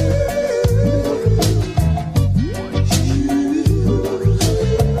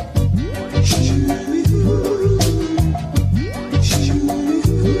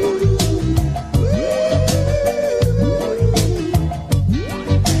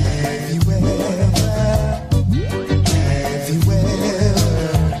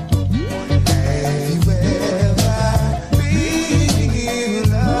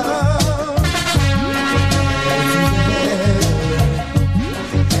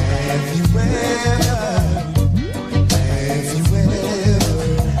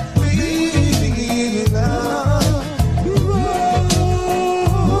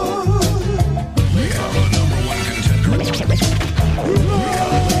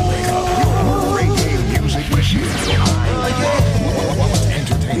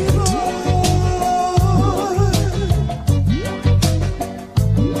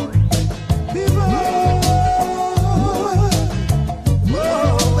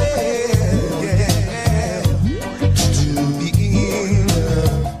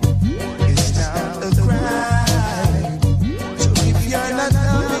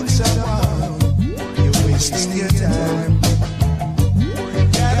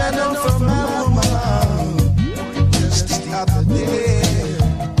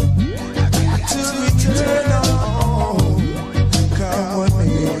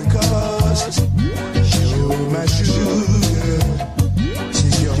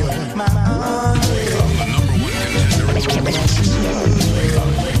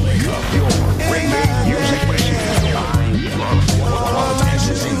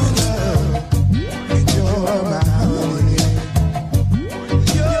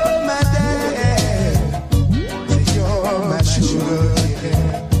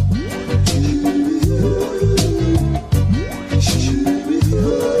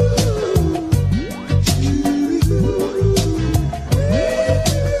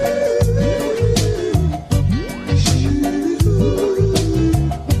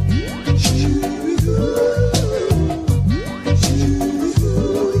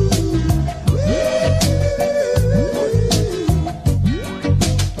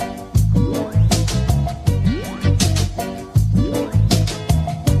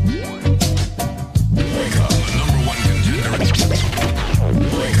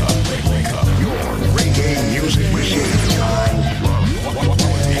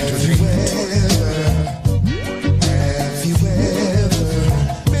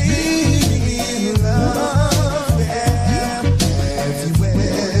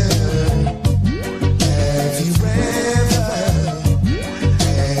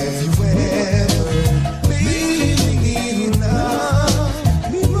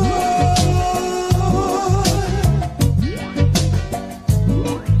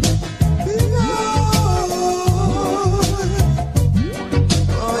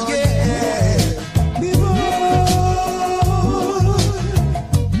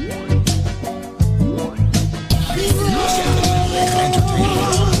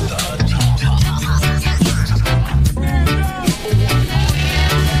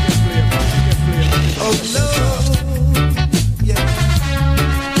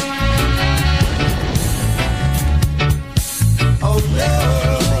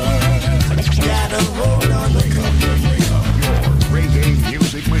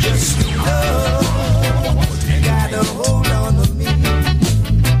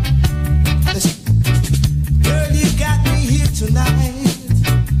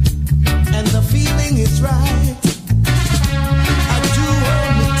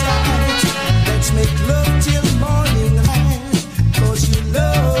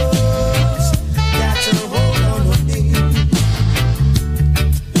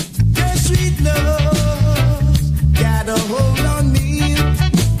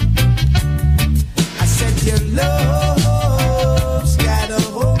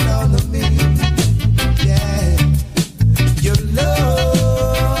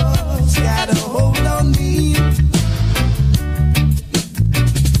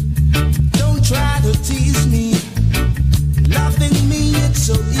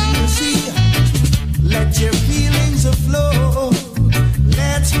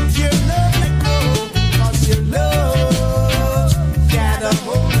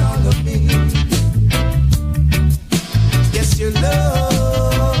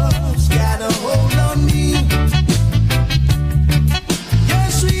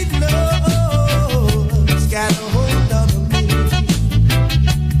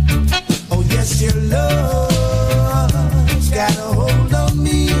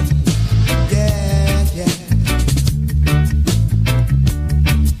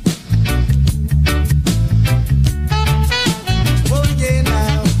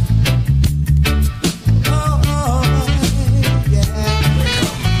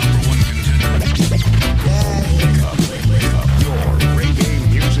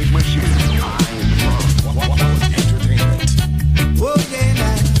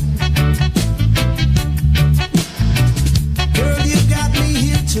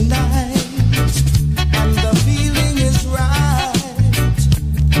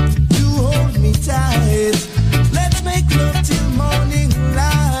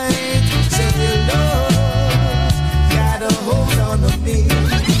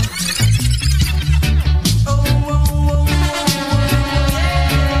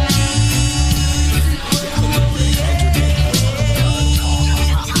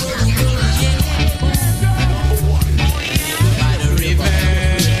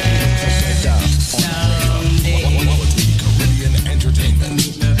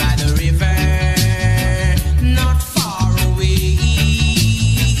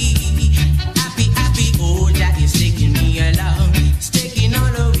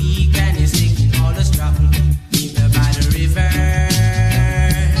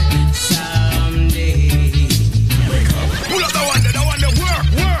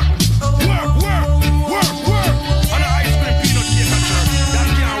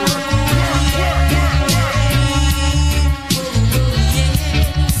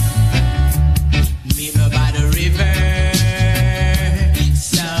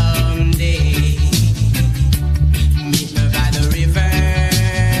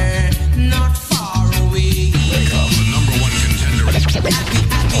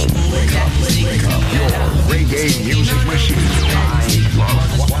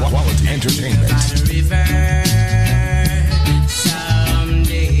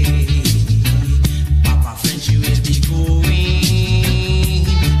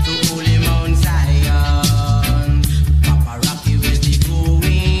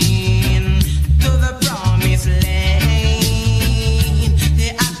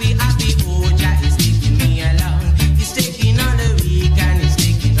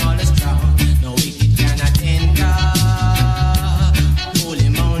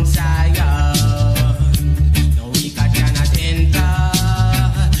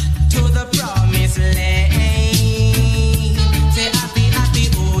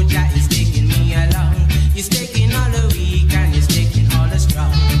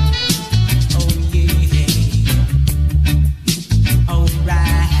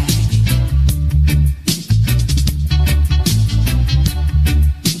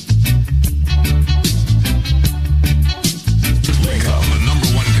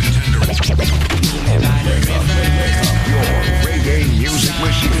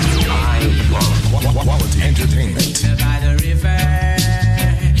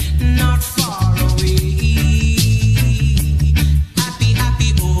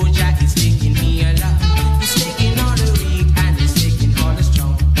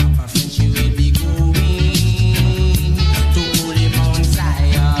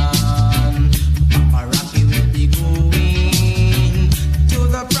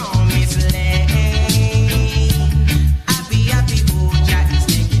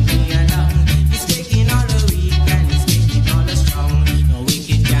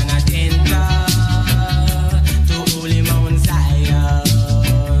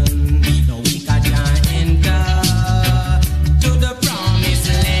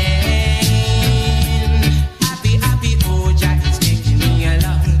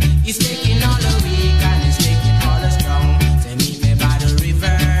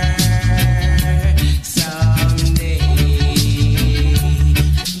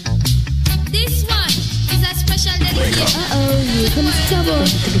 trouble.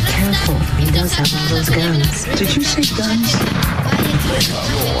 You have to be careful. He does have all those guns. Did you say guns?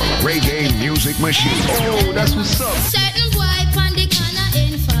 Your reggae music machine. Oh, that's what's up. Certain boy on the corner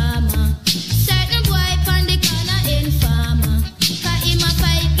in farmer. Certain boy on the corner in farmer. Cause him a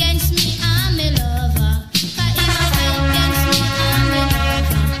fight against me and me lover. Cause him a fight against me and me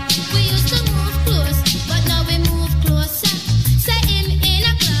lover. We used to move close, but now we move closer. Say him in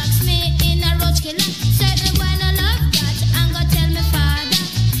a clocks, me in a roach killer. Certain boy no love God and go tell me father.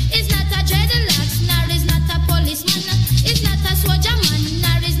 It's not a dreadlocks, nor is not a policeman. It's not a soldier man,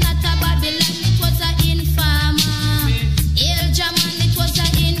 nor is not a Babylon. It was a informer. Il Jaman, it was a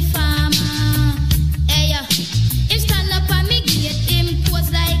informer. Hey, him stand up and me gate, him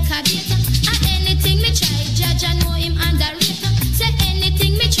pose like a date. And anything me try, judge I know him underrate. Say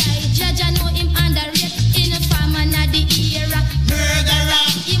anything me try, judge I know him underrate. Informer na the era. Murderer.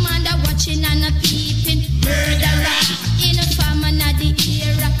 Him under watching and a peeping. Murderer. Informer na the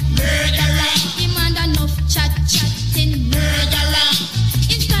era. Murderer. Him under enough chatting. Murderer.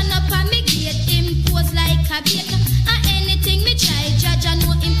 Him stand up and me gate, him pose like a bait. And anything me try, judge I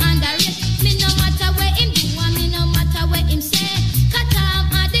know him underrate. Me no matter where him do, and me no matter where him say.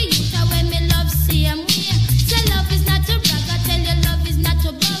 Katam and the youth are where me love same way. Say love is not to brag, I tell you love is not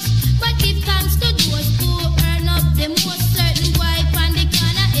to boast. But give thanks to those who earn up the most. Certain wife on the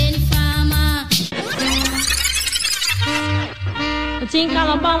corner in farmer. I think I'm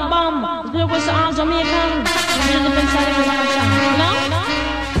a bum bum. There was all Jamaican. No?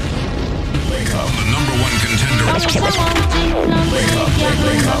 Wake up, the #1 contender. Wake up.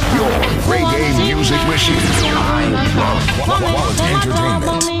 Your reggae music machine. I love quality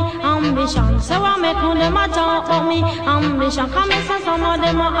entertainment. Ambition. So I make no them a talk about me ambition. Come and say some of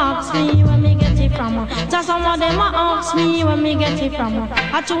them a ask me where me get it from. Just some of them a ask me where me get it from.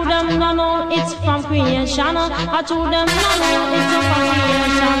 I told them no no it's from creation. I told them no no it's from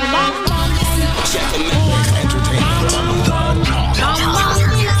creation.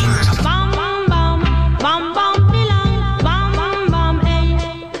 Bam bam bam bam bilang bam bam hey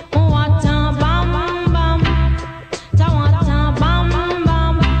what a bam bam ta what a bam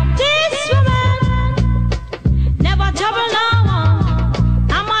bam. This woman never trouble no one.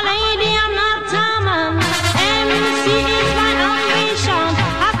 I'm a lady, I'm not a man. MC is my ambition.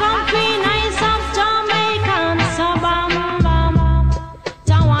 I come clean nice of Jamaican. So bam bam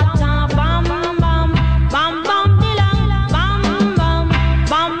ta what a bam bam bam bam bilang bam bam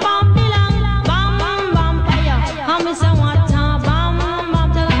bam bam bilang bam bam hey I'm me say what a bam bam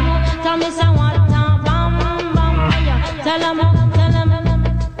tell me say what a bam bam hey tell 'em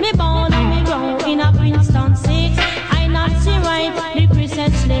me born and me grow in a Princeton 6. I not see right the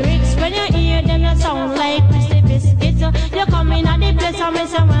Christmas lyrics. When you hear them you sound like Christy Biscuits. You come in at the place and me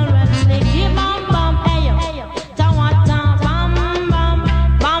say well slick. Bam bam hey ta what a bam bam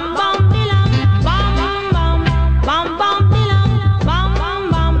bam bam bilang bam bam bam bam bilang bam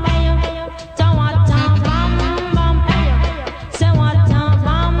bam hey ta what a bam bam hey say what a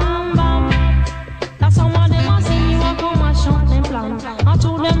bam bam. That's some of them a sing you a come and shut them plan. I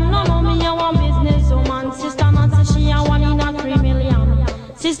told them no no me a one business woman. Sister Nancy she a 1 in a 3 million.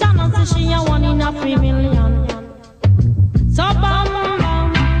 Sister Nancy she a 1 in a 3 million. So bam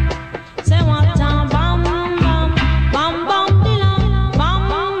bam say what a bam bam bam bam bilang bam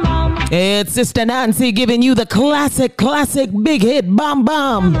bam. It's Sister Nancy giving you the classic big hit Bam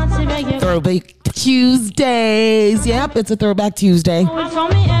Bam. Throwback Tuesdays. Yep, it's a Throwback Tuesday.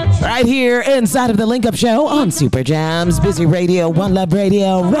 Right here inside of the Link Up Show on Super Jams, Busy Radio, One Love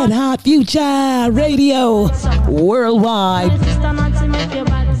Radio, Red Hot Future Radio, worldwide.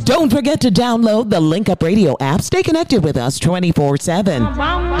 Don't forget to download the Link Up Radio app. Stay connected with us 24/7.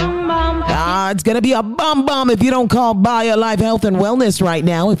 It's going to be a bomb if you don't call BioLife Health and Wellness right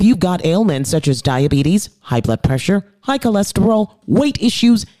now. If you've got ailments such as diabetes, high blood pressure, high cholesterol, weight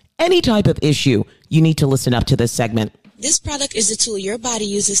issues, any type of issue, you need to listen up to this segment. This product is a tool your body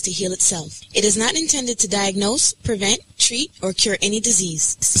uses to heal itself. It is not intended to diagnose, prevent, treat, or cure any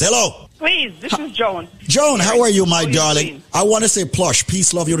disease. Hello. Please, this is Joan. Joan, how are you, my darling? I want to say plush,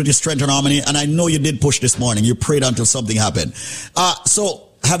 peace, love, unity, strength, and harmony. And I know you did push this morning. You prayed until something happened. So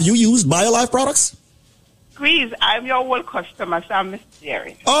have you used BioLife products? Please, I'm your old customer, so I'm Miss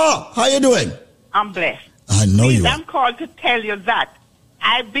Jerry. Oh, how you doing? I'm blessed. I know Please, you are. I'm called to tell you that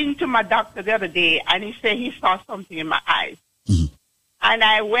I've been to my doctor the other day, and he said he saw something in my eyes. Mm-hmm. And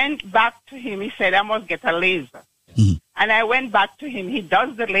I went back to him. He said I must get a laser. Mm-hmm. And I went back to him. He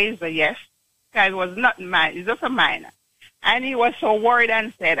does the laser, yes. Because it was not mine. It's just a minor. And he was so worried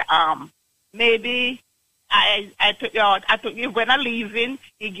and said, maybe I took you when I'm leaving.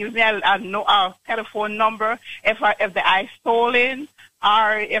 He gives me a telephone number if the eye's stolen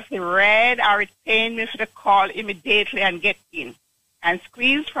or if they red, or it pain me, to call immediately and get in and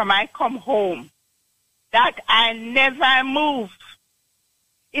squeeze from I come home. That I never move.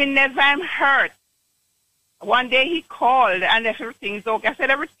 It never hurt. One day he called and everything's okay. I said,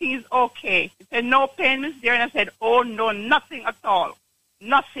 everything is okay. He said, no pain, Miss Deering. I said, oh, no, nothing at all.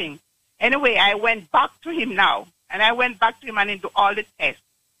 Nothing. Anyway, I went back to him now. And I went back to him and he do all the tests.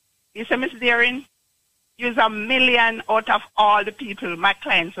 He said, Miss Deering, you're a million out of all the people, my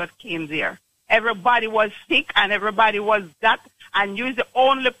clients that came there. Everybody was sick and everybody was that. And you're the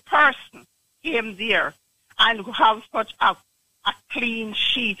only person came there and have such a clean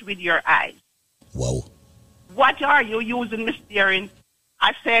sheet with your eyes. Wow. What are you using, Miss Deering?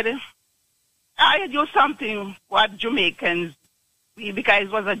 I said, I use something what Jamaicans, because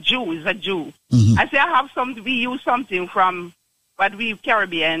it was a Jew, it's a Jew. Mm-hmm. I said, we use something from what we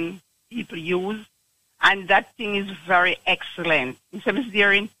Caribbean people use, and that thing is very excellent. He said, Miss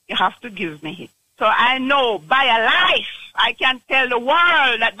Deering, you have to give me it. So I know BioLife, I can tell the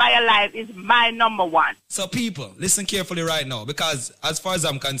world that BioLife is my number one. So people, listen carefully right now, because as far as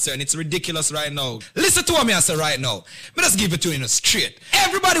I'm concerned, it's ridiculous right now. Listen to what me I say right now. Me just give it to you straight.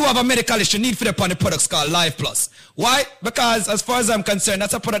 Everybody who have a medical issue need for the products called Life Plus. Why? Because as far as I'm concerned,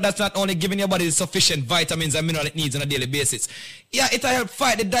 that's a product that's not only giving your body the sufficient vitamins and minerals it needs on a daily basis. Yeah, it'll help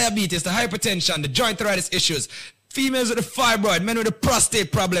fight the diabetes, the hypertension, the joint arthritis issues. Females with the fibroid, men with the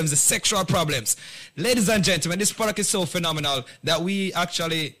prostate problems, the sexual problems. Ladies and gentlemen, this product is so phenomenal that we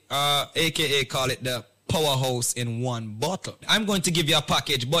actually, AKA call it the powerhouse in one bottle. I'm going to give you a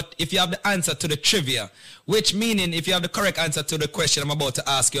package, but if you have the answer to the trivia, which meaning if you have the correct answer to the question I'm about to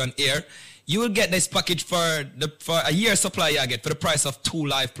ask you on air, you will get this package for a year supply you get for the price of 2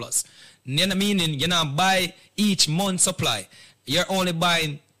 Life Plus. Meaning you're not buy each month supply. You're only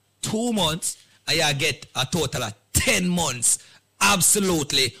buying 2 months and you get a total of 10 months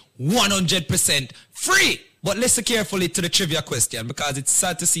absolutely 100% free. But listen carefully to the trivia question, because it's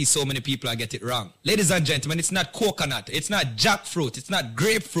sad to see so many people get it wrong. Ladies and gentlemen, it's not coconut, it's not jackfruit, it's not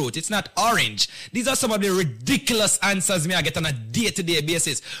grapefruit, it's not orange. These are some of the ridiculous answers me I get on a day-to-day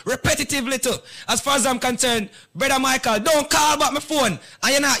basis, repetitively too. As far as I'm concerned, Brother Michael, don't call back my phone.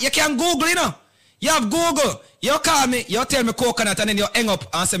 And you can Google, you know. You have Google. You call me, you tell me coconut, and then you hang up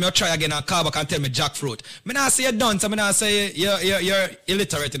and say me you try again and call back and tell me jackfruit. Me not say you're done, so me not say you're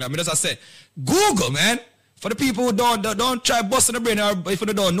illiterate, you know. Me just say, Google, man. For the people who don't try busting the brain, or if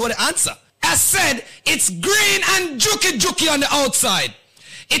they don't know the answer. I said, it's green and juky on the outside.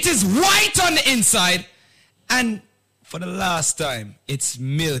 It is white on the inside. And for the last time, it's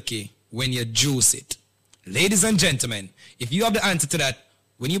milky when you juice it. Ladies and gentlemen, if you have the answer to that,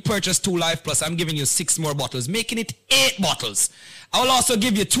 when you purchase 2 Life Plus, I'm giving you 6 more bottles, making it 8 bottles. I will also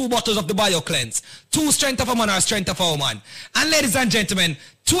give you 2 bottles of the BioCleanse, 2 Strength of a Man or Strength of a Woman. And ladies and gentlemen,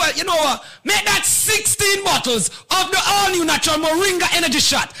 12, you know what? Make that 16 bottles of the all-new natural Moringa Energy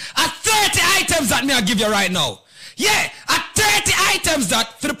Shot at 30 items that me I give you right now. Yeah, at 30 items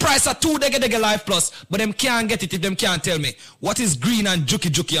that for the price of 2 Dege Life Plus, but them can't get it if them can't tell me what is green and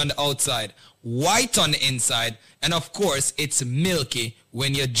juky on the outside, white on the inside, and of course, it's milky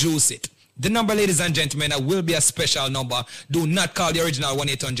when you juice it. The number, ladies and gentlemen, will be a special number. Do not call the original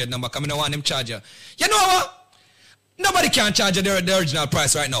 1-800 number, because I don't want them charge you. You know what? Nobody can charge you the original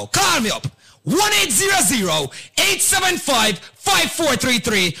price right now. Call me up.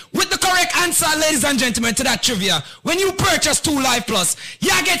 1-800-875-5433 with the correct answer, ladies and gentlemen, to that trivia. When you purchase 2 Life Plus, you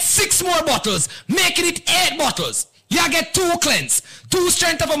get 6 more bottles, making it 8 bottles. You get 2 cleanse, 2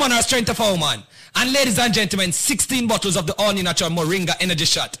 Strength of a Man or Strength of a Woman. And ladies and gentlemen, 16 bottles of the all-new natural Moringa Energy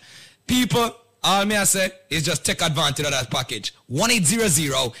Shot. People, all me I say is just take advantage of that package.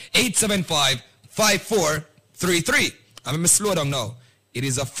 1-800-875-5433. I'm going to slow down now. It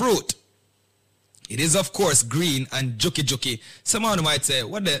is a fruit. It is, of course, green and juky. Someone might say,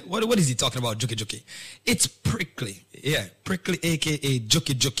 what is he talking about, juky? It's prickly. Yeah, prickly, a.k.a.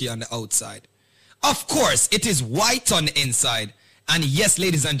 juky on the outside. Of course, it is white on the inside. And yes,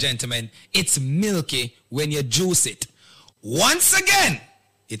 ladies and gentlemen, it's milky when you juice it. Once again,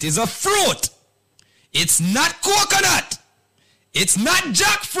 it is a fruit. It's not coconut. It's not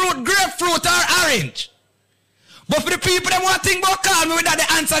jackfruit, grapefruit, or orange. But for the people that want to think about call me without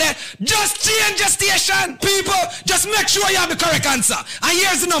the answer there, just change your station. People, just make sure you have the correct answer. And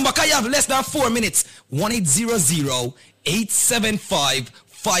here's the number, because you have less than 4 minutes.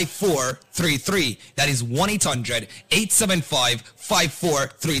 1-800-875-5433. That is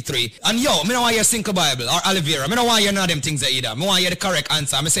 1-800-875-5433. And yo, me don't want your Cinco Bible or aloe vera. Me don't want your none of them things there either. Me want your the correct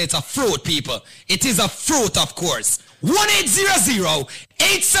answer. Me say it's a fruit, people. It is a fruit, of course. 1-800-875-5433.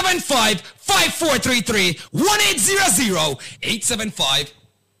 1-800-875-5433.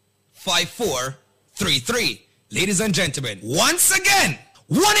 1-800-875-5433. Ladies and gentlemen, once again,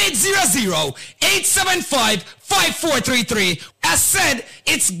 1-800-875-5433. As said,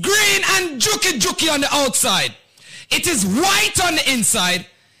 it's green and juki on the outside. It is white on the inside,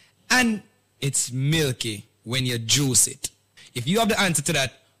 and it's milky when you juice it. If you have the answer to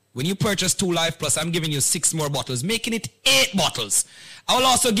that, when you purchase 2 Life Plus, I'm giving you 6 more bottles, making it 8 bottles. I will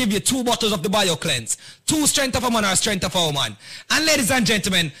also give you 2 bottles of the Bio Cleanse, 2 Strength of a Man or Strength of a Woman. And ladies and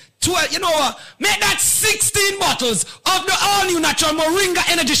gentlemen, you know what? Make that 16 bottles of the all-new natural Moringa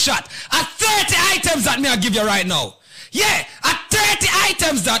Energy Shot at 30 items that me I give you right now. Yeah, at 30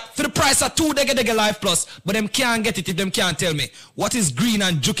 items that for the price of 2 Dega Life Plus, but them can't get it if them can't tell me what is green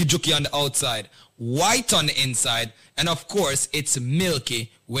and juki on the outside, white on the inside, and of course, it's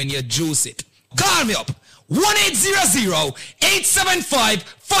milky when you juice it. Call me up.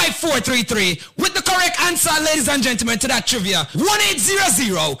 1-800-875-5433 with the correct answer, ladies and gentlemen, to that trivia.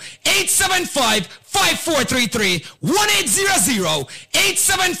 1-800-875-5433.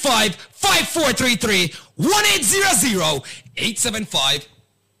 1-800-875-5433.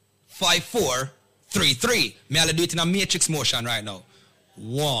 1-800-875-5433. May I do it in a matrix motion right now?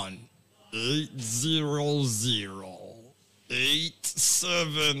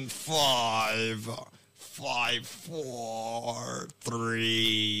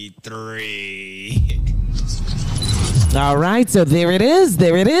 All right, so there it is.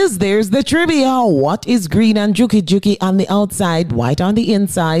 There's the trivia. What is green and juki on the outside, white on the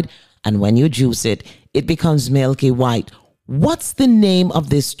inside, and when you juice it, it becomes milky white. What's the name of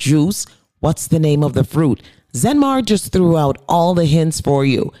this juice? What's the name of the fruit? Zenmar just threw out all the hints for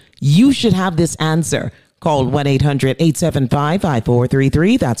you. You should have this answer. Call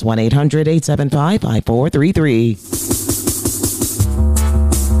 1-800-875-5433. That's 1-800-875-5433.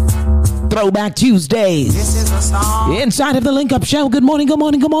 Throwback Tuesdays. Inside of the Link Up Show. Good morning.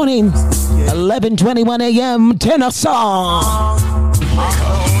 11:21 a.m. Tenor song.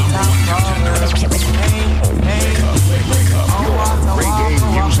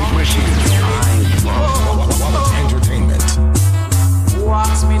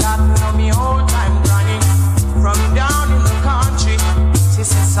 Walks me that know me whole time running from down in the country.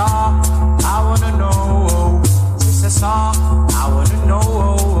 Sister saw, I wanna know. Sister saw, I wanna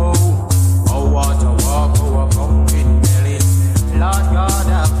know. Oh, what a walk, oh, a pumpkin belly. Lord God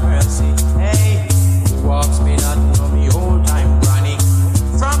have mercy. Hey, who walks me that know me whole time running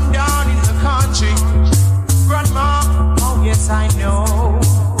from down in the country. Grandma, oh yes I know.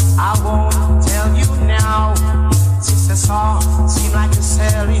 I won't tell you now. Sister saw, seem like you're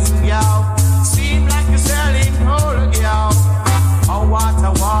selling, gal. Seem like you're selling, whole gal. Oh, what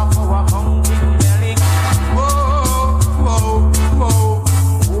a walk, oh, a pumpkin belly. Whoa, whoa, whoa.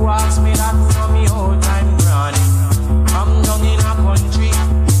 Who asked me that from me whole time running? Come down in a country,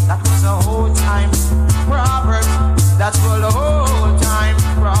 that was a whole time proverb. That was a whole time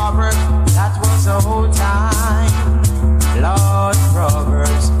proverb. That was a whole time. Lord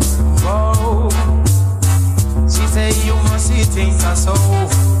Proverbs, whoa. She say you must see things are so.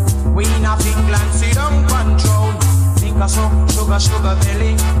 We in a England sit down control. Think of so sugar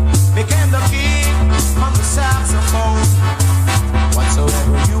belly. Became the king on the saxophone.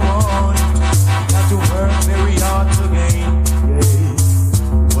 Whatsoever you want, you got to work very hard to gain.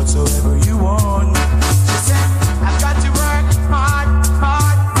 Yeah. Whatsoever you want. She said I've got to work hard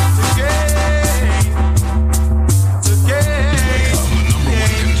to gain. To gain.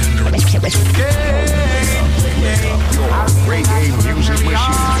 To gain. Reggae music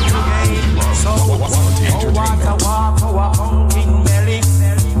machine. So, oh, what a walk, oh, a pumpkin belly.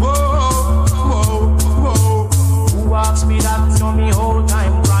 Whoa, whoa, whoa. Who walks me that know me whole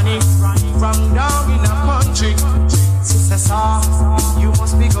time running from down in the country? Sister saw, you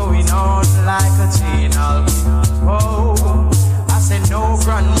must be going on like a channel. Oh, I said no,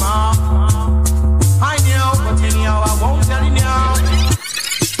 grandma. I know, but anyhow, I won't tell you now.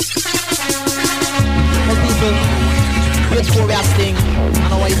 Let's go back thing. I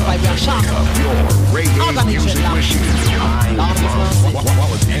know why you fight your shop. Your reggae music machine.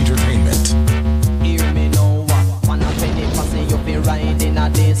 Quality entertainment. Hear me now. One of any passing you be riding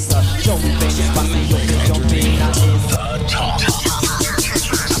at this. Jumping, passing you be jumping at this.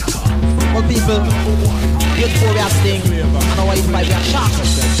 Well, people, let's go back thing. I know why you fight your shop.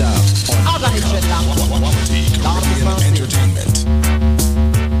 Quality entertainment.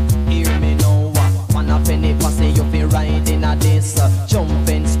 Hear me now. One of any passing you be riding at this.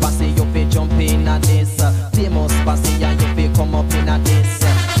 Jumping, passing you be jumping at this. Famous passing you be come up in at this.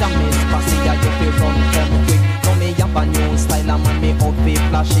 Jamming passing you be run from quick. Now me have a new style and man me out be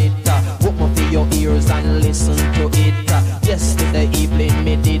flash it. Open for your ears and listen to it. Yesterday evening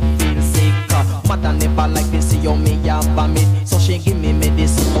me did feel sick. Mother never like to see you me have vomit. So she give me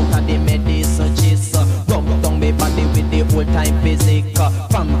medicine out of the medicine chest. Rub down me body with the old time physic.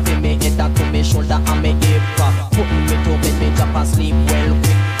 From me head to me shoulder and me hip. Putting me to bed, me drop and sleep well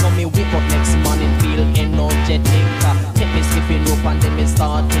quick. Now me wake up next morning feel energetic. Take me skipping rope and then me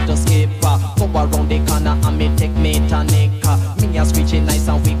start to skip. Go around the corner and me take me tonic. Me a screeching nice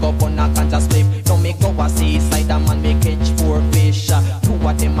and wake up on a ganja slip. Now me go a seaside and man me catch 4 fish. 2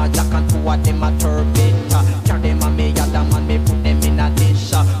 of them a jack and 2 of them a turbot. Carry them and me other man me put them in a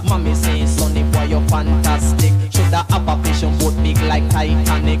dish. Mommy say sonny boy you fantastic. Shoulda have a fishing boat big like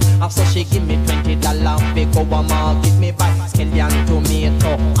Titanic. So she give me $20 fi go a market. Me buy scallion,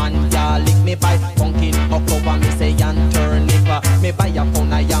 tomato and garlic. Me buy pumpkin, okra, me say and turnip. Me buy a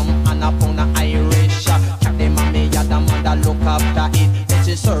pound of yam and a pound of Irish. Carry them and me other mother look after it. Then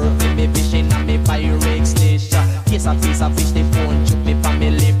she serve me fishing and me buy rigs dish. Case a piece of fish the phone chook me pa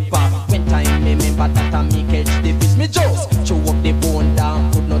me lip. When time me remember that I me catch the fish. Me just chew up the bone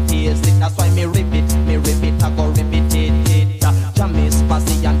down, could not taste it. That's why me rip it, I go repeat it. Jammy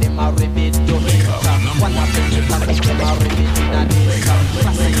Spassy and them a rip it to it. One of them is like them a rip it in a dish.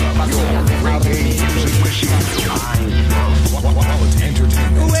 Classic Spassy and them a rip it to Quality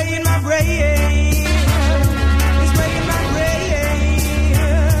entertainment. Way in my brain, it's way in my brain,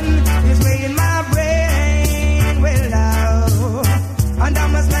 it's way in my brain. Well now, and I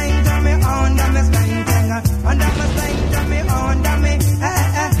must slang to me on, I must slang to me, and I must slang to me on, I me,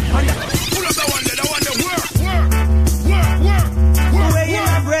 pull up the one, work. Way in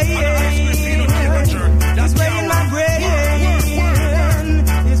my brain, it's way in my brain,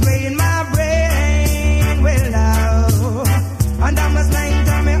 it's way in my brain. Well now, and I must slang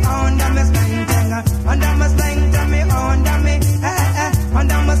to me on, I must slang to me, and I must slang to me on, I me,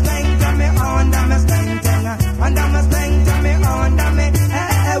 and I must slang to me on, I must slang to me, and I must slang to me on, I me,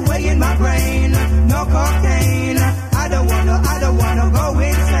 way in my brain, no cocaine. I don't wanna go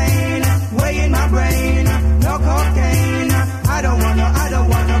insane. Way in my brain, no cocaine. I don't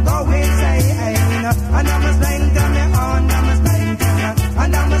wanna go insane. And I must slang to me on, I must slang to me,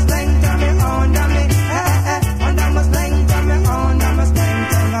 and I must slang to me on, I me, and I must slang to me on, I must slang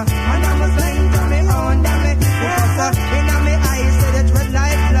to me, and I must slang to me on, I me. Because in my eyes see the red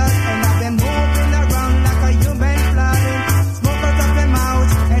like blood, and I've been moving around like a human blood. Smoke out of my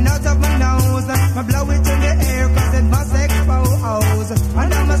mouth and out of my nose. I blow it in the air 'cause it must expose.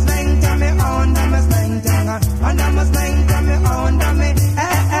 And I must slang to me on, I must slang to me, and I must slang to me on, I me,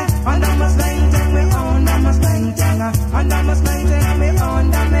 and I must slang to me on, I must slang to me, and I must slang to me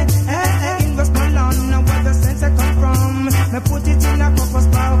on, I me, invest my land, where the sense I come from. Me put it in a copper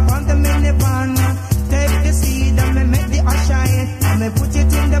spark on the minivan. Take the seed and me make the ash shine, and me put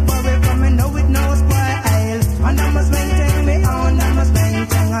it in the barrel 'cause me know it no spoil. And I must maintain me on, I must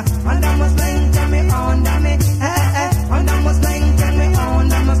maintain, and I must maintain me on, I me, and I must maintain me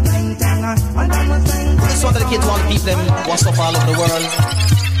on, I must maintain, and I must maintain. This one dedicated to all the people them what's up all over the world.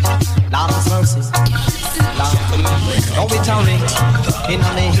 Lord of mercy, Lord, don't be towering, in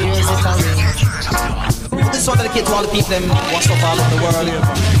my ears it's a ring. This one dedicated to all the people them what's up all over the world.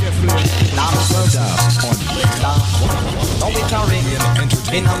 Lord of mercy, Lord, don't be towering,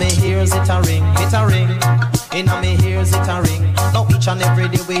 in my ears it's a ring, it's a ring. In my ears it a ring. Now each and every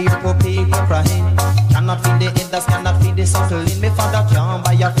day we hear poor people crying. Cannot feed the elders, cannot feed the suckling. Me father can't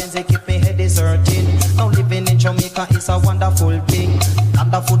buy a fence, they keep me head is hurting. Now living in Jamaica is a wonderful thing.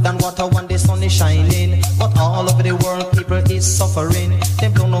 Land of food and water when the sun is shining. But all over the world people is suffering.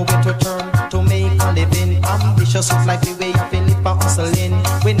 Them don't know where to turn to make a living. Ambitious look like the way of Philip hustling.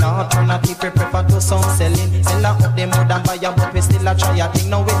 We not alternative, we prefer to some selling. Sell out them more than buy a but we still a try a thing.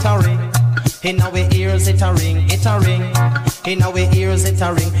 Now it a ring. In our ears it a ring, it a ring. In our ears it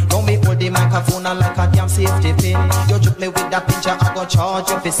a ring. Don't be hold the microphone like a damn safety pin. You joke me with that picture, I go charge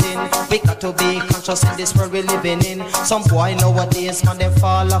you for sin. We got to be conscious in this world we living in. Some boy nowadays man them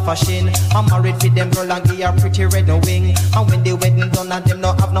fall off a shin. I'm married with them girl and give her pretty red wing. And when the wedding done and them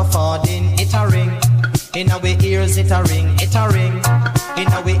no have no farthing. It a ring. In our ears it a ring, it a ring. In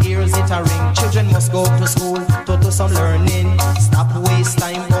our ears it a ring. Children must go to school to do some learning. Stop waste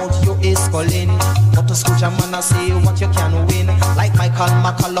time out you is calling. Go to school jam and see what you can win. Like Michael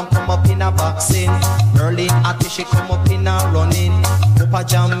McCallum come up in a boxing. Merlin Atishi come up in a running. Papa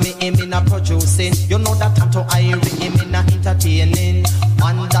Jam me him in a producing. You know that Tanto Irie him in a entertaining.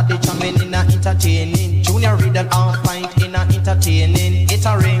 Man Daddy Jamming in a entertaining. Junior Riddle and Fight in a entertaining. It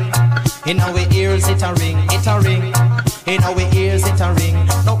a ring. In our ears it a ring, it a ring. In our ears it a ring.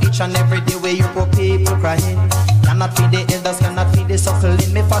 Now each and every day where you go people crying. Cannot feed the elders, cannot feed the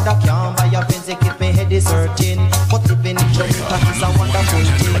suckling. Me father can't buy a Benz, keep me head is hurting. But living in Jamaica is a wonderful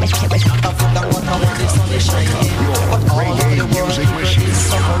thing. Not a food and water when the sun is shining. But all over the world is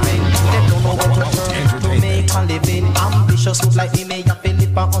suffering. They don't know where to turn to make a living. Ambitious look like me, may have to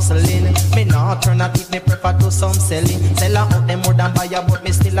live and hustling. Me not turn a tip, me prefer do some selling. Sell out them more than buy a, but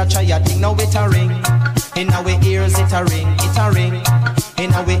me still a try a thing. Now it a ring. In our ears it a ring, it a ring.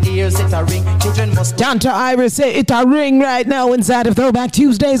 In our ears it a ring. Children must. Down to Iris, say it a ring right now inside of Throwback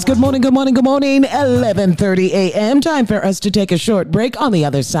Tuesdays. Good morning, good morning, good morning. 11:30 a.m. Time for us to take a short break. On the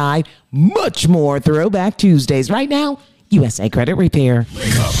other side, much more Throwback Tuesdays. Right now, USA Credit Repair.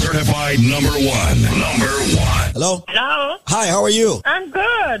 Wake up, certified number one. Number one. Hello? Hello? Hi, how are you? I'm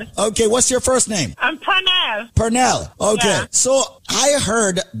good. Okay, what's your first name? I'm Pernell. Pernell. Okay, Yeah. so I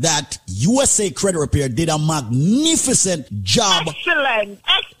heard that USA Credit Repair did a magnificent job.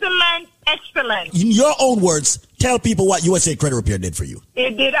 Excellent. In your own words, tell people what USA Credit Repair did for you. They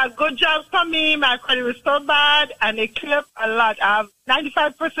did a good job for me. My credit was so bad, and they cleared a lot. I have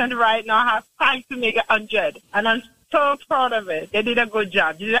 95% right now. I have time to make 100, and I'm so proud of it. They did a good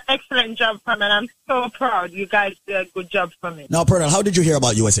job. They did an excellent job for me, and I'm so proud. You guys did a good job for me. Now, Pernell, how did you hear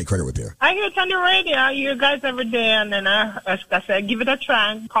about USA Credit Repair? I hear it on the radio. I hear you guys every day, and then I said, give it a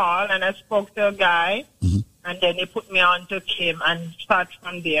try and call, and I spoke to a guy, and then they put me on to Kim and start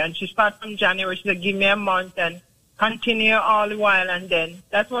from there. And she started from January. She said, give me a month and continue all the while, and then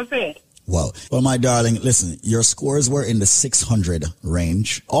that was it. Wow. Well, my darling, listen, your scores were in the 600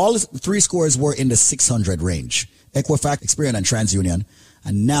 range. All three scores were in the 600 range. Equifax, Experian, and TransUnion.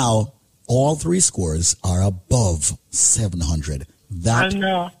 And now all three scores are above 700. That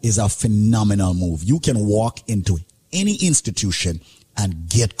is a phenomenal move. You can walk into any institution and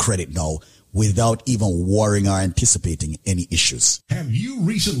get credit now without even worrying or anticipating any issues. Have you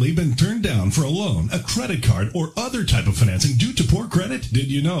recently been turned down for a loan, a credit card, or other type of financing due to poor credit?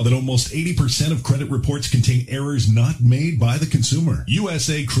 Did you know that almost 80% of credit reports contain errors not made by the consumer?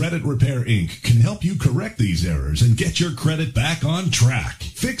 USA Credit Repair, Inc. can help you correct these errors and get your credit back on track.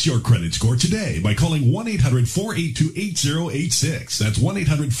 Fix your credit score today by calling 1-800-482-8086. That's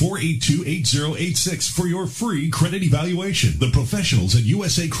 1-800-482-8086 for your free credit evaluation. The professionals at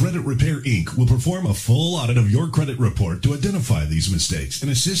USA Credit Repair, Inc. will perform a full audit of your credit report to identify these mistakes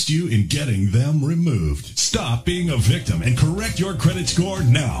and assist you in getting them removed. Stop being a victim and correct your credit score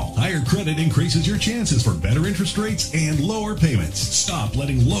now. Higher credit increases your chances for better interest rates and lower payments. Stop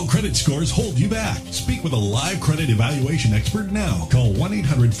letting low credit scores hold you back. Speak with a live credit evaluation expert now. Call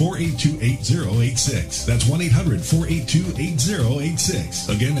 1-800-482-8086. That's 1-800-482-8086.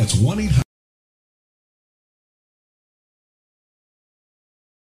 Again, that's 1-800.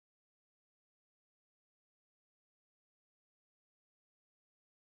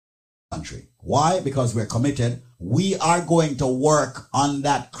 Country. Why? Because we're committed. We are going to work on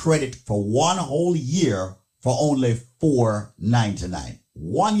that credit for 1 whole year for only $4.99.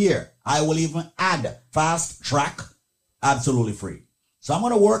 1 year. I will even add fast track absolutely free. So I'm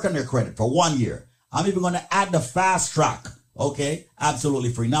going to work on your credit for 1 year. I'm even going to add the fast track. Okay.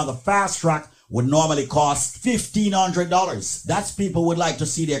 Absolutely free. Now the fast track would normally cost $1,500. That's people would like to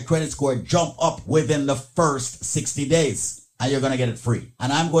see their credit score jump up within the first 60 days. And you're going to get it free.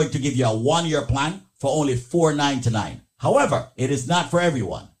 And I'm going to give you a 1 year plan for only $4.99. However, it is not for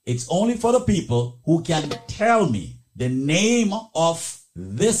everyone. It's only for the people who can tell me the name of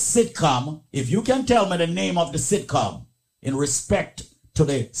this sitcom. If you can tell me the name of the sitcom in respect to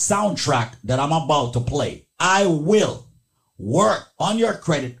the soundtrack that I'm about to play, I will work on your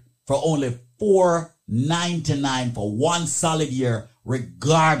credit for only $4.99 for 1 solid year,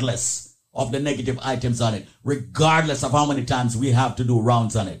 regardless of the negative items on it, regardless of how many times we have to do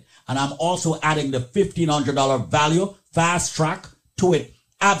rounds on it. And I'm also adding the $1,500 value fast track to it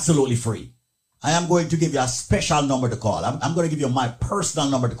absolutely free. I am going to give you a special number to call. I'm going to give you my personal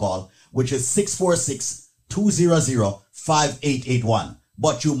number to call, which is 646-200-5881.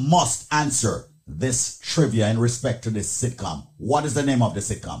 But you must answer this trivia in respect to this sitcom. What is the name of the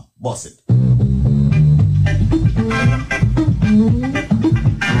sitcom? Boss it.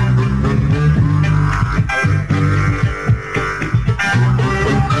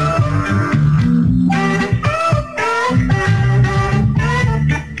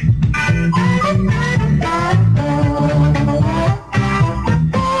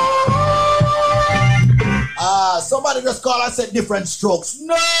 Somebody just called and said Different Strokes.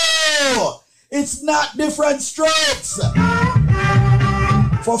 No! It's not Different Strokes.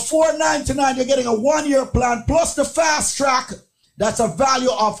 For $4.99, you're getting a 1 year plan plus the fast track. That's a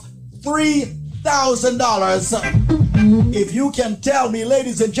value of $3,000. If you can tell me,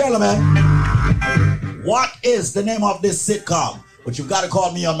 ladies and gentlemen, what is the name of this sitcom? But you've got to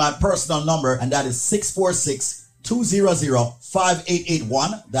call me on my personal number, and that is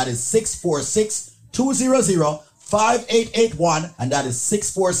 646-200-5881. That is 646-200-5881. And that is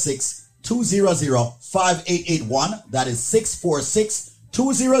 646-200-5881. That is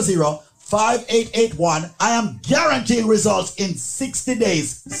 646-200-5881. I am guaranteeing results in 60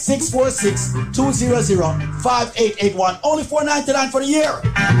 days. 646-200-5881. Only $4.99 for the year.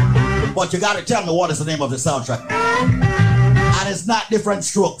 But you got to tell me what is the name of the soundtrack. And it's not Different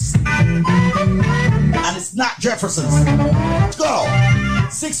Strokes. And it's not Jefferson's. Let's go.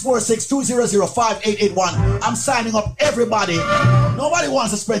 646-200-5881. I'm signing up everybody. Nobody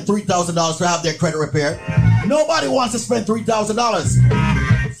wants to spend $3,000 to have their credit repaired. Nobody wants to spend $3,000.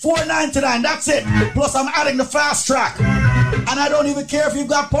 $4.99, that's it. Plus I'm adding the fast track. And I don't even care if you've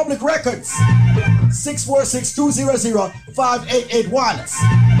got public records. 646-200-5881.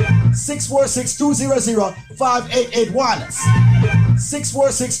 646-200-5881.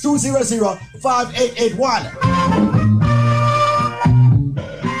 646-200-5881.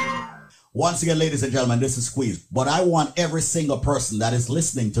 Once again, ladies and gentlemen, this is Squeeze. But I want every single person that is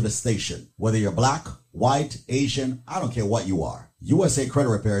listening to the station, whether you're black, white, Asian, I don't care what you are. USA Credit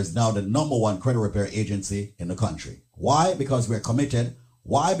Repair is now the #1 credit repair agency in the country. Why? Because we're committed.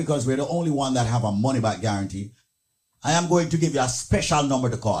 Why? Because we're the only one that have a money-back guarantee. I am going to give you a special number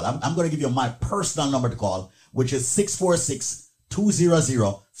to call. I'm going to give you my personal number to call, which is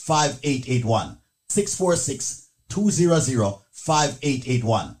 646-200-5881.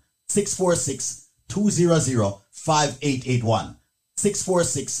 646-200-5881. 646-200-5881.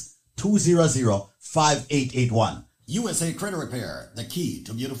 646-200-5881. USA Credit Repair, the key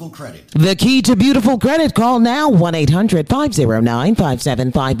to beautiful credit. The key to beautiful credit. Call now,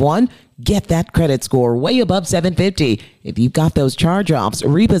 1-800-509-5751. Get that credit score way above 750. If you've got those charge-offs,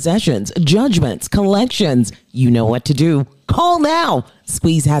 repossessions, judgments, collections, you know what to do. Call now.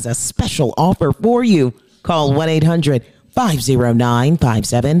 Squeeze has a special offer for you. Call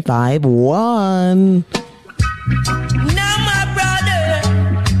 1-800-509-5751. Now, my brother.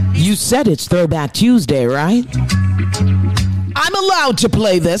 You said it's Throwback Tuesday, right? I'm allowed to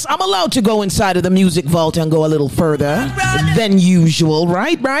play this. I'm allowed to go inside of the music vault and go a little further than usual,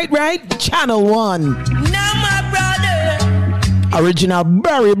 right? Channel 1. Now, my brother. Original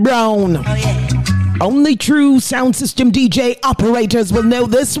Barry Brown. Oh, yeah. Only true sound system DJ operators will know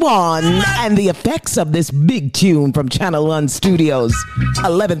this one and the effects of this big tune from Channel 1 Studios.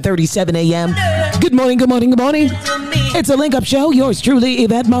 11:37 a.m. Good morning. It's a link-up show. Yours truly,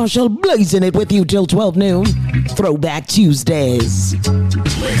 Yvette Marshall, blazing it with you till 12 noon. Throwback Tuesdays. Wake up,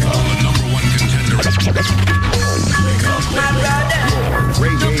 the #1 contender. Wake up,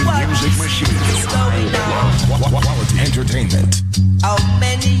 reggae music machine. Quality entertainment. How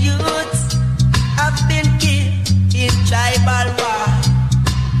many youths have been killed in tribal war?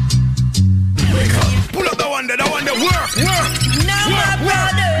 Wake up. Pull up the one there, work. Now, my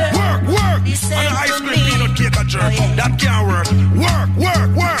brother. Work. Listen On a ice to cream me. peanut cake a jerk. Oh, yeah. That can't work. Work.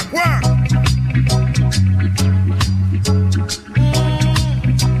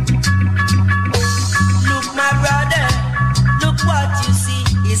 Look, my brother, look what you see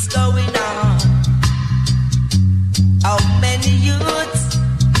is going on. How many youths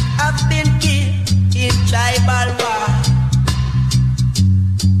have been killed in tribal war?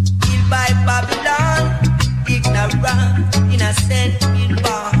 Killed by Babylon, ignorant, innocent, in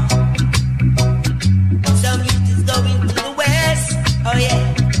war. Some youth is going to the west, oh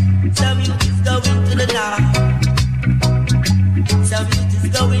yeah. Some youth is going to the north. Some youth is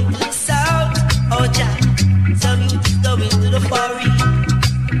going to the south, oh Jack. Some youth is going to the far east.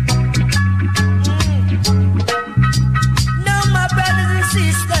 Now, my brothers and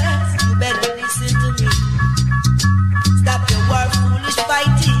sisters, you better listen to me. Stop your war, foolish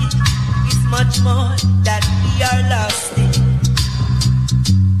fighting. It's much more that we are lost in.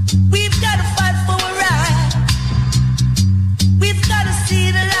 We've got to fight for a right. We've got to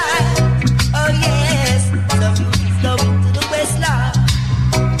see the light. Oh yes, some youth is going to the west, Lord.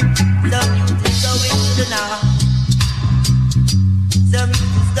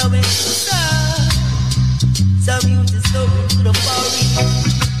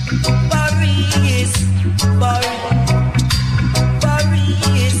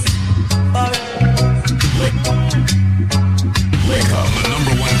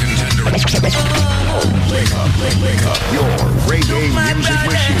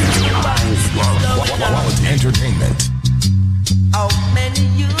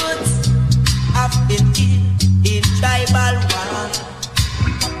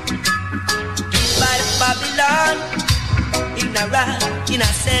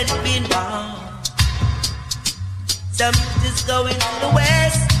 Some youth is going to the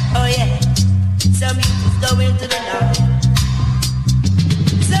west, oh yeah. Some youth is going to the north.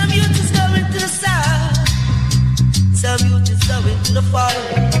 Some youth is going to the south. Some youth is going to the far.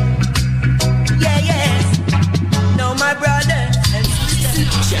 Yeah, yes. No, my brothers and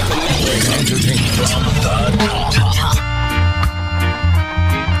sisters.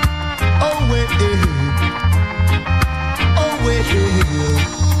 Oh, wait. Oh, wait.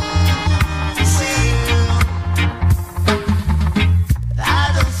 See,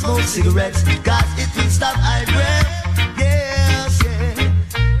 I don't smoke cigarettes, cause it will stop my breath. Yes, yeah.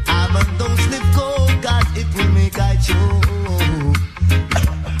 I'm a don't sniff coke, cause it will make I choke.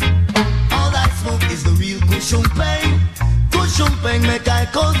 All I smoke is the real cushion pain. Cushion pain make I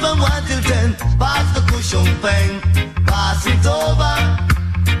count from 1 till 10. Pass the cushion pain, pass it over.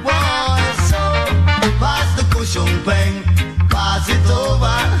 Boy, so pass the cushion pain, pass it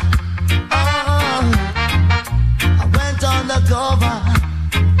over. Oh, I went on the cover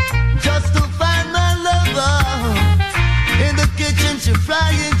just to find my lover. In the kitchen she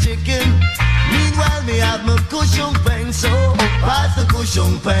frying chicken. Meanwhile me have my cushion pain. So pass the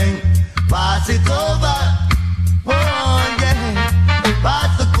cushion pain, pass it over. Oh yeah,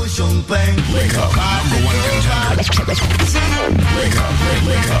 pass the cushion pain. Wake up, number one contender. Wake up,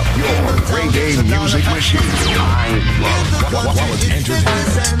 your reggae music machine. While it's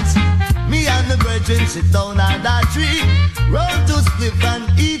entertainment. Me and the brethren sit down on that tree, roll to spliff and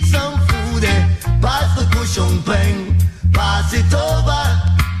eat some food. Pass the cushion pain, pass it over.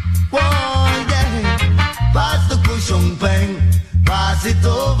 Oh yeah, pass the cushion pain, pass it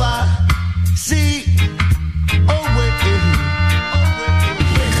over. See, oh wait,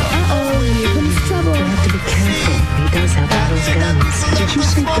 We have to be careful. He does have all those guns. Did you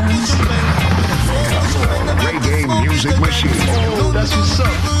say guns? Reggae music machine. Oh, that's what's up.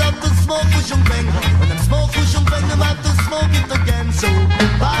 People have to smoke cushion pain. When them smoke cushion pain, them have to smoke it again. So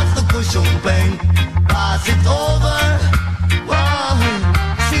pass the cushion pain, pass it over. Whoa.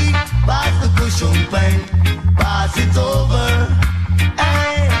 See, pass the cushion pain, pass it over.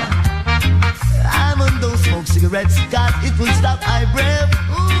 Hey, I'm on those smoke cigarettes, cause it will stop my breath.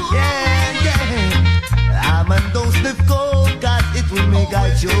 Yeah, yeah. I'm on those sniff coke, cause it will make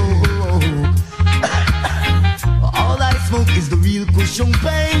I choke. All I smoke is the real cushion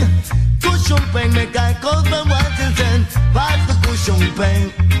pain. Cushion pain make I count from 1 till 10. Pass the cushion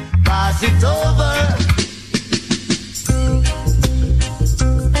pain, pass it over.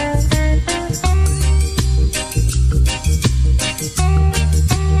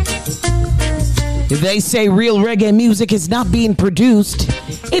 They say real reggae music is not being produced.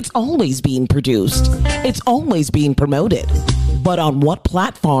 It's always being produced. It's always being promoted. But on what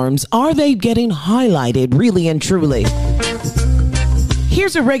platforms are they getting highlighted really and truly?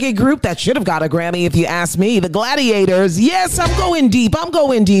 Here's a reggae group that should have got a Grammy if you ask me. The Gladiators. Yes, I'm going deep. And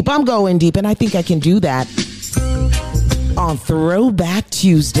I think I can do that on Throwback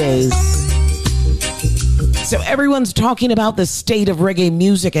Tuesdays. So everyone's talking about the state of reggae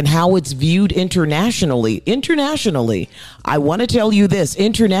music and how it's viewed internationally. I want to tell you this.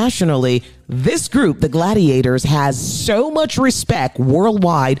 Internationally, this group, the Gladiators, has so much respect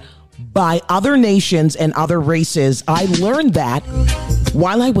worldwide by other nations and other races. I learned that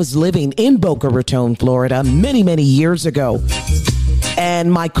while I was living in Boca Raton, Florida, many, many years ago.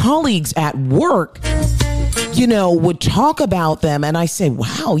 And my colleagues at work, would talk about them, and I say,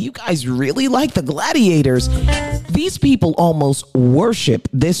 wow, you guys really like the Gladiators. These people almost worship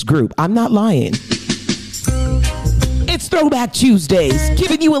this group. I'm not lying. It's Throwback Tuesdays,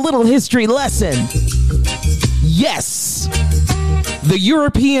 giving you a little history lesson. Yes, the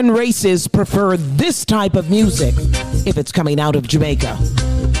European races prefer this type of music if it's coming out of Jamaica.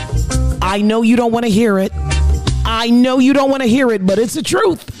 I know you don't want to hear it. But it's the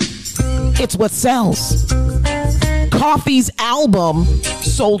truth. It's what sells. Coffee's album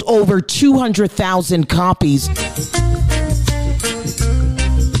sold over 200,000 copies.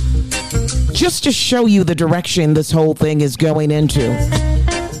 Just to show you the direction this whole thing is going into.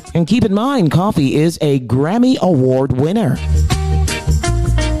 And keep in mind, Coffee is a Grammy Award winner.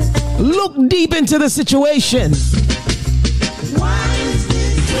 Look deep into the situation.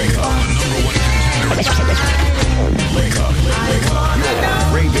 Wake up, your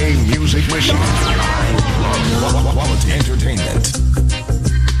reggae music machine. Quality entertainment.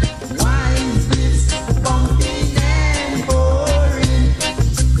 Why is this bumping and boring?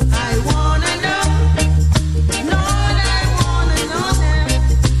 I wanna know. Lord, I wanna know that.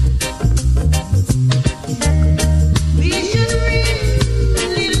 We should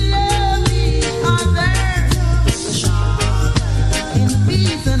really love each other in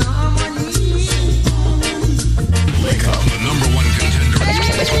peace and harmony.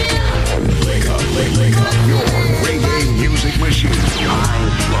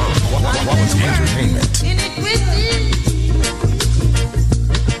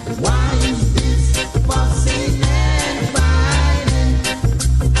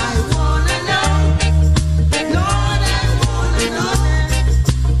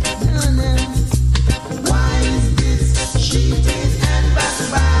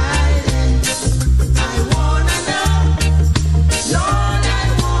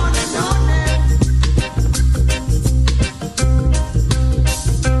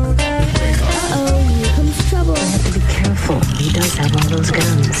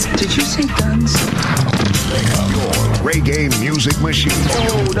 Machine.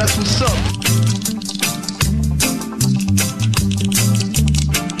 Oh, that's what's up.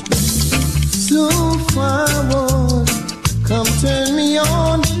 So forward, come turn me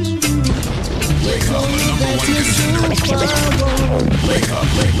on. Wake up,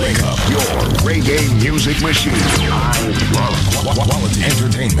 wake up. Your reggae music machine. I love quality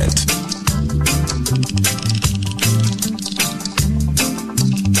entertainment.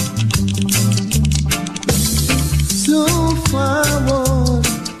 So forward,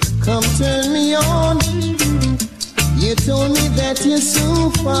 come turn me on. You told me that you're so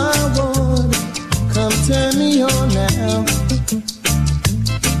forward, come turn me on now.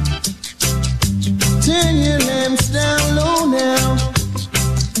 Turn your lamps down low now,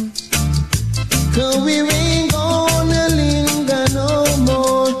 'cause we ain't gonna linger no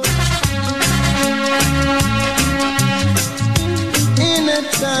more. In a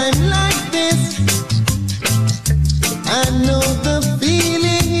time like this, I know the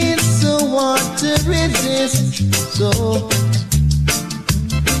feeling is so hard to resist. So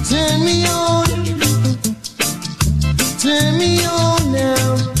turn me on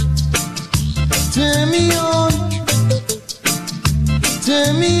now. Turn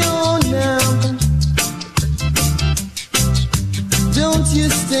me on now. Don't you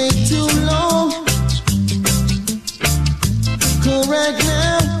stay too long, 'cause right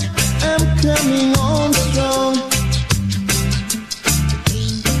now I'm coming on strong.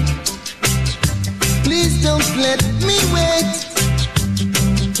 Please don't let me wait,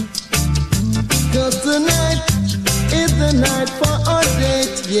 'cause tonight is the night for our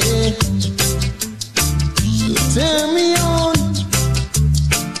date, yeah. Turn me on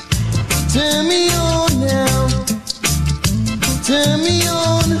now. Turn me on now.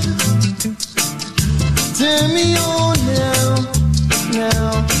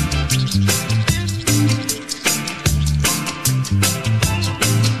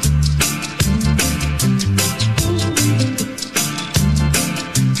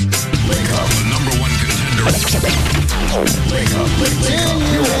 Wake up, the number one contender. Wake up.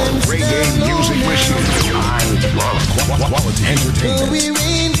 Your reggae music machine. I love quality entertainment. We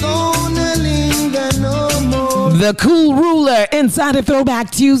ain't gonna linger no more. The Cool Ruler inside of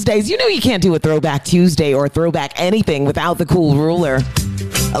Throwback Tuesdays. You know you can't do a Throwback Tuesday or throwback anything without the Cool Ruler.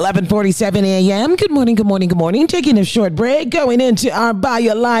 11:47 a.m. Good morning. Taking a short break. Going into our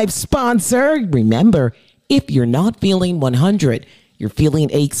BioLife sponsor. Remember, if you're not feeling 100, you're feeling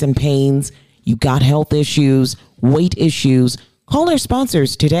aches and pains, you got health issues, weight issues, call our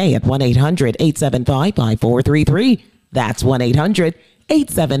sponsors today at 1-800-875-5433. That's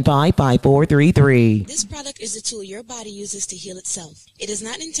 1-800-875-5433. This product is a tool your body uses to heal itself. It is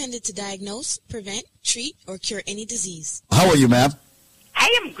not intended to diagnose, prevent, treat, or cure any disease. How are you, ma'am? I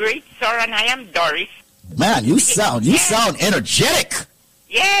am great, sir, and I am Doris. Man, you sound energetic.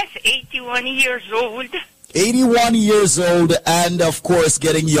 Yes, 81 years old. 81 years old and, of course,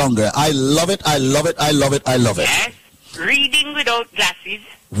 getting younger. I love it. Yes, reading without glasses.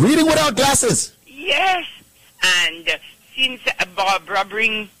 Reading without glasses? Yes, and since Barbara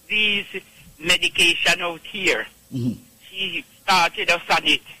brings these medication out here, she started us on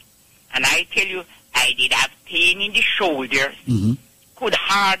it. And I tell you, I did have pain in the shoulders. Could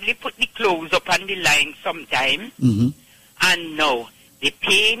hardly put the clothes up on the line sometime. And now, the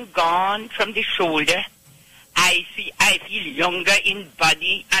pain gone from the shoulder. I feel younger in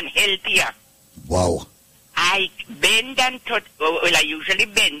body and healthier. Wow. I bend and touch, well, I usually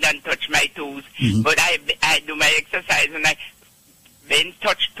bend and touch my toes, but I do my exercise and I bend,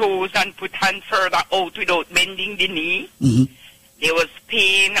 touch toes and put hand further out without bending the knee. There was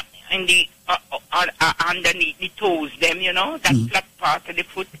pain in the underneath the toes, that flat part of the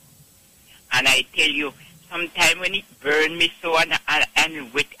foot. And I tell you, sometime when it burned me so and I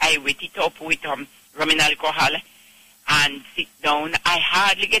wet it up with rubbing alcohol and sit down, I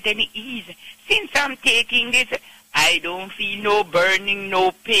hardly get any ease. Since I'm taking this, I don't feel no burning,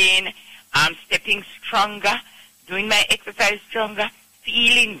 no pain. I'm stepping stronger, doing my exercise stronger,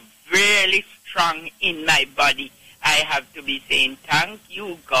 feeling really strong in my body. I have to be saying thank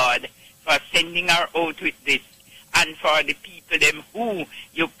you, God, for sending her out with this, and for the people them who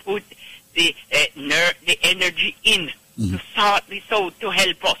you put the energy in to sort this out to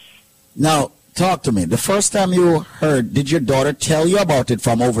help us. Now, talk to me. The first time you heard, did your daughter tell you about it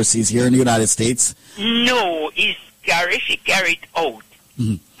from overseas here in the United States? No, she carried it out.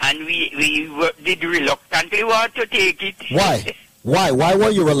 And we did reluctantly want to take it. Why? Why were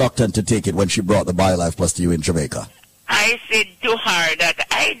you reluctant to take it when she brought the BioLife Plus to you in Jamaica? I said to her that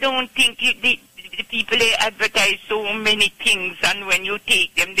I don't think the people, they advertise so many things, and when you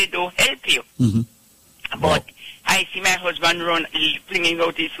take them, they don't help you. But I see my husband run, flinging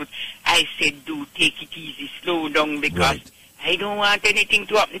out his foot. I said, do take it easy, slow down, because I don't want anything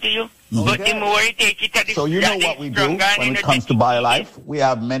to happen to you. But the more you take it, so you know what we do when it comes to BioLife? We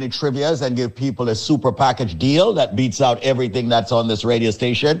have many trivias and give people a super package deal that beats out everything that's on this radio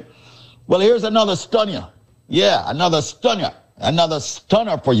station. Well, here's another stunner. Yeah, another stunner. Another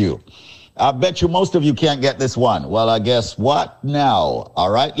stunner for you. I bet you most of you can't get this one. Well, I guess what now?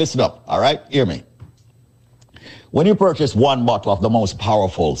 All right, listen up. All right, hear me. When you purchase one bottle of the most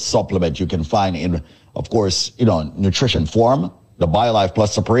powerful supplement you can find in, of course, nutrition form, the BioLife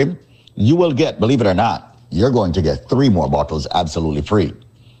Plus Supreme, you will get, believe it or not, you're going to get 3 more bottles absolutely free.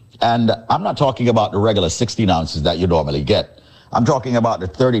 And I'm not talking about the regular 16 ounces that you normally get. I'm talking about the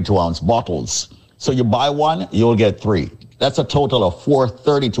 32-ounce bottles. So you buy one, you'll get 3. That's a total of 4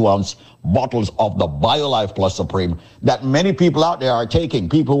 32-ounce bottles of the BioLife Plus Supreme that many people out there are taking.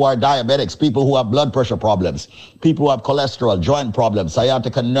 People who are diabetics, people who have blood pressure problems, people who have cholesterol, joint problems,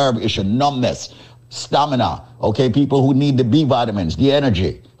 sciatica nerve issue, numbness, stamina, okay, people who need the B vitamins, the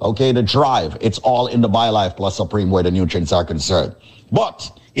energy, okay, the drive. It's all in the BioLife Plus Supreme where the nutrients are concerned.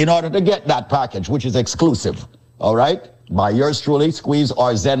 But in order to get that package, which is exclusive, all right, by yours truly, Squeeze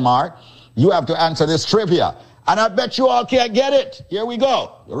or Zenmar, you have to answer this trivia. And I bet you all can't get it. Here we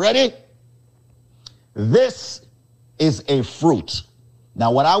go. You ready? This is a fruit.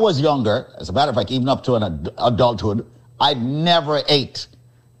 Now, when I was younger, as a matter of fact, even up to an adulthood, I never ate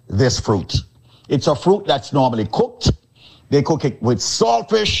this fruit. It's a fruit that's normally cooked. They cook it with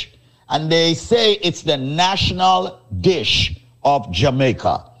saltfish, and they say it's the national dish of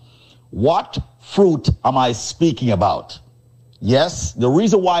Jamaica. What fruit am I speaking about? Yes, the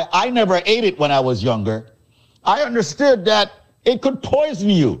reason why I never ate it when I was younger, I understood that it could poison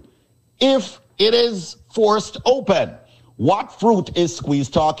you if it is forced open. What fruit is Squeeze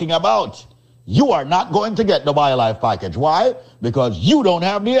talking about? You are not going to get the BioLife package. Why? Because you don't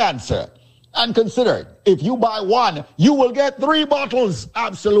have the answer. And consider, if you buy one, you will get 3 bottles.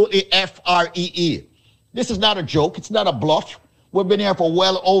 Absolutely free. This is not a joke. It's not a bluff. We've been here for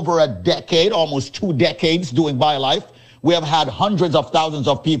well over a decade, almost 2 decades doing BioLife. We have had hundreds of thousands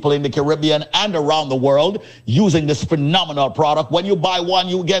of people in the Caribbean and around the world using this phenomenal product. When you buy one,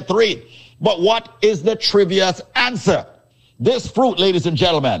 you get 3. But what is the trivia's answer? This fruit, ladies and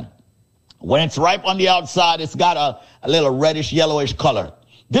gentlemen, when it's ripe on the outside, it's got a little reddish, yellowish color.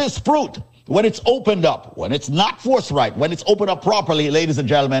 This fruit, when it's opened up, when it's not forthright, when it's opened up properly, ladies and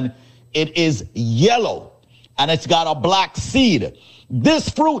gentlemen, it is yellow and it's got a black seed. This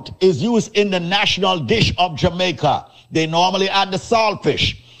fruit is used in the national dish of Jamaica. They normally add the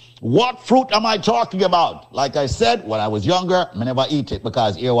saltfish. What fruit am I talking about? Like I said, when I was younger, I never eat it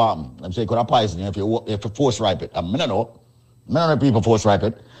because I'm saying could I poison you if you force ripe it. I don't know. None of the people force ripe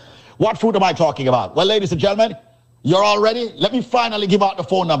it. What fruit am I talking about? Well, ladies and gentlemen, you're all ready? Let me finally give out the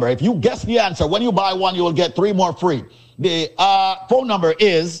phone number. If you guess the answer, when you buy one, you will get 3 more free. The phone number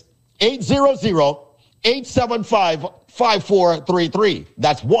is 800-875-5433.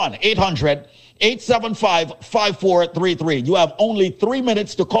 That's 1-800-875-5433. You have only 3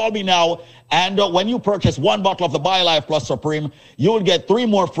 minutes to call me now. And when you purchase 1 bottle of the BioLife Plus Supreme, you will get 3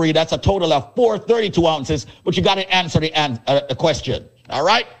 more free. That's a total of 4 32 ounces. But you got to answer the question. All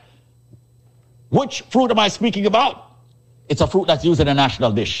right? Which fruit am I speaking about? It's a fruit that's used in a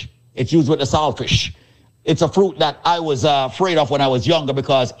national dish. It's used with the saltfish. It's a fruit that I was afraid of when I was younger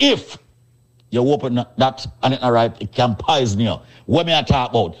because if you open that and it's not ripe, it can poison you. What may I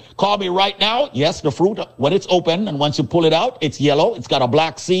talk about? Call me right now. Yes, the fruit, when it's open and once you pull it out, it's yellow. It's got a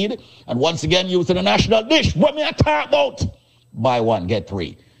black seed. And once again, used in a national dish. What may I talk about? Buy 1, get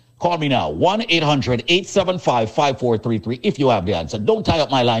 3. Call me now. 1-800-875-5433 if you have the answer. Don't tie up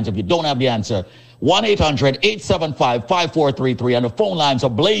my lines if you don't have the answer. 1-800-875-5433. And the phone lines are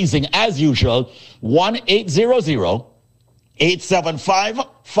blazing as usual.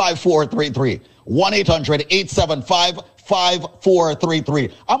 1-800-875-5433.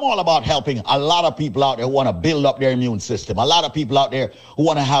 1-800-875-5433. I'm all about helping a lot of people out there who want to build up their immune system. A lot of people out there who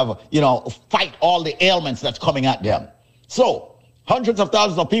want to have, fight all the ailments that's coming at them. So, hundreds of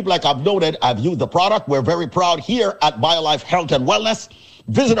thousands of people, like I've noted, I've used the product. We're very proud here at BioLife Health and Wellness.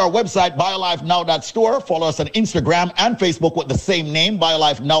 Visit our website, BioLifeNow.store. Follow us on Instagram and Facebook with the same name,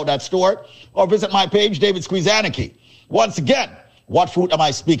 BioLifeNow.store. Or visit my page, David Squeezaniki. Once again, what fruit am I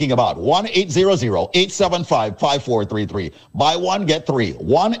speaking about? 1-800-875-5433. Buy 1, get 3.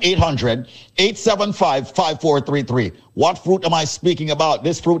 1-800-875-5433. What fruit am I speaking about?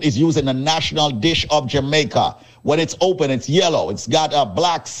 This fruit is used in the national dish of Jamaica. When it's open, it's yellow. It's got a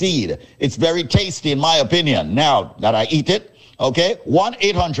black seed. It's very tasty, in my opinion. Now that I eat it, Okay?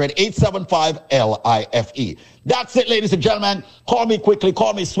 1-800-875-LIFE. That's it, ladies and gentlemen. Call me quickly,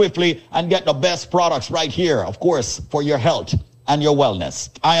 call me swiftly, and get the best products right here, of course, for your health and your wellness.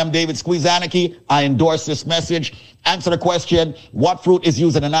 I am David Squeezaniki. I endorse this message. Answer the question, what fruit is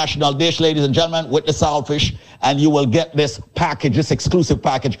used in a national dish, ladies and gentlemen, with the saltfish, and you will get this package, this exclusive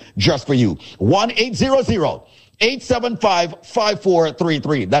package just for you.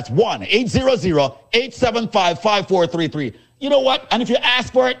 1-800-875-5433. That's 1-800-875-5433. You know what? And if you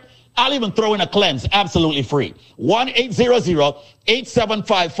ask for it, I'll even throw in a cleanse, absolutely free.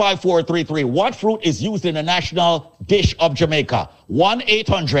 1-800-875-5433. What fruit is used in the national dish of Jamaica?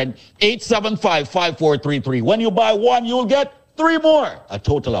 1-800-875-5433. When you buy one, you'll get 3 more. A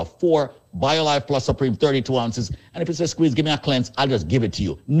total of 4 BioLife Plus Supreme 32 ounces. And if it says squeeze, give me a cleanse, I'll just give it to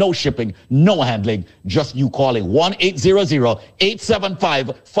you. No shipping, no handling, just you calling.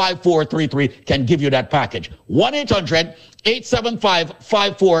 1-800-875-5433 can give you that package.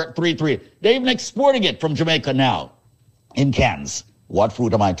 1-800-875-5433. They're even exporting it from Jamaica now in cans. What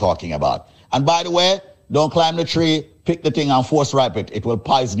fruit am I talking about? And by the way, don't climb the tree, pick the thing and force ripe it. It will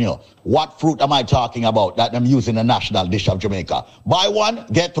poison you. What fruit am I talking about that I'm using the national dish of Jamaica? Buy one,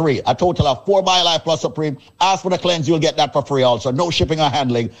 get 3. A total of 4 BioLife Plus Supreme. Ask for the cleanse, you'll get that for free also. No shipping or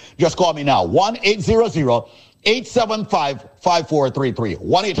handling. Just call me now. 1-800-875-5433.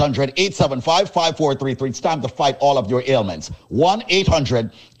 1-800-875-5433. It's time to fight all of your ailments.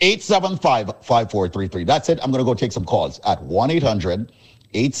 1-800-875-5433. That's it. I'm going to go take some calls at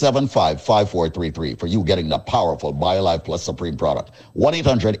 1-800-875-5433 for you getting the powerful BioLife Plus Supreme product.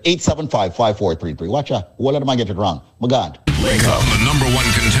 1-800-875-5433. Watch out. What am I get it wrong? My God. Wake up, the number 1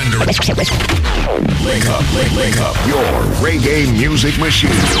 contender. Wake up, wake up. Your reggae music machine.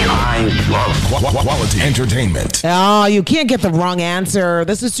 I love quality entertainment. Oh, you can't get the wrong answer.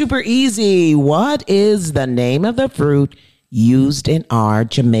 This is super easy. What is the name of the fruit used in our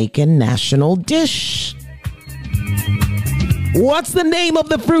Jamaican national dish? What's the name of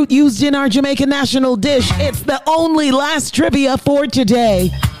the fruit used in our Jamaican national dish? It's the only last trivia for today.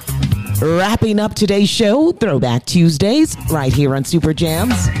 Wrapping up today's show, Throwback Tuesdays, right here on Super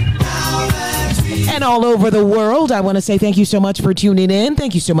Jams. And all over the world, I want to say thank you so much for tuning in.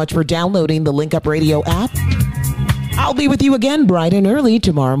 Thank you so much for downloading the Link Up Radio app. I'll be with you again bright and early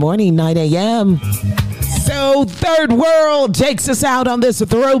tomorrow morning, 9 a.m. So Third World takes us out on this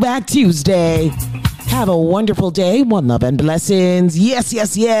Throwback Tuesday. Have a wonderful day. One love and blessings. Yes,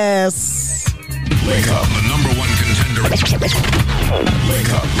 yes, yes. Wake up, the number 1 contender. Wake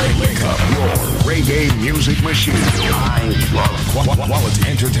up, wake up. Your reggae music machine. I love quality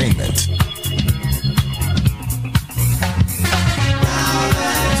entertainment.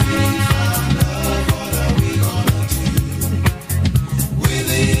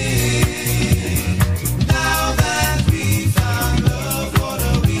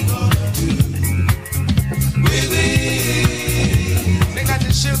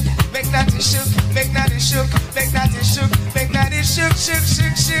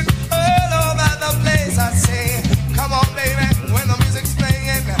 Shook all over the place. I say